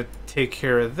gonna take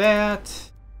care of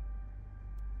that.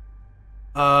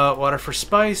 Water for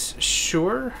spice,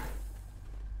 sure.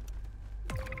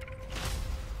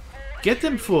 Get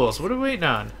them fools. What are we waiting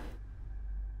on?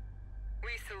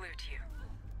 We salute you.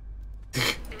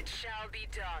 It shall be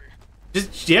done.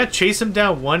 Just yeah, chase them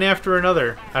down one after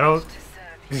another. I don't To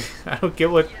serve you. I don't get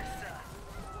what. Yes, sir.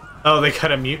 Oh, they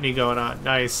got a mutiny going on.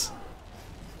 Nice.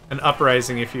 An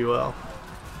uprising, if you will.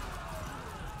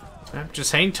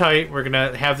 Just hang tight. We're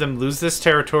gonna have them lose this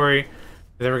territory, and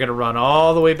then we're gonna run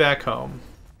all the way back home.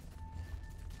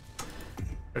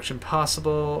 Production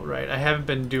possible. Right, I haven't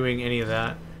been doing any of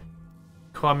that.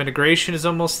 Coam integration is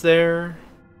almost there.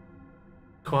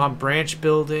 Coam branch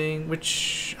building,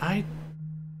 which I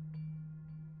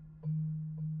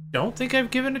don't think I've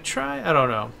given a try. I don't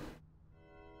know.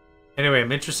 Anyway,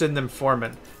 I'm interested in them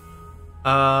forming.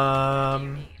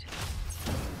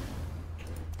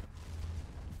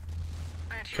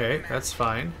 Okay, that's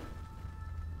fine.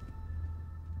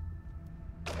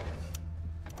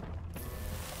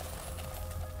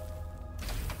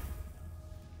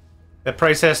 That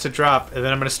price has to drop, and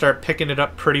then I'm going to start picking it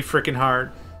up pretty freaking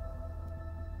hard.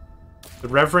 The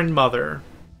Reverend Mother.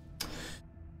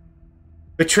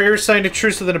 Betrayer signed a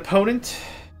truce with an opponent.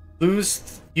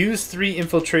 Use 3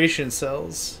 infiltration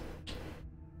cells.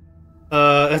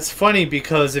 That's funny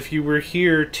because if you were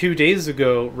here 2 days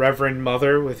ago, Reverend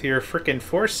Mother, with your frickin'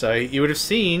 foresight, you would have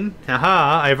seen,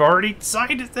 haha, I've already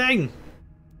signed a thing.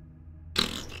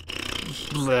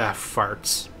 Blah,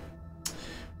 farts.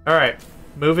 Alright,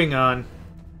 moving on.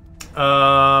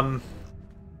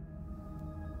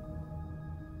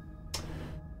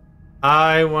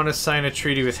 I want to sign a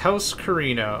treaty with House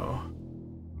Carino.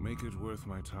 Make it worth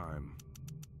my time.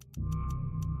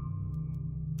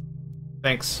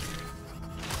 Thanks.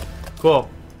 Cool.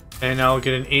 And I'll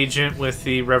get an agent with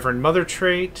the Reverend Mother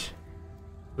trait,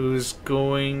 who's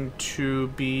going to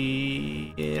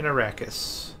be in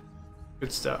Arrakis.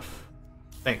 Good stuff.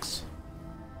 Thanks.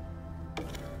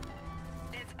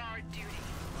 It's our duty.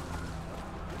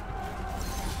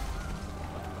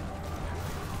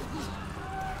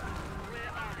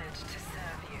 We're honored to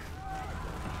serve you.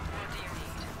 What do you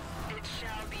need? It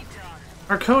shall be done.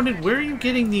 Arconan, where are you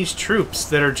getting these troops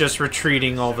that are just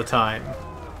retreating all the time? It's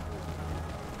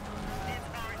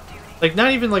our duty. Like,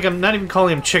 not even, like, I'm not even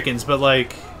calling them chickens, but,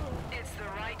 like, It's the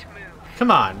right move. come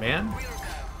on, man. We'll go,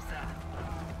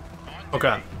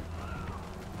 sir. Okay.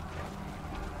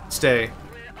 Stay.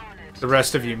 We're honored. The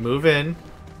rest of you move in.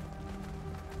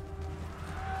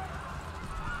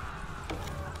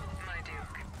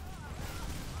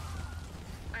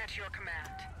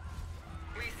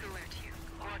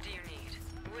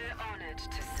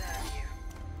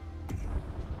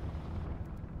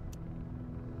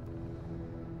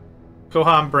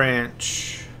 Kohan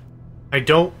branch. I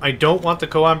don't want the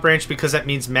Kohan branch because that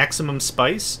means maximum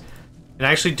spice. And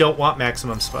I actually don't want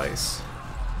maximum spice.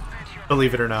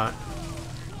 Believe it or not.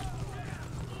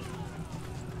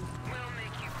 We'll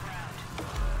make you proud.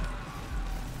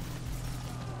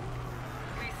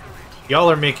 We salute you. Y'all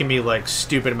are making me like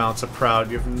stupid amounts of proud.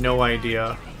 You have no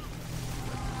idea.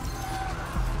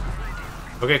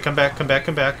 Okay, come back, come back,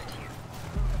 come back.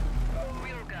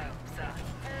 We'll go, sir.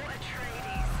 All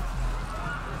Atreides.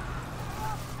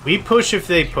 We push if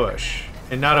they push,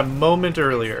 and not a moment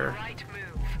earlier. Right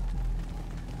move.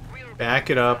 We'll Back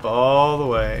it up all the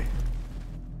way.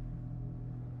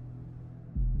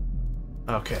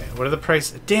 Okay, what are the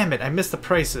prices? Damn it, I missed the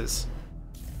prices.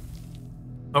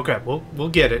 Okay, we'll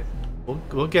get it.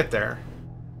 We'll get there.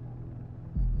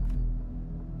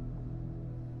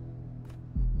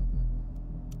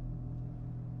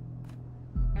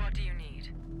 What do you need?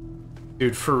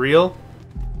 Dude, for real?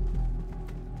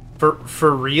 For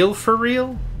real? For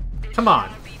real? Come on.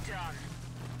 Shall be done.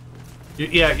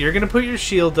 Yeah, you're gonna put your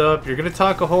shield up, you're gonna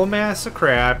talk a whole mass of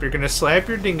crap, you're gonna slap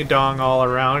your ding-a-dong all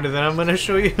around, and then I'm gonna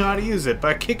show you how to use it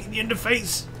by kicking you in the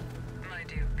face. My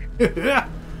Duke.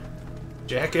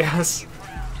 Jackass.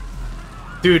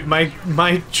 Dude,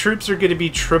 my troops are gonna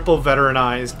be triple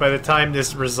veteranized by the time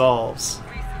this resolves.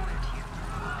 We salute you.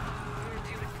 We'll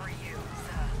do it for you,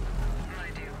 sir. My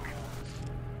Duke.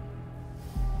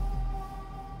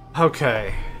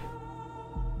 Okay.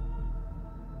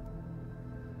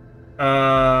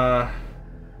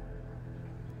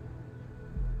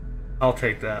 I'll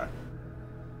take that.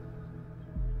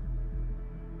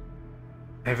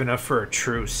 I have enough for a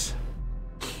truce.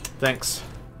 Thanks.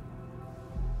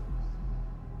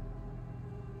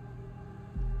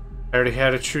 I already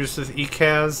had a truce with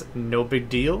ECAS, no big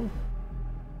deal.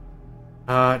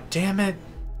 Damn it.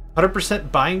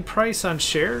 100% buying price on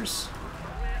shares?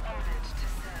 We're honored to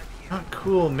serve you. Not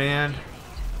cool, man.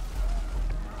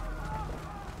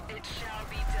 It shall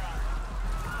be done.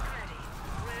 Ready.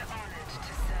 We're honored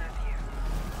to serve you.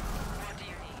 What do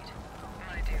you need,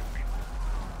 my Duke?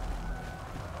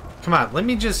 Come on, let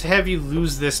me just have you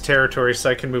lose this territory so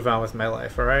I can move on with my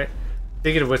life, alright?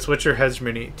 Thinking of which, what's your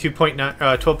hegemony? 2.9,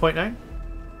 12.9?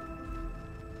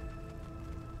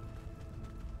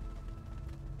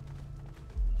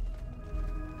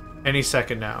 Any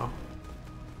second now.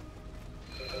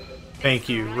 Thank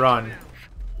you, run.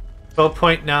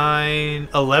 12.9,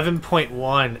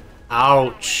 11.1.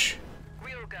 Ouch.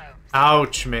 We'll go.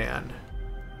 Ouch, man.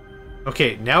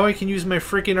 Okay, now I can use my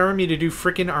freaking army to do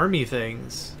freaking army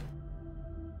things.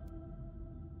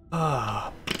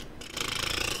 Ah.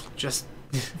 Just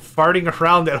farting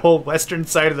around that whole western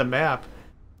side of the map.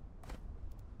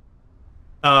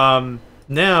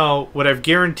 Now, what I've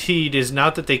guaranteed is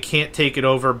not that they can't take it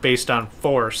over based on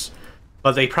force,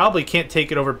 but they probably can't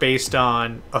take it over based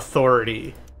on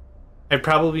authority. I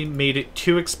probably made it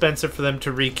too expensive for them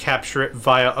to recapture it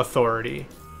via authority,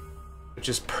 which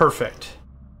is perfect.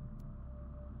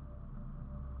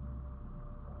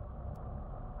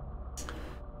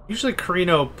 Usually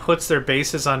Carino puts their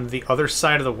bases on the other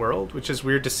side of the world, which is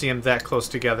weird to see them that close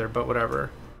together, but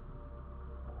whatever.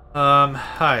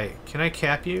 Hi. Can I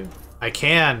cap you? I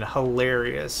can.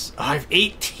 Hilarious. Oh, I have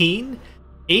 18?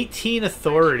 18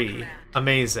 authority.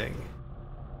 Amazing.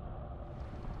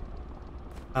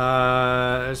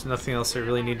 There's nothing else I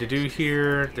really need to do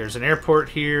here. There's an airport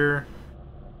here.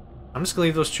 I'm just gonna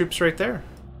leave those troops right there.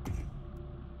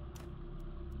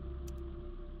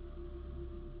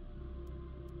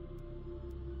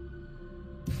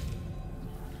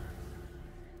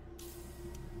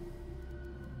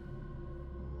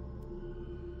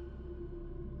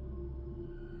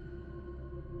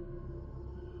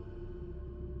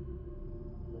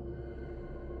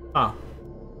 Huh.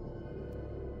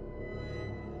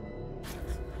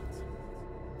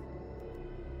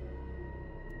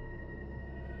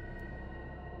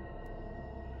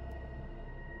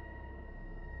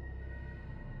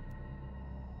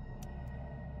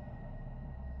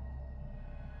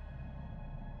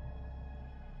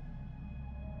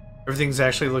 Everything's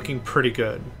actually looking pretty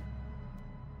good.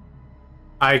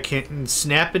 I can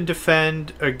snap and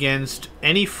defend against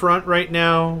any front right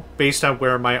now based on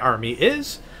where my army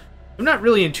is. I'm not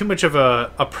really in too much of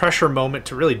a pressure moment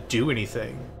to really do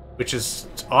anything, which is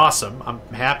awesome. I'm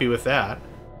happy with that.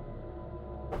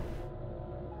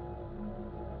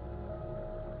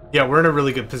 Yeah, we're in a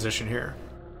really good position here.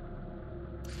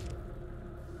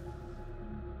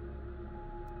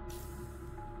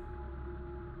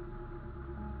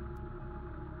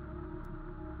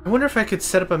 I wonder if I could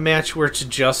set up a match where it's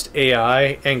just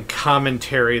AI and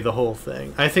commentary the whole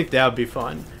thing. I think that would be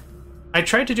fun. I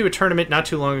tried to do a tournament not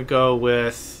too long ago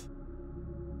with...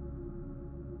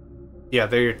 Yeah,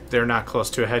 they're not close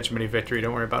to a Hegemony victory,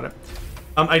 don't worry about it.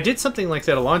 I did something like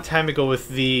that a long time ago with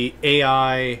the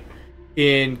AI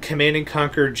in Command &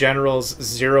 Conquer General's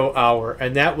 0 Hour,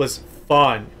 and that was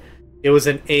fun. It was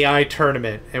an AI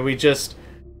tournament, and we just...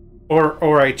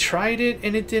 Or I tried it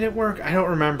and it didn't work. I don't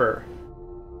remember.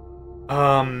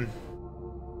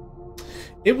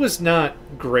 It was not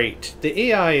great. The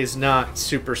AI is not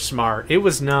super smart. It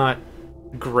was not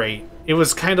great. It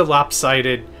was kind of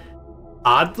lopsided.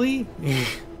 Oddly?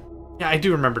 Yeah, I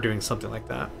do remember doing something like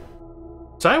that.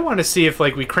 So I want to see if,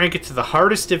 like, we crank it to the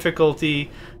hardest difficulty,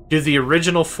 do the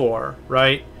original 4,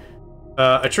 right?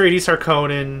 Atreides,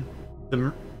 Harkonnen,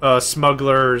 the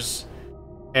smugglers,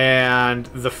 and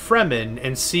the Fremen,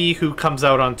 and see who comes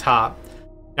out on top.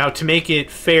 Now, to make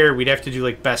it fair, we'd have to do,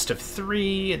 like, best of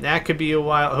 3, and that could be a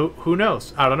while. Who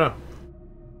knows? I don't know.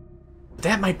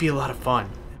 That might be a lot of fun.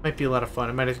 It might be a lot of fun.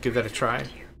 I might have to give that a try.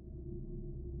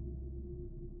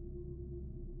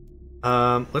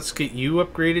 Let's get you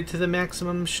upgraded to the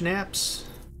maximum schnapps.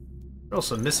 We're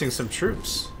also missing some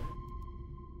troops.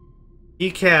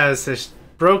 ECAS has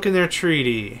broken their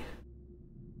treaty.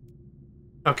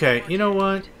 Okay, you know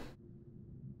what?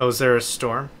 Oh, is there a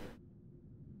storm?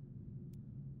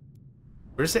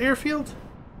 Where's the airfield?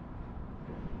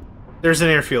 There's an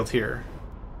airfield here.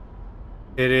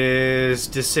 It is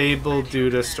disabled due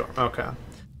to storm. Okay.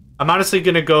 I'm honestly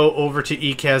gonna go over to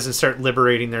ECAS and start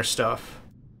liberating their stuff.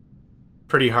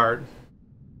 Pretty hard.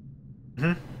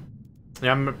 Yeah,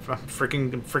 I'm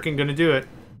freaking gonna do it.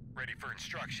 Ready for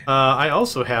instruction. I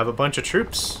also have a bunch of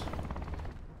troops.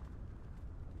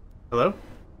 Hello?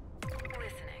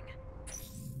 Listening.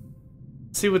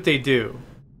 Let's see what they do.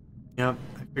 Yep,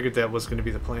 I figured that was gonna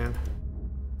be the plan.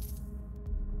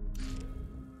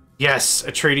 Yes,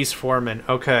 Atreides foreman.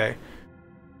 Okay.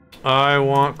 I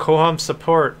want Cohom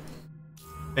support.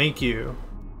 Thank you.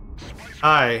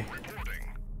 Hi.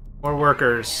 More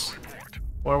workers.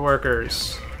 More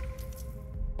workers.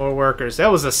 More workers.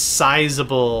 That was a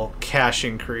sizable cash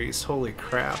increase. Holy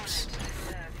craps.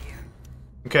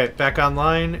 Okay, back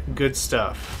online. Good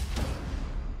stuff.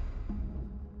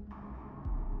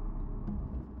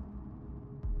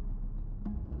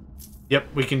 Yep,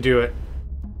 we can do it.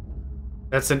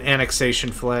 That's an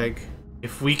annexation flag.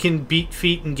 If we can beat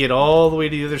feet and get all the way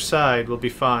to the other side, we'll be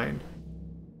fine.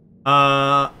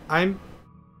 I'm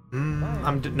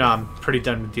pretty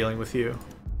done with dealing with you.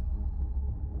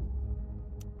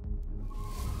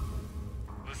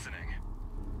 Listening.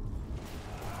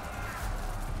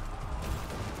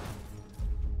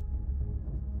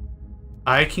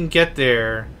 I can get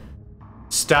there.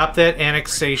 Stop that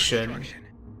annexation. Instruction.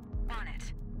 On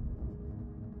it.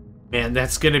 Man,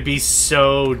 that's gonna be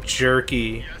so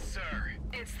jerky. Yes, sir.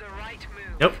 It's the right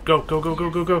move. Nope, go, go, go, go,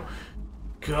 go, go.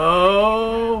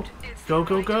 Go! Go,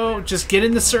 go, go. Just get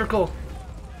in the circle.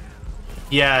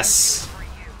 Yes. For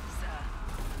you,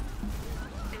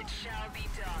 sir. It shall be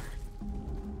done.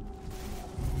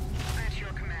 At your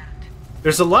command.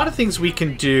 There's a lot of things we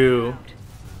can do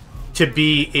to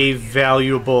be a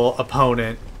valuable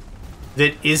opponent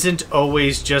that isn't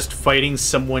always just fighting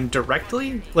someone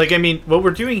directly. Like, I mean, what we're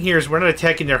doing here is we're not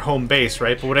attacking their home base,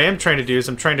 right? But what I am trying to do is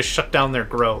I'm trying to shut down their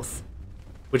growth.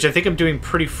 Which I think I'm doing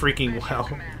pretty freaking well.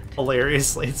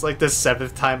 Hilariously. It's like the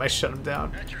 7th time I shut them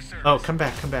down. At your service. Oh, come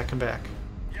back, come back, come back.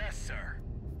 Yes, sir.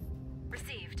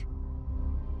 Received.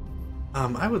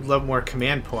 I would love more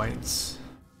command points.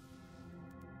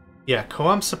 Yeah,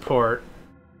 Coam support.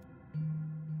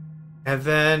 And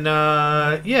then,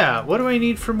 yeah, what do I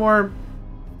need for more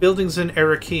buildings in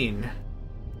Arrakis?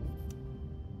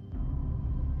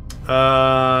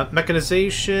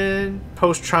 Mechanization,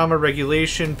 post-trauma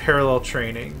regulation, parallel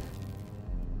training.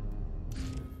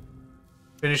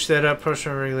 Finish that up,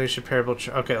 post-trauma regulation,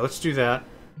 okay, let's do that.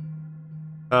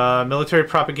 Military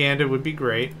propaganda would be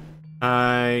great.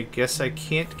 I guess I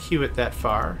can't queue it that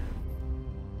far.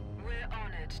 We're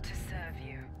honored to serve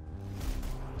you.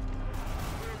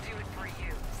 We'll do it for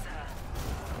you, sir.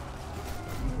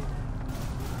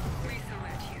 We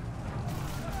salute you.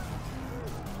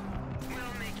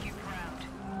 We'll make you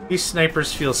proud. These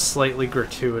snipers feel slightly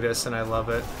gratuitous, and I love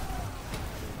it.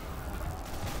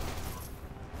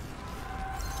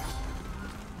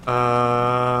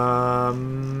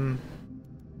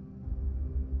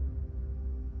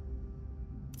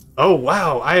 Oh,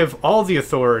 wow, I have all the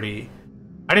authority.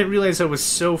 I didn't realize I was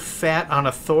so fat on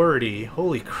authority.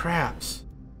 Holy craps.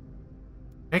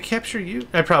 Can I capture you?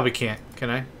 I probably can't,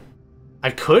 can I? I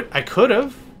could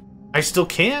have. I still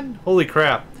can? Holy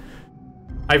crap.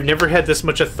 I've never had this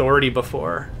much authority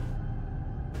before.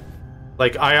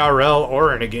 Like IRL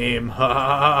or in a game. Ha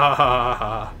ha ha ha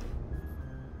ha.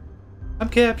 I'm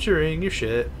capturing your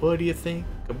shit. What do you think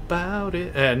about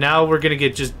it? Now we're gonna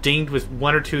get just dinged with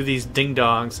one or two of these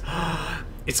ding-dongs.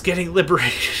 It's getting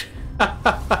liberated.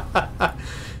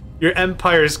 Your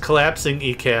empire's collapsing,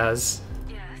 Ekaz.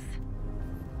 Yes.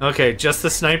 Okay, just the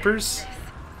snipers?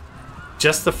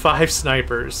 Just the 5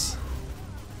 snipers.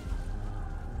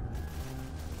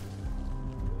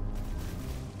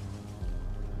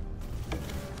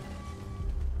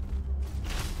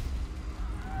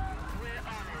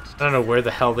 I don't know where the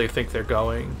hell they think they're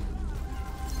going.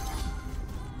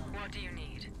 What do you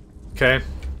need? Okay.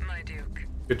 My Duke.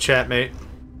 Good chat, mate.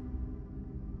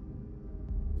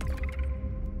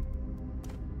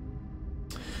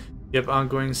 Yep,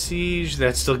 ongoing siege.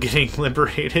 That's still getting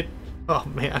liberated. Oh,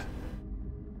 man.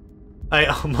 I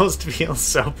almost feel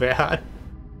so bad.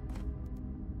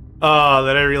 Oh,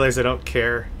 then I realize I don't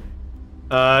care.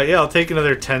 Yeah, I'll take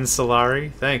another 10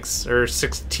 Solari. Thanks. Or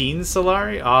 16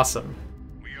 Solari? Awesome.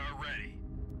 We are ready.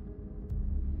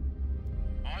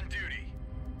 On duty.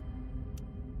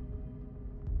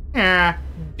 Ah,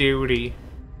 duty.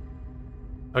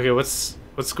 Okay, what's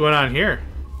going on here?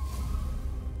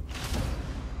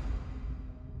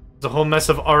 There's a whole mess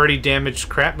of already damaged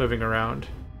crap moving around.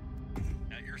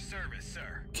 At your service,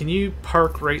 sir. Can you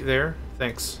park right there?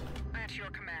 Thanks. At your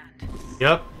command.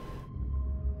 Yep.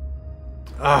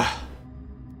 Ah.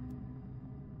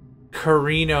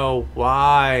 Carino,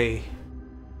 why?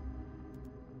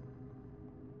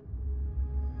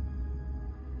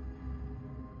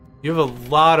 You have a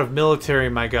lot of military,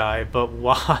 my guy, but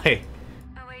why?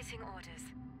 Awaiting orders.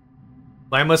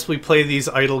 Why must we play these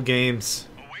idle games?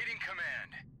 Awaiting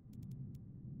command.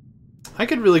 I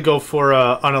could really go for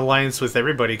an alliance with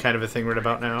everybody kind of a thing right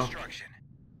about now. Instruction.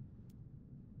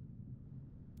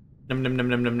 Num num num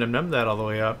num num num num that all the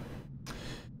way up.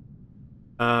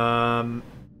 Can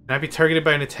I be targeted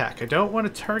by an attack? I don't want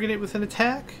to target it with an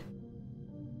attack.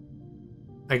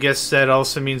 I guess that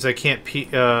also means I can't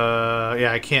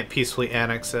I can't peacefully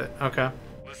annex it. Okay.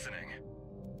 Listening.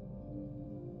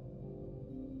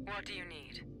 What do you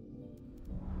need?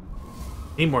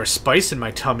 Need more spice in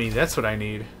my tummy, that's what I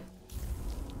need.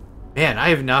 Man, I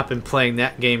have not been playing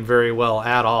that game very well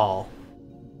at all.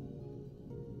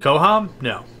 Koham?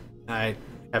 No, I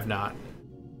have not.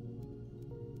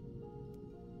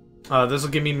 This will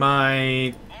give me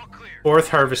my All clear. 4th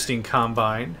harvesting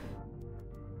combine.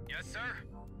 Yes, sir.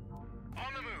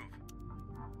 On the move.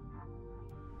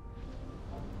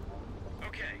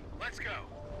 Okay, let's go.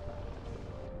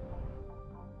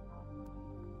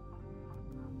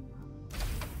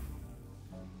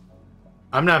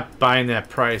 I'm not buying that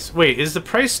price. Wait, is the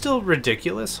price still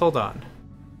ridiculous? Hold on.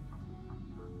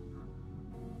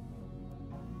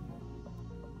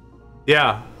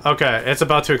 Yeah, okay, it's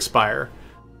about to expire.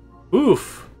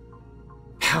 Oof.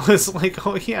 I was like,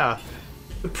 oh yeah.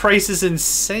 The price is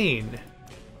insane.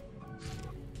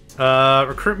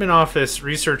 Recruitment office,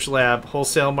 research lab,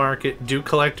 wholesale market, dew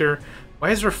collector.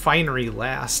 Why is refinery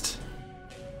last?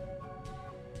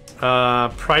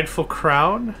 Prideful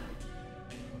crown.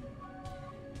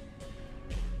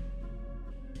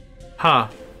 Huh.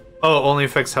 Oh, only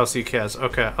affects House Atreides.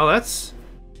 Okay. Oh, that's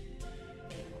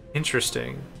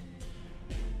interesting.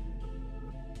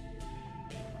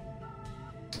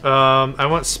 I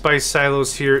want spice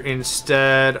silos here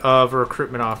instead of a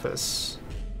recruitment office.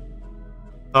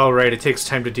 Oh, right. It takes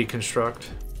time to deconstruct.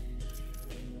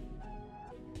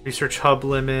 Research hub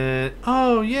limit.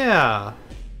 Oh, yeah.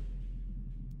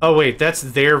 Oh, wait. That's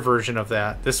their version of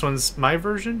that. This one's my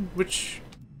version? Which...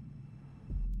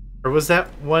 Or was that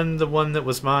one the one that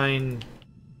was mine?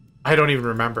 I don't even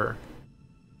remember.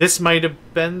 This might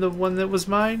have been the one that was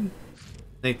mine.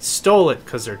 They stole it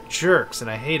because they're jerks and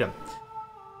I hate them.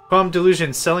 Koham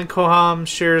Delusion. Selling Koham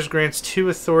shares grants 2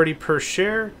 authority per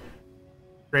share.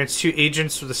 Grants 2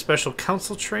 agents with a special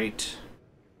council trait.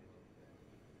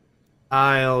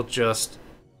 I'll just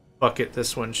bucket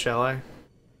this one, shall I?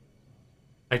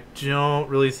 I don't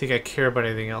really think I care about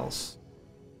anything else.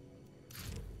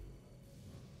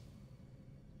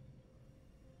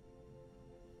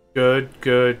 Good,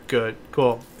 good, good.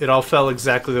 Cool. It all fell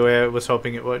exactly the way I was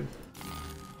hoping it would.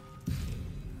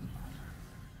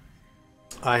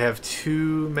 I have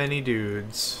too many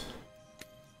dudes.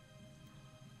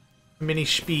 Too many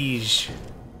spies.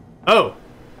 Oh!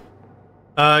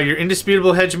 Your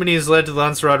indisputable hegemony has led to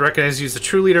Landsraad recognizing you as the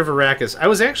true leader of Arrakis. I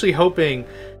was actually hoping...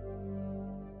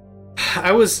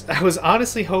 I was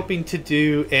honestly hoping to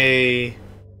do a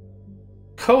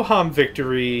Koham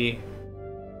victory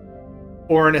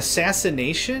or an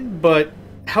assassination, but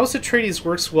House Atreides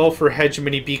works well for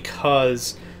hegemony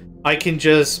because I can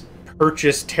just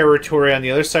purchase territory on the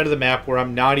other side of the map where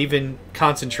I'm not even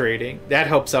concentrating. That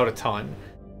helps out a ton.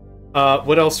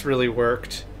 What else really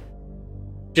worked?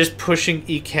 Just pushing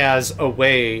ECAS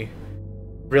away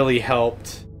really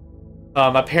helped.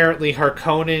 Apparently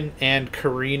Harkonnen and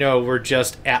Carino were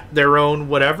just at their own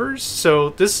whatevers,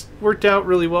 so this worked out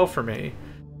really well for me.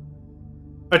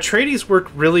 Atreides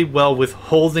worked really well with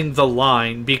holding the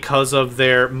line because of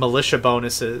their militia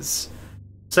bonuses.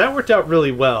 So that worked out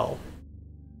really well.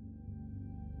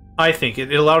 I think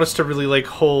it allowed us to really, like,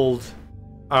 hold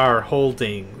our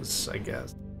holdings, I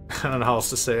guess. I don't know how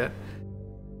else to say it.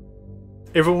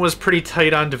 Everyone was pretty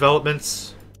tight on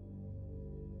developments.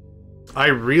 I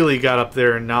really got up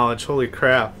there in knowledge, holy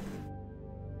crap.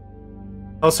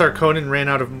 House Harkonnen ran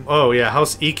out of... Oh, yeah,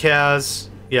 House ECAS.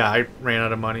 Yeah, I ran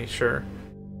out of money, sure.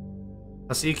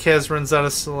 House ECAS runs out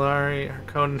of Solari.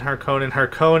 Harkonnen.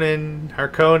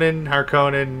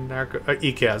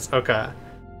 ECAS, okay.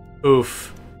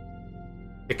 Oof.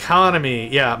 Economy.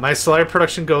 Yeah, my Solari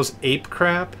production goes ape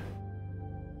crap.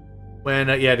 When,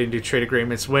 yeah, I didn't do trade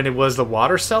agreements. When it was the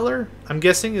water cellar, I'm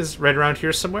guessing, is right around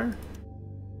here somewhere.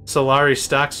 Solari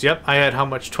stocks. Yep, I had how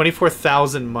much?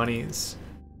 24,000 monies.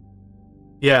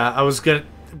 Yeah, I was gonna...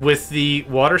 With the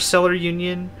water cellar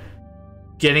union,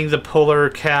 getting the polar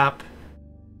cap,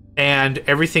 and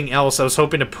everything else, I was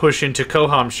hoping to push into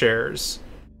Koham shares.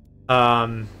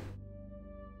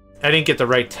 I didn't get the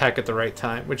right tech at the right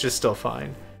time, which is still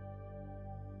fine.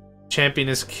 Champion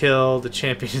is killed, the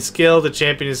champion is killed, the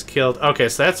champion is killed. Okay,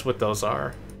 so that's what those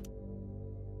are.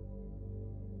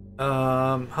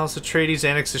 House Atreides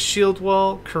annexes Shield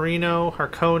Wall, Carino,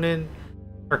 Harkonnen,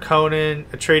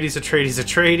 Atreides,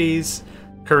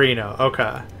 Carino.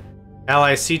 Okay.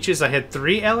 Allied sieges, I had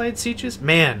 3 allied sieges?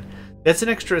 Man, that's an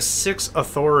extra 6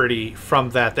 authority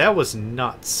from that. That was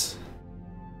nuts.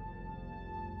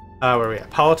 Where are we at?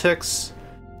 Politics.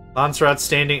 Landsraad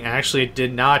standing. I actually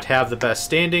did not have the best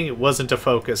standing. It wasn't a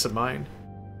focus of mine.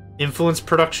 Influence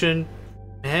production.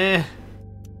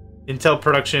 Intel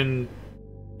production.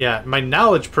 Yeah, my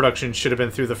knowledge production should have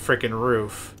been through the frickin'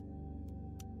 roof.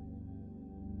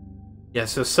 Yeah,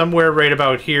 so somewhere right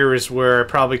about here is where I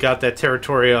probably got that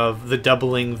territory of the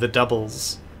doubling the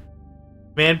doubles.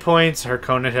 Man points.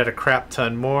 Harkonnen had a crap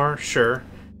ton more. Sure.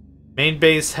 Main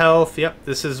base health, yep,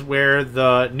 this is where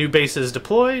the new base is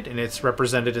deployed, and it's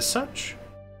represented as such.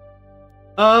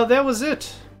 That was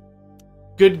it.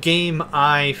 Good game,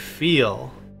 I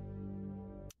feel.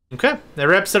 Okay, that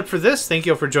wraps it up for this. Thank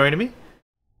you all for joining me.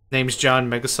 Name's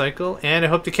JohnMegacycle, and I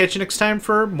hope to catch you next time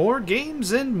for more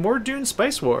games and more Dune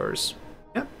Spice Wars.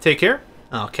 Yep, take care.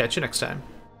 I'll catch you next time.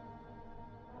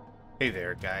 Hey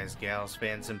there, guys, gals,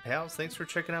 fans, and pals. Thanks for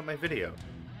checking out my video.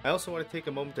 I also want to take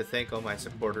a moment to thank all my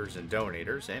supporters and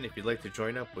donators, and if you'd like to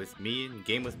join up with me and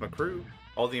game with my crew,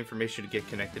 all the information to get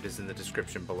connected is in the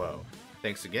description below.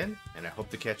 Thanks again, and I hope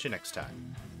to catch you next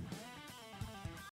time.